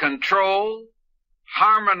 control,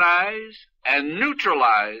 harmonize, and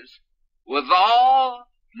neutralize with all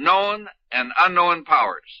known and unknown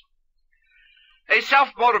powers. A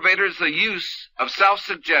self-motivator is the use of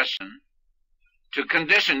self-suggestion to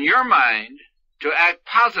condition your mind to act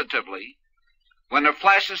positively when it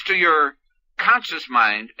flashes to your conscious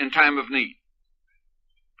mind in time of need.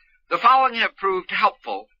 The following have proved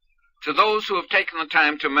helpful to those who have taken the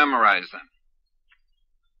time to memorize them.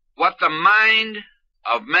 What the mind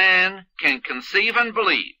of man can conceive and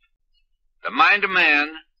believe, the mind of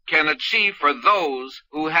man can achieve for those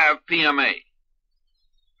who have PMA.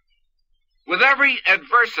 With every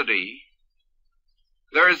adversity,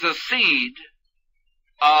 there is a seed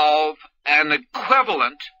of an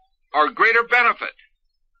equivalent or greater benefit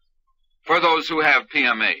for those who have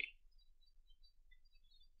PMA.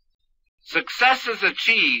 Success is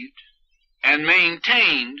achieved and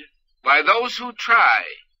maintained by those who try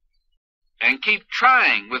and keep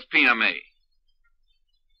trying with PMA.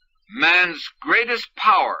 Man's greatest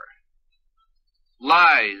power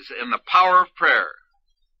lies in the power of prayer.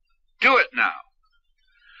 Do it now.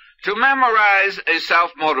 To memorize a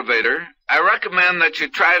self-motivator, I recommend that you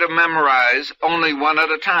try to memorize only one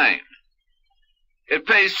at a time. It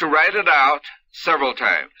pays to write it out several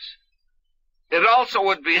times. It also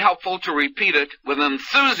would be helpful to repeat it with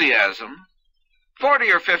enthusiasm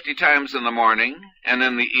 40 or 50 times in the morning and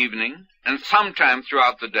in the evening and sometime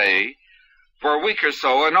throughout the day for a week or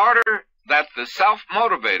so in order that the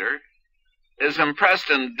self-motivator is impressed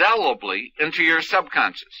indelibly into your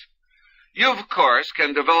subconscious. You, of course,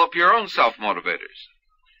 can develop your own self-motivators.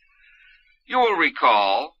 You will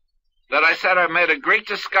recall that I said I made a great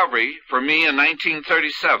discovery for me in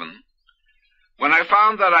 1937 when I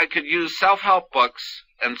found that I could use self-help books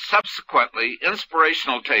and subsequently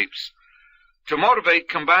inspirational tapes to motivate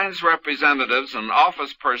combined representatives and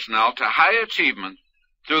office personnel to high achievement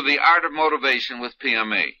through the art of motivation with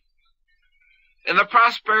PMA. In the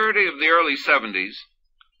prosperity of the early 70s,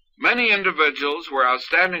 many individuals were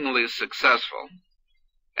outstandingly successful,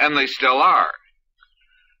 and they still are.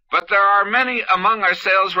 But there are many among our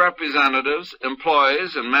sales representatives,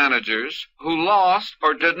 employees, and managers who lost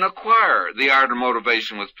or didn't acquire the art of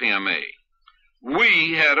motivation with PMA.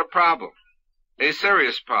 We had a problem, a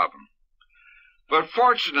serious problem. But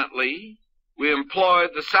fortunately, we employed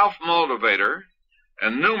the self-motivator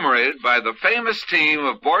enumerated by the famous team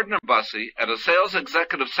of Borden and Bussey at a sales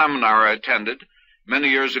executive seminar I attended many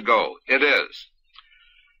years ago. It is,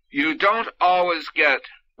 you don't always get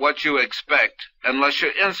what you expect unless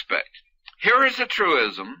you inspect. Here is a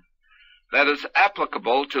truism that is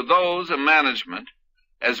applicable to those in management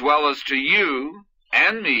as well as to you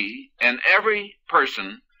and me and every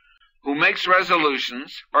person who makes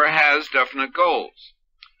resolutions or has definite goals.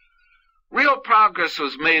 Real progress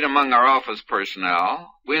was made among our office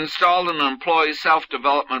personnel. We installed an employee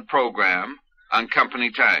self-development program on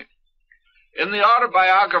company time. In the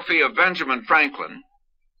autobiography of Benjamin Franklin,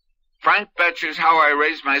 Frank Bettcher's How I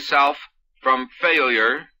Raised Myself from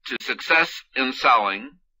Failure to Success in Selling,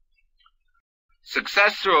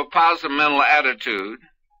 Success Through a Positive Mental Attitude,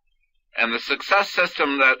 and the Success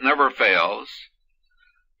System That Never Fails,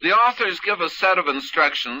 the authors give a set of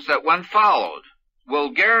instructions that, when followed,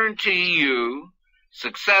 will guarantee you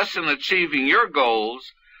success in achieving your goals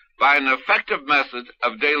by an effective method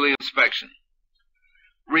of daily inspection.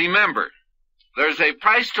 Remember, there's a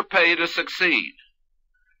price to pay to succeed.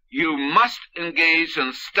 You must engage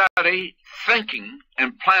in study, thinking,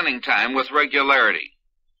 and planning time with regularity.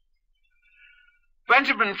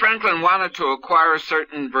 Benjamin Franklin wanted to acquire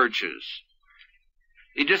certain virtues.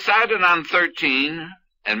 He decided on 13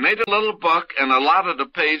 and made a little book and allotted a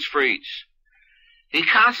page for each. He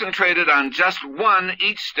concentrated on just one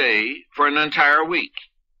each day for an entire week.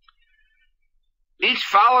 Each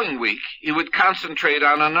following week, he would concentrate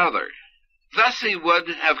on another. Thus, he would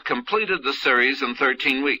have completed the series in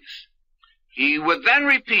 13 weeks. He would then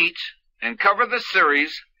repeat and cover the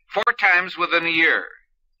series 4 times within a year.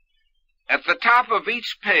 At the top of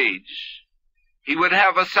each page, he would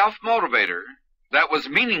have a self-motivator that was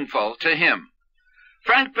meaningful to him.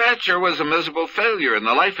 Frank Bettcher was a miserable failure in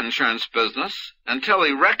the life insurance business until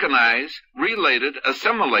he recognized, related,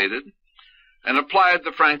 assimilated, and applied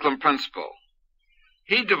the Franklin principle.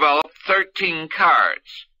 He developed 13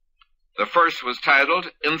 cards. The first was titled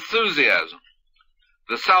Enthusiasm.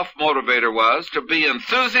 The self-motivator was to be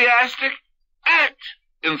enthusiastic, act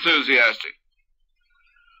enthusiastic.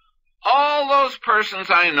 All those persons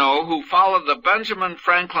I know who followed the Benjamin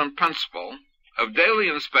Franklin principle of daily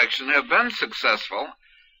inspection have been successful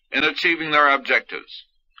in achieving their objectives.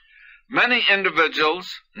 Many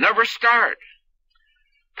individuals never start.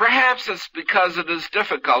 Perhaps it's because it is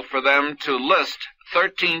difficult for them to list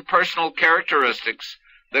 13 personal characteristics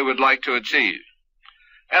they would like to achieve.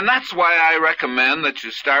 And that's why I recommend that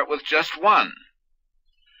you start with just one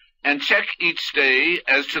and check each day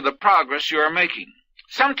as to the progress you are making.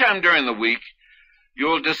 Sometime during the week, you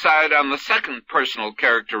will decide on the second personal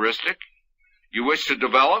characteristic you wish to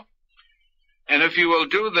develop, and if you will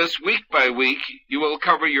do this week by week, you will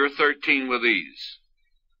cover your 13 with ease.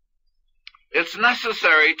 It's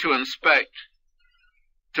necessary to inspect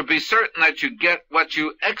to be certain that you get what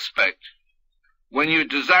you expect when you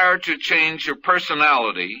desire to change your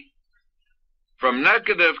personality from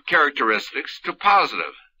negative characteristics to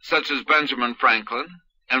positive, such as Benjamin Franklin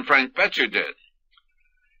and Frank Bettcher did.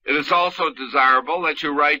 It is also desirable that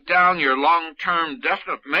you write down your long-term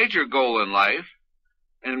definite major goal in life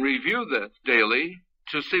and review this daily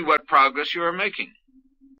to see what progress you are making.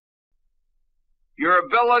 Your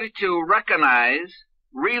ability to recognize,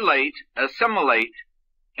 relate, assimilate,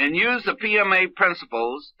 and use the PMA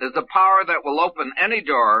principles is the power that will open any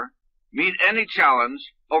door, meet any challenge,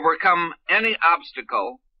 overcome any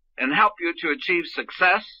obstacle, and help you to achieve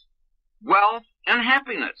success, wealth, and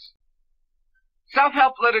happiness.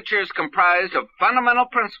 Self-help literature is comprised of fundamental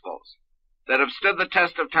principles that have stood the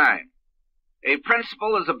test of time. A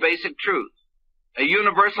principle is a basic truth, a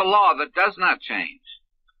universal law that does not change.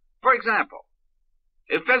 For example,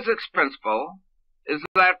 a physics principle is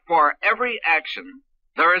that for every action,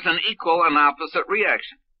 there is an equal and opposite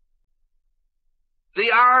reaction.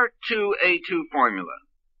 The R2A2 formula,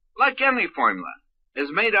 like any formula, is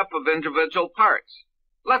made up of individual parts.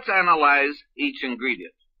 Let's analyze each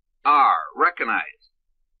ingredient. R, recognize,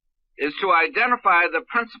 is to identify the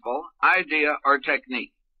principle, idea, or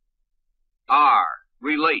technique. R,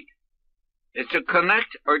 relate, is to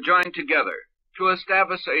connect or join together, to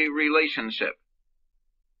establish a relationship.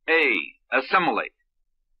 A, assimilate,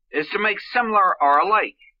 is to make similar or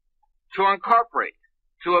alike, to incorporate,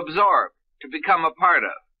 to absorb, to become a part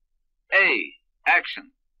of. A,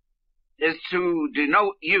 action, is to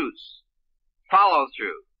denote use, follow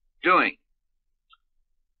through, doing.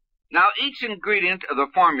 Now, each ingredient of the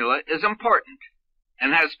formula is important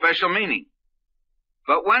and has special meaning.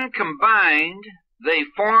 But when combined, they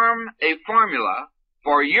form a formula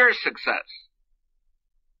for your success.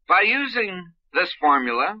 By using this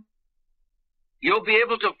formula, you'll be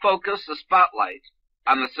able to focus the spotlight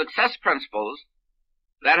on the success principles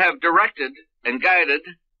that have directed and guided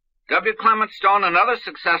W. Clement Stone and other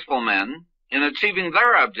successful men in achieving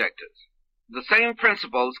their objectives. The same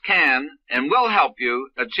principles can and will help you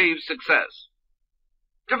achieve success.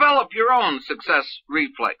 Develop your own success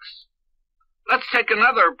reflex. Let's take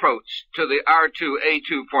another approach to the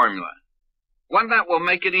R2A2 formula, one that will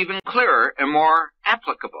make it even clearer and more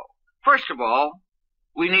applicable. First of all,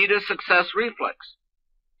 we need a success reflex,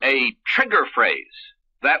 a trigger phrase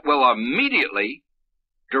that will immediately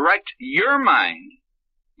direct your mind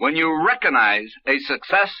when you recognize a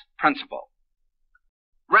success principle.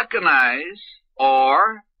 Recognize,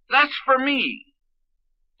 or that's for me.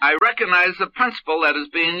 I recognize the principle that is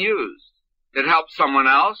being used. It helps someone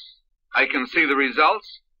else. I can see the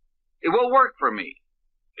results. It will work for me.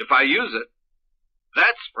 If I use it,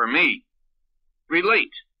 that's for me.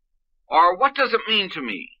 Relate. Or what does it mean to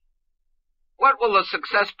me? What will the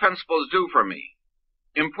success principles do for me?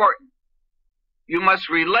 Important. You must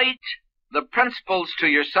relate the principles to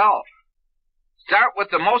yourself. Start with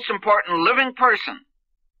the most important living person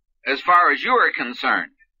as far as you are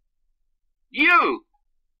concerned. You.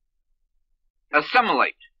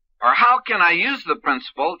 Assimilate. Or how can I use the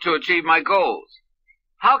principle to achieve my goals?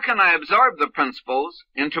 How can I absorb the principles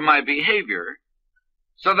into my behavior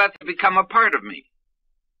so that they become a part of me?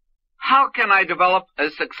 How can I develop a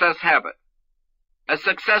success habit, a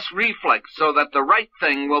success reflex so that the right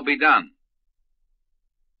thing will be done?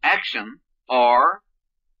 Action, or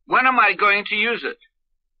when am I going to use it?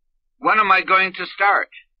 When am I going to start?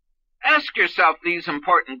 Ask yourself these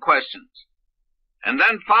important questions, and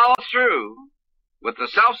then follow through with the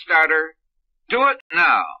self-starter. Do it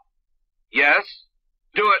now. Yes,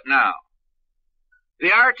 do it now. The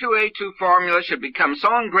R2A2 formula should become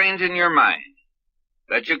so ingrained in your mind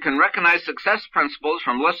that you can recognize success principles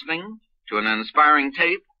from listening to an inspiring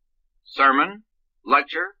tape, sermon,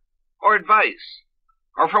 lecture, or advice,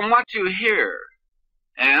 or from what you hear,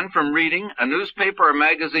 and from reading a newspaper or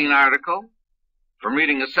magazine article, from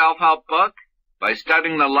reading a self-help book, by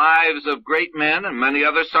studying the lives of great men and many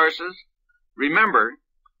other sources. Remember,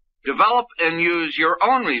 develop and use your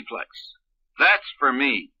own reflex. That's for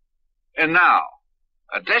me. And now,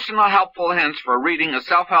 additional helpful hints for reading a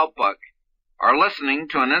self-help book or listening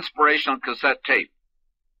to an inspirational cassette tape.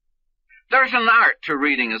 There's an art to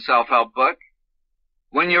reading a self-help book.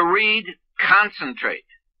 When you read, concentrate.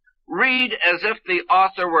 Read as if the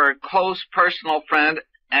author were a close personal friend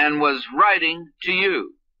and was writing to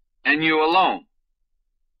you, and you alone.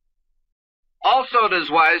 Also, it is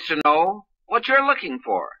wise to know what you're looking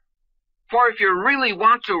for. For if you really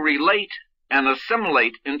want to relate and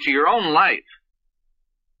assimilate into your own life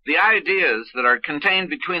the ideas that are contained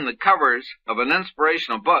between the covers of an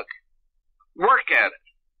inspirational book, work at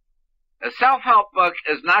it. A self-help book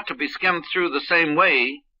is not to be skimmed through the same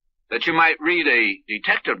way that you might read a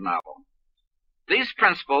detective novel. These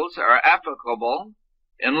principles are applicable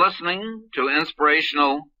in listening to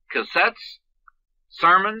inspirational cassettes,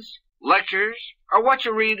 sermons, lectures, or what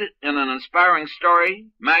you read in an inspiring story,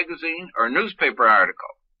 magazine, or newspaper article.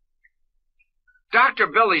 Dr.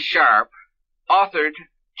 Billy Sharp authored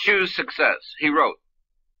Choose Success. He wrote,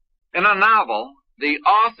 in a novel, the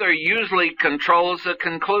author usually controls the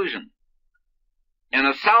conclusion. In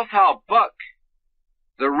a self-help book,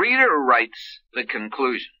 the reader writes the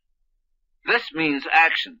conclusion. This means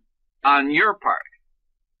action on your part.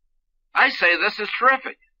 I say this is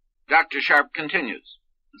terrific. Dr. Sharp continues,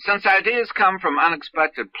 since ideas come from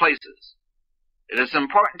unexpected places, it is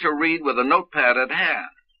important to read with a notepad at hand.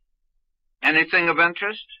 Anything of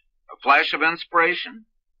interest, a flash of inspiration,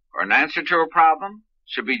 or an answer to a problem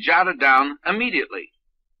should be jotted down immediately.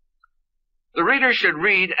 The reader should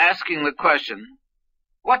read asking the question,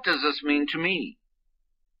 what does this mean to me?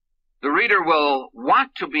 The reader will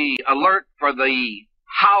want to be alert for the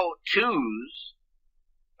how-tos.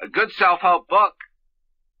 A good self-help book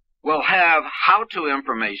will have how-to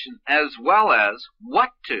information as well as what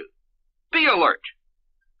to. Be alert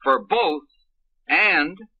for both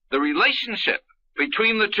and the relationship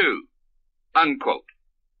between the two, unquote.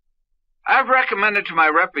 I've recommended to my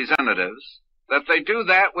representatives that they do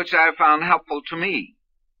that which I have found helpful to me.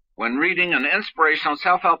 When reading an inspirational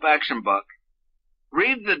self-help action book,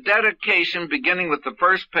 read the dedication beginning with the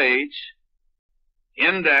first page,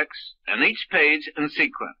 index, and each page in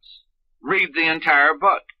sequence. Read the entire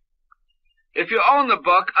book. If you own the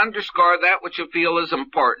book, underscore that which you feel is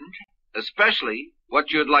important, especially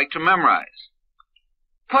what you'd like to memorize.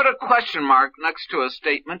 Put a question mark next to a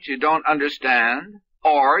statement you don't understand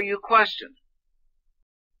or you question.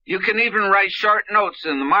 You can even write short notes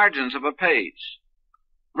in the margins of a page.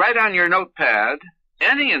 Write on your notepad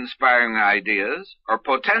any inspiring ideas or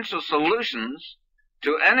potential solutions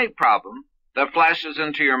to any problem that flashes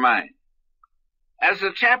into your mind. As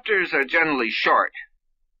the chapters are generally short,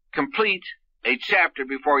 complete a chapter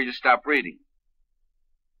before you stop reading.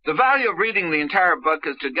 The value of reading the entire book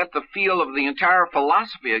is to get the feel of the entire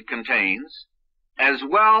philosophy it contains, as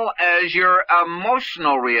well as your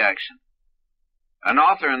emotional reaction. An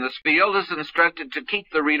author in this field is instructed to keep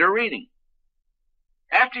the reader reading.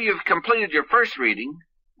 After you've completed your first reading,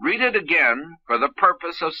 read it again for the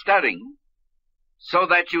purpose of studying, so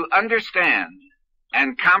that you understand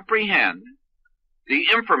and comprehend the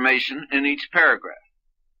information in each paragraph.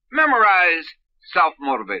 Memorize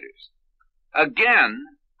self-motivators. Again,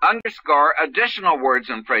 underscore additional words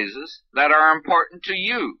and phrases that are important to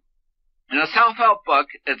you. In a self-help book,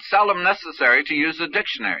 it's seldom necessary to use a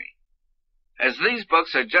dictionary, as these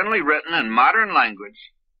books are generally written in modern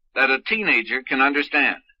language that a teenager can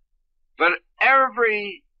understand. But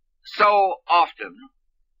every so often,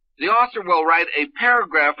 the author will write a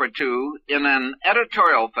paragraph or two in an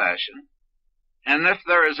editorial fashion, and if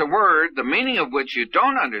there is a word, the meaning of which you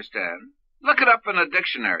don't understand, look it up in a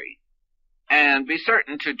dictionary, and be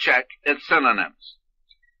certain to check its synonyms.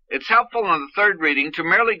 It's helpful in the third reading to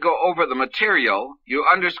merely go over the material you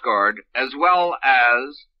underscored, as well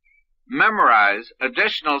as memorize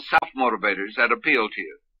additional self-motivators that appeal to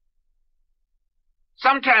you.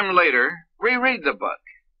 Sometime later, reread the book.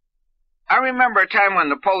 I remember a time when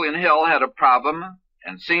Napoleon Hill had a problem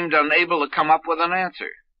and seemed unable to come up with an answer.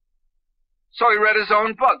 So he read his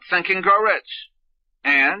own book, Think and Grow Rich,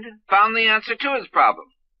 and found the answer to his problem.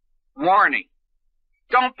 Warning: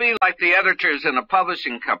 don't be like the editors in a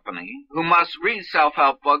publishing company who must read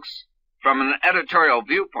self-help books from an editorial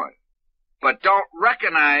viewpoint, but don't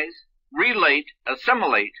recognize, relate,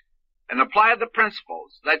 assimilate, and apply the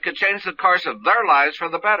principles that could change the course of their lives for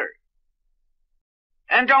the better.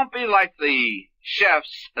 And don't be like the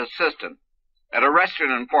chef's assistant at a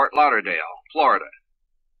restaurant in Fort Lauderdale, Florida.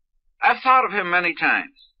 I've thought of him many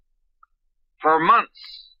times. For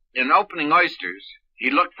months, in opening oysters, he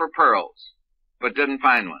looked for pearls, but didn't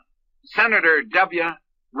find one. Senator W.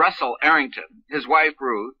 Russell Arrington, his wife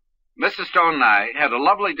Ruth, Mrs. Stone and I had a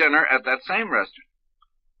lovely dinner at that same restaurant.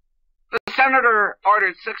 The senator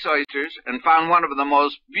ordered 6 oysters and found one of the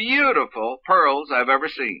most beautiful pearls I've ever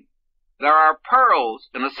seen. There are pearls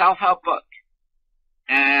in a self-help book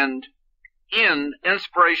and in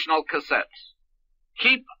inspirational cassettes.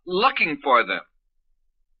 Keep looking for them.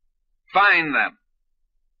 Find them.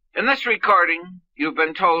 In this recording, you've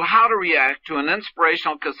been told how to react to an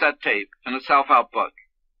inspirational cassette tape in a self-help book.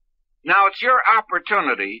 Now it's your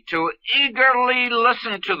opportunity to eagerly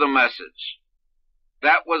listen to the message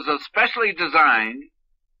that was especially designed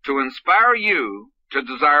to inspire you to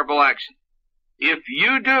desirable action. If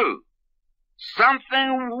you do,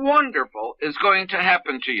 something wonderful is going to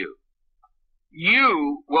happen to you.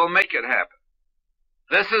 You will make it happen.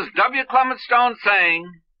 This is W. Clement Stone saying,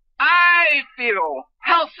 I feel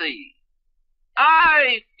healthy.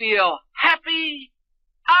 I feel happy.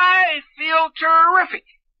 I feel terrific.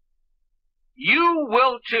 You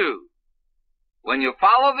will too, when you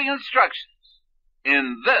follow the instructions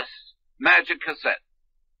in this magic cassette.